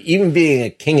even being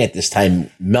a king at this time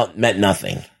meant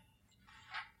nothing.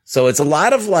 So it's a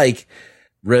lot of like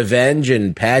revenge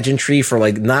and pageantry for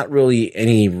like not really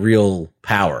any real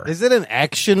power. Is it an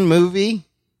action movie?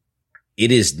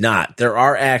 It is not. There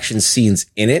are action scenes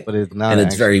in it, but it's not, and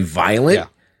it's very violent. Yeah.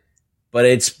 But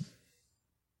it's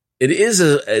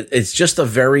just a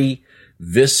very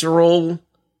visceral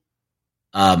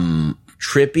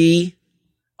trippy.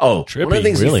 Oh, Trippy, one of the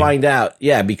things really? you find out,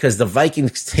 because the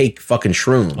Vikings take fucking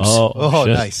shrooms. Oh,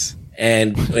 shit. nice.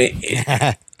 And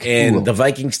the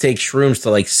Vikings take shrooms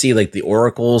to like see like the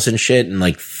oracles and shit and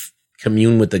like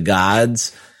commune with the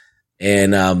gods.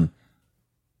 And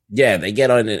they get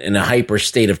on in a hyper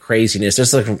state of craziness.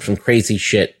 There's like some crazy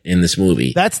shit in this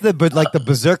movie. That's the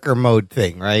berserker mode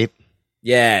thing, right?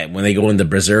 Yeah, when they go into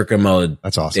berserker mode,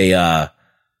 that's awesome. They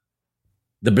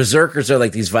the berserkers are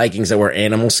like these Vikings that wear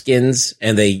animal skins,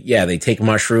 and they take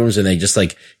mushrooms and they just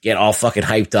like get all fucking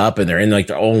hyped up, and they're in like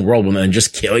their own world and they're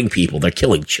just killing people. They're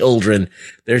killing children.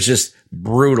 They're just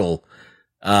brutal.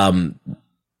 The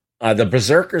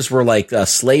berserkers were like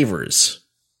slavers,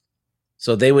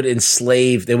 so they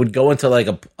would go into like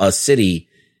a city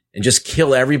and just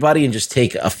kill everybody and just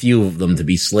take a few of them to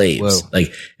be slaves. Whoa.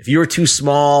 Like if you were too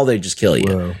small, they'd just kill you.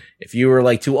 Whoa. If you were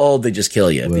like too old, they just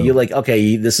kill you. If you're like,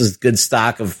 okay, this is good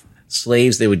stock of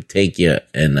slaves, they would take you.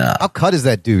 And how cut is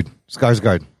that dude,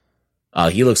 Skarsgård?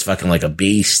 He looks fucking like a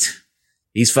beast.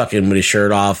 He's fucking with his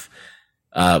shirt off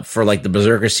for like the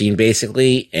berserker scene,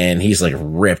 basically, and he's like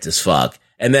ripped as fuck.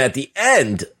 And then at the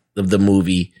end of the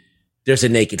movie, there's a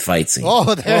naked fight scene.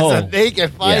 Oh, there's a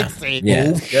naked fight scene.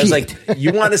 Yeah, Oh, there's like,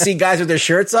 you want to see guys with their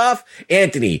shirts off?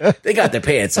 Anthony, they got their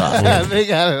pants off. They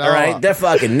got it all right, off.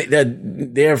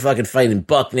 they're fucking fighting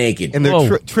buck naked, And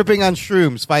they're tripping on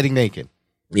shrooms, fighting naked.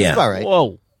 Yeah. That's about right.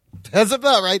 Whoa. That's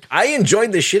about right. I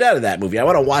enjoyed the shit out of that movie. I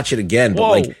want to watch it again, but Whoa.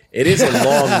 like, it is a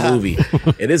long movie.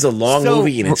 It is a long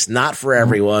movie, and it's not for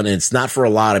everyone, and it's not for a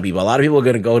lot of people. A lot of people are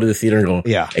going to go to the theater and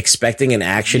go, expecting an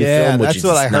action film, which that's is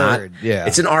what I not. heard. Yeah.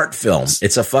 It's an art film.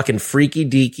 It's a fucking freaky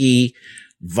deaky,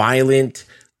 violent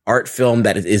art film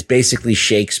that is basically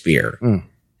Shakespeare.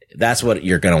 That's what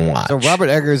you're going to watch. So Robert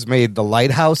Eggers made The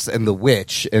Lighthouse and The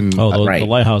Witch, and The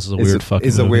Lighthouse is a weird fucking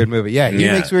is a weird movie. Yeah, he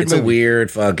makes weird it's movies. a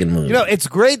weird fucking movie. You know, it's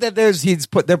great that there's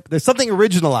something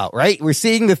original out, right? We're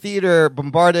seeing the theater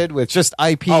bombarded with just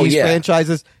IPs,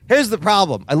 franchises. Here's the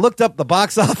problem. I looked up the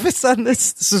box office on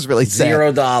this. This is really sad.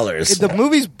 $0. The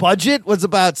movie's budget was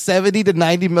about $70 to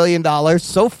 $90 million.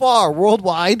 So far,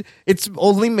 worldwide, it's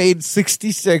only made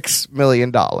 $66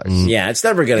 million. Yeah, it's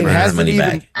never going to make his money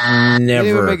back. Didn't even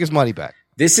Never make his money back.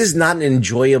 This is not an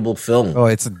enjoyable film. Oh,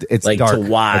 it's like dark. to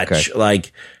watch. Okay.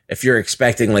 Like if you're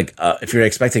expecting like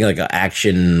an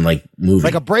action like movie,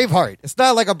 Like a Braveheart. It's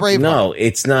not like a Braveheart. No,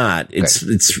 it's not. It's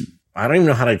I don't even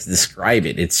know how to describe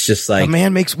it. It's just like a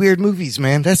man makes weird movies,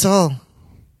 man. That's all.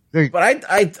 But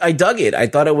I dug it. I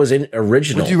thought it was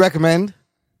original. Would you recommend?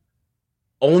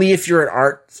 Only if you're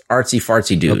an artsy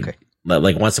fartsy dude. Okay.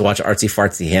 Like wants to watch an artsy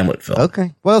fartsy Hamlet film.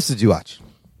 Okay. What else did you watch?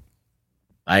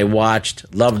 I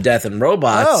watched Love, Death, and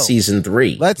Robots season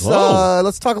 3. Let's talk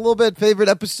a little bit. Favorite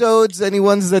episodes? Any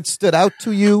ones that stood out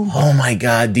to you? Oh my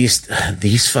god, these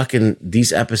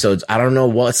episodes. I don't know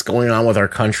what's going on with our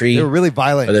country. They're really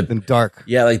violent and dark.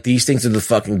 Yeah, like these things are the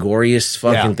fucking goriest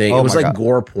fucking thing. Oh It was my like God.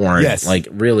 gore porn. Yes. Like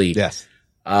really. Yes.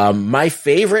 My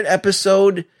favorite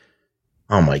episode.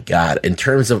 Oh my god! In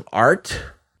terms of art,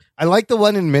 I like the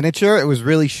one in miniature. It was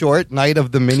really short. Night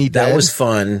of the Mini Dead. that was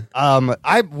fun.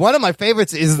 One of my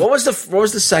favorites is What was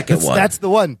the second one? That's the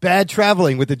one. Bad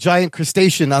Traveling with the giant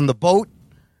crustacean on the boat.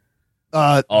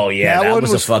 Oh yeah, that one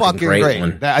was a fucking great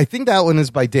one. I think that one is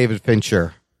by David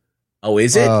Fincher. Oh,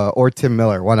 is it? Or Tim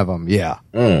Miller? One of them. Yeah.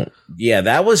 Yeah,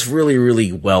 that was really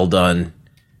really well done.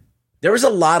 There was a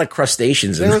lot of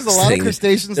crustaceans. There was a lot of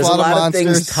crustaceans. There's a lot of things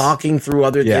monsters. talking through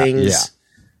other things. Yeah.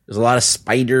 There's a lot of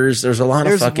spiders. There's a lot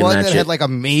There's of fucking one that that shit. had like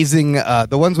amazing. The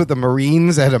ones with the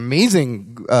Marines had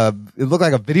amazing. It looked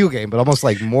like a video game, but almost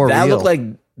like more that real. looked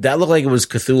like it was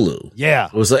Cthulhu. Yeah.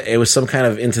 It was some kind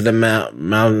of Into the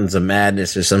Mountains of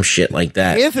Madness or some shit like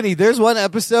that. Anthony, there's one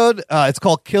episode. It's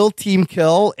called Kill Team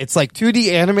Kill. It's like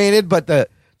 2D animated, but the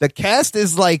cast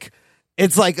is like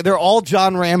they're all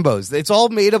John Rambos. It's all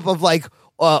made up of like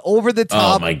over the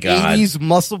top Oh my God. 80s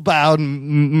muscle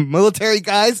bound military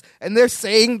guys, and they're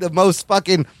saying the most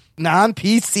fucking non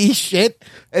PC shit,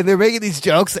 and they're making these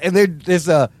jokes, and there's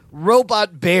a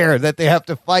robot bear that they have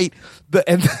to fight.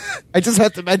 And I just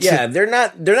have to mention, Yeah, they're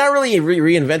not really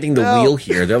reinventing the wheel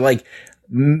here. They're like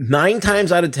 9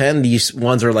 times out of 10, these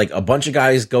ones are like a bunch of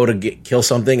guys go to kill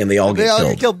something and they all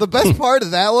get killed. The best part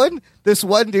of that one, this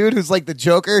one dude who's like the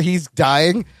Joker, he's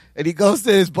dying, and he goes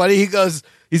to his buddy.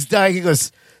 He's dying. He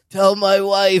goes, "Tell my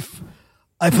wife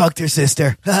I fucked her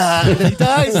sister." And he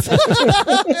dies.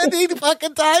 And he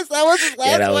fucking dies. That was his last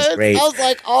Yeah, that was words. great. I was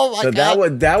like, oh my So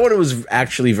God. that one was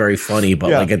actually very funny,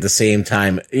 but Yeah. like at the same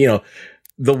time, the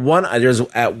one there's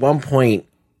at one point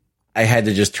I had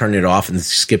to just turn it off and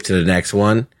skip to the next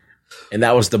one. And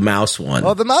that was the mouse one.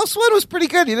 Oh, the mouse one was pretty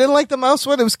good. You didn't like the mouse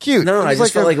one? It was cute. No, it was I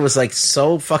just felt like it was like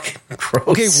so fucking gross.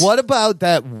 Okay, what about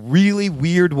that really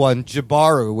weird one,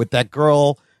 Jabaru, with that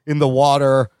girl in the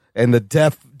water and the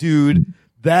deaf dude?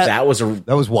 That was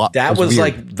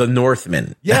like the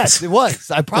Northman. Yes, it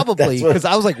was. I probably because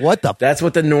I was like, what the? That's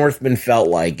what the Northman felt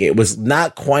like. It was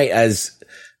not quite as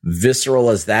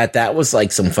visceral as that. That was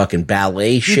like some fucking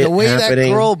ballet shit. The way happening.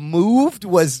 That girl moved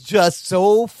was just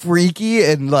so freaky,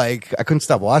 and like I couldn't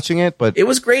stop watching it. But it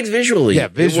was great visually. Yeah,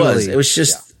 visually, it was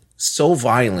just so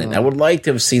violent. I would like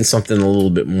to have seen something a little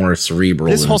bit more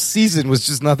cerebral. This whole season was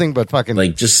just nothing but fucking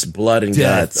like just blood and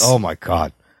death. guts. Oh my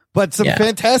god! But some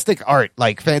fantastic art,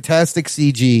 like fantastic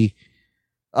CG.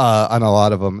 On a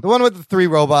lot of them. The one with the 3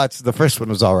 robots, the first one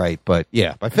was all right, but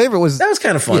yeah, my favorite was... That was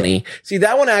kind of funny. Yeah. See,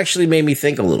 that one actually made me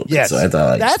think a little bit. Yes, so I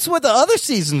thought, that's what the other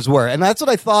seasons were, and that's what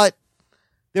I thought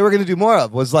they were going to do more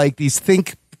of, was like these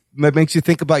that makes you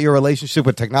think about your relationship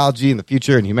with technology and the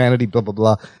future and humanity, blah, blah,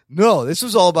 blah. No, this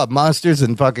was all about monsters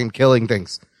and fucking killing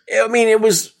things. I mean, it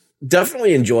was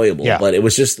definitely enjoyable, but it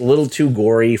was just a little too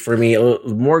gory for me.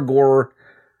 More gore...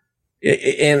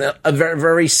 And a very,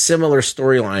 very similar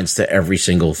storylines to every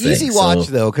single thing. Easy watch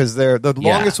though, because the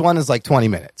longest one is like 20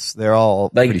 minutes. They're all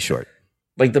pretty short.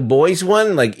 Like the boys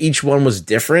one, like each one was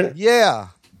different. Yeah,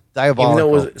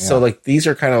 diabolical. So like these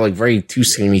are kind of like very too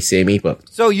samey. But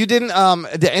so you didn't?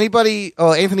 Did anybody?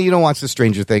 Oh, Anthony, you don't watch the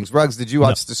Stranger Things. Ruggs, did you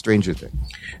watch the Stranger Things?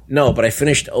 No, but I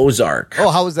finished Ozark.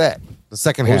 Oh, how was that? The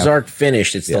second half. Ozark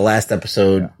finished. It's the last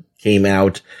episode came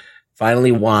out.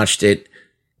 Finally watched it.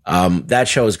 That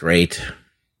show is great.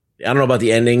 I don't know about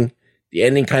the ending. The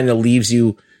ending kind of leaves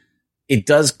you. It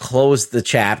does close the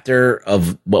chapter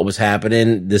of what was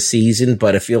happening this season,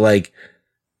 but I feel like,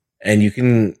 and you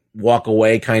can walk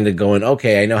away kind of going,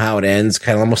 okay, I know how it ends,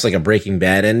 kind of almost like a Breaking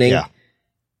Bad ending. Yeah.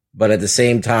 But at the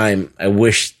same time, I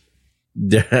wish,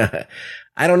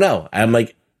 I don't know. I'm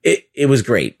like, it was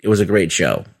great. It was a great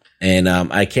show. And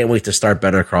I can't wait to start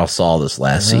Better Call Saul this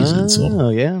last season.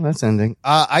 Oh, yeah, that's ending.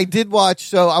 I did watch,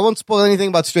 so I won't spoil anything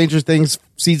about Stranger Things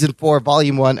Season 4,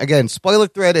 Volume 1. Again, spoiler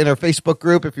thread in our Facebook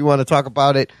group if you want to talk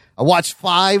about it. I watched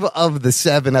 5 of the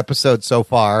 7 episodes so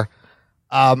far.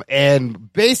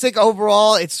 And basic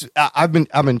overall,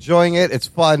 I'm enjoying it. It's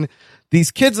fun. These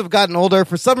kids have gotten older.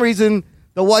 For some reason,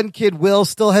 the one kid, Will,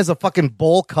 still has a fucking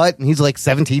bowl cut, and he's like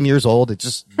 17 years old. It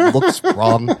just looks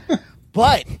wrong.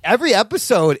 But every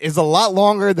episode is a lot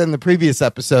longer than the previous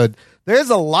episode. There's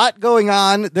a lot going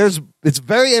on. It's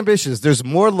very ambitious. There's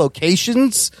more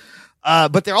locations,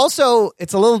 but they're also,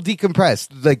 it's a little decompressed.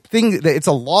 It's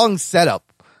a long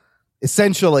setup,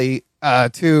 essentially,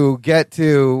 to get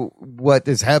to what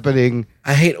is happening.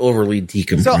 I hate overly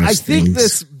decompressed. So I think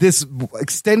this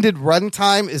extended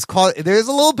runtime there's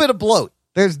a little bit of bloat.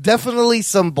 There's definitely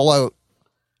some bloat.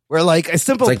 Where like a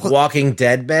simple, it's like Walking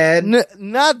Dead bad,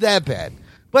 not that bad,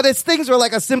 but it's things where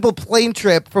like a simple plane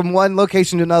trip from one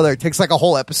location to another takes like a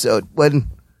whole episode when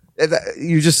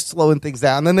you're just slowing things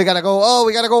down. Then they gotta go,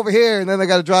 we gotta go over here, and then they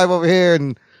gotta drive over here,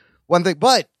 and one thing.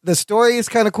 But the story is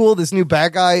kind of cool. This new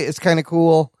bad guy is kind of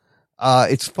cool.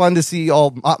 It's fun to see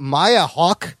all Maya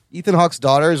Hawke, Ethan Hawke's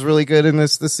daughter, is really good in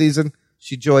this season.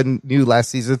 She joined new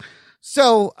last season.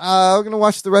 So we're gonna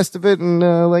watch the rest of it and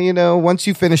let you know once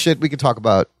you finish it. We can talk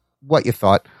about what you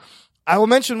thought. I will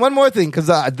mention one more thing because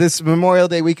this Memorial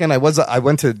Day weekend, I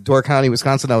went to Door County,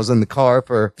 Wisconsin. I was in the car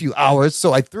for a few hours,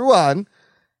 so I threw on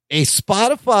a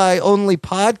Spotify only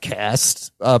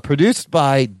podcast produced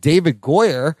by David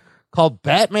Goyer called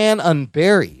Batman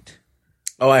Unburied.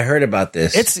 Oh, I heard about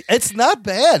this. It's not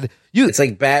bad. It's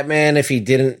like Batman if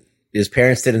his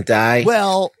parents didn't die.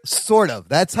 Well, sort of.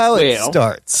 That's how it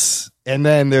starts, and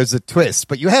then there's a twist.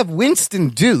 But you have Winston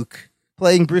Duke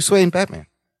playing Bruce Wayne Batman.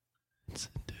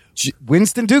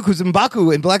 Winston Duke, who's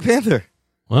M'Baku in Black Panther.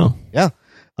 Wow. Yeah.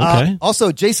 Okay.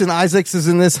 Also, Jason Isaacs is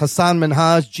in this, Hassan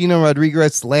Minhaj, Gina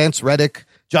Rodriguez, Lance Reddick,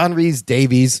 John Rhys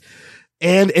Davies.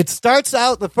 And it starts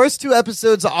out, the first 2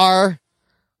 episodes are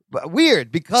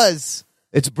weird because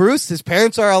it's Bruce, his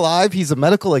parents are alive, he's a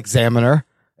medical examiner,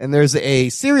 and there's a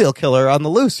serial killer on the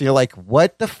loose. And you're like,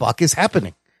 what the fuck is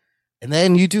happening? And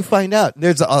then you do find out.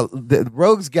 There's the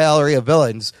rogues gallery of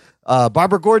villains.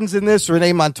 Barbara Gordon's in this,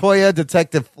 Renee Montoya,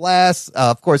 Detective Flass,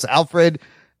 of course, Alfred,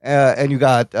 and you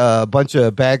got a bunch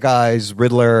of bad guys,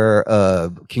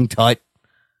 Riddler, King Tut,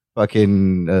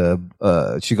 fucking,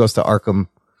 she goes to Arkham.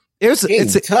 King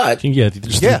Tut? King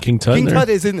Tut King there? Tut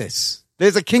is in this.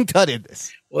 There's a King Tut in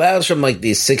this. Well, that was from like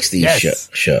the 60s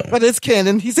show. But it's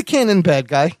canon. He's a canon bad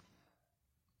guy.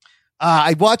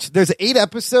 I watched, there's 8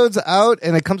 episodes out,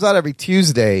 and it comes out every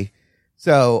Tuesday.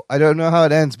 So I don't know how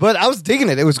it ends, but I was digging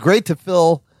it. It was great to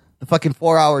fill the fucking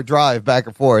 4-hour drive back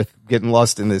and forth, getting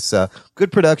lost in this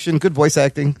good production, good voice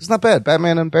acting. It's not bad.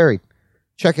 Batman Unburied.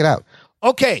 Check it out.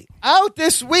 Okay, out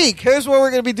this week. Here's what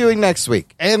we're going to be doing next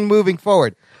week and moving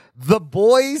forward. The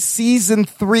Boys Season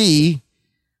 3,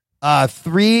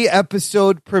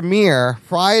 3-episode premiere,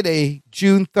 Friday,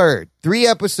 June 3rd. 3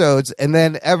 episodes, and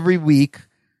then every week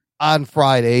on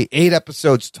Friday, 8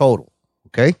 episodes total.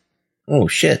 Okay? Oh,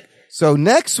 shit. So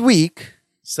next week,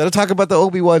 instead of talking about the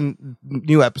Obi-Wan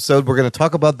new episode, we're going to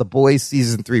talk about The Boys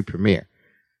Season 3 premiere.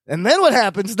 And then what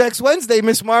happens next Wednesday,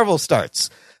 Miss Marvel starts.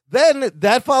 Then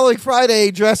that following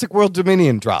Friday, Jurassic World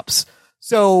Dominion drops.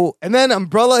 So, and then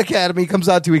Umbrella Academy comes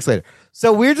out 2 weeks later.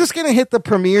 So we're just going to hit the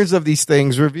premieres of these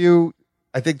things, review,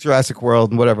 I think, Jurassic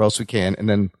World and whatever else we can. And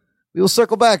then we will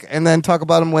circle back and then talk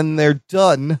about them when they're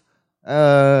done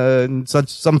in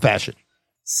some fashion.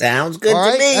 Sounds good All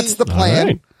right, to me. that's the plan.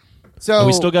 Right. So And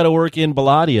we still got to work in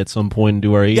Bilotti at some point and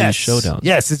do our 80s showdown.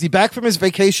 Yes. Is he back from his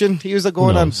vacation? He was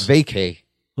going on vacay.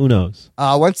 Who knows?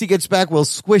 Once he gets back, we'll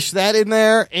squish that in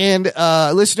there. And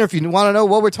listener, if you want to know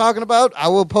what we're talking about, I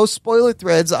will post spoiler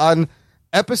threads on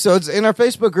episodes in our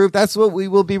Facebook group. That's what we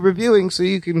will be reviewing, so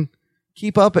you can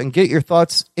keep up and get your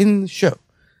thoughts in the show.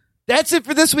 That's it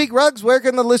for this week, Ruggs. Where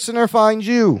can the listener find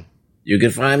you? You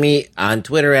can find me on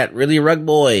Twitter at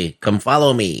ReallyRugBoy. Come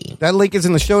follow me. That link is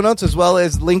in the show notes, as well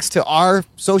as links to our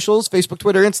socials, Facebook,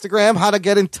 Twitter, Instagram, how to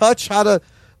get in touch, how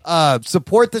to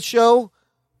support the show.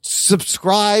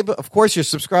 Subscribe. Of course, you're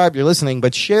subscribed, you're listening,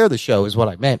 but share the show is what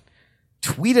I meant.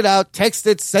 Tweet it out, text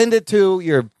it, send it to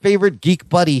your favorite geek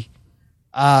buddy,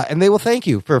 and they will thank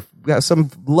you for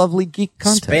some lovely geek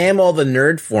content. Spam all the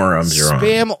nerd forums you're on.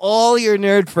 Spam all your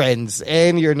nerd friends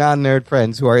and your non-nerd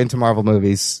friends who are into Marvel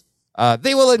movies.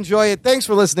 They will enjoy it. Thanks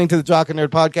for listening to the Jock and Nerd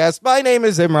Podcast. My name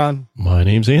is Imran. My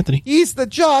name's Anthony. He's the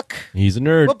Jock. He's a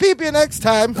nerd. We'll peep you next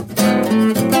time.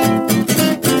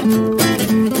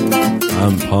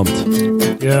 I'm pumped.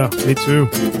 Yeah, me too.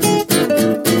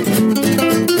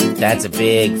 That's a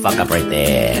big fuck up right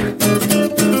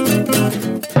there.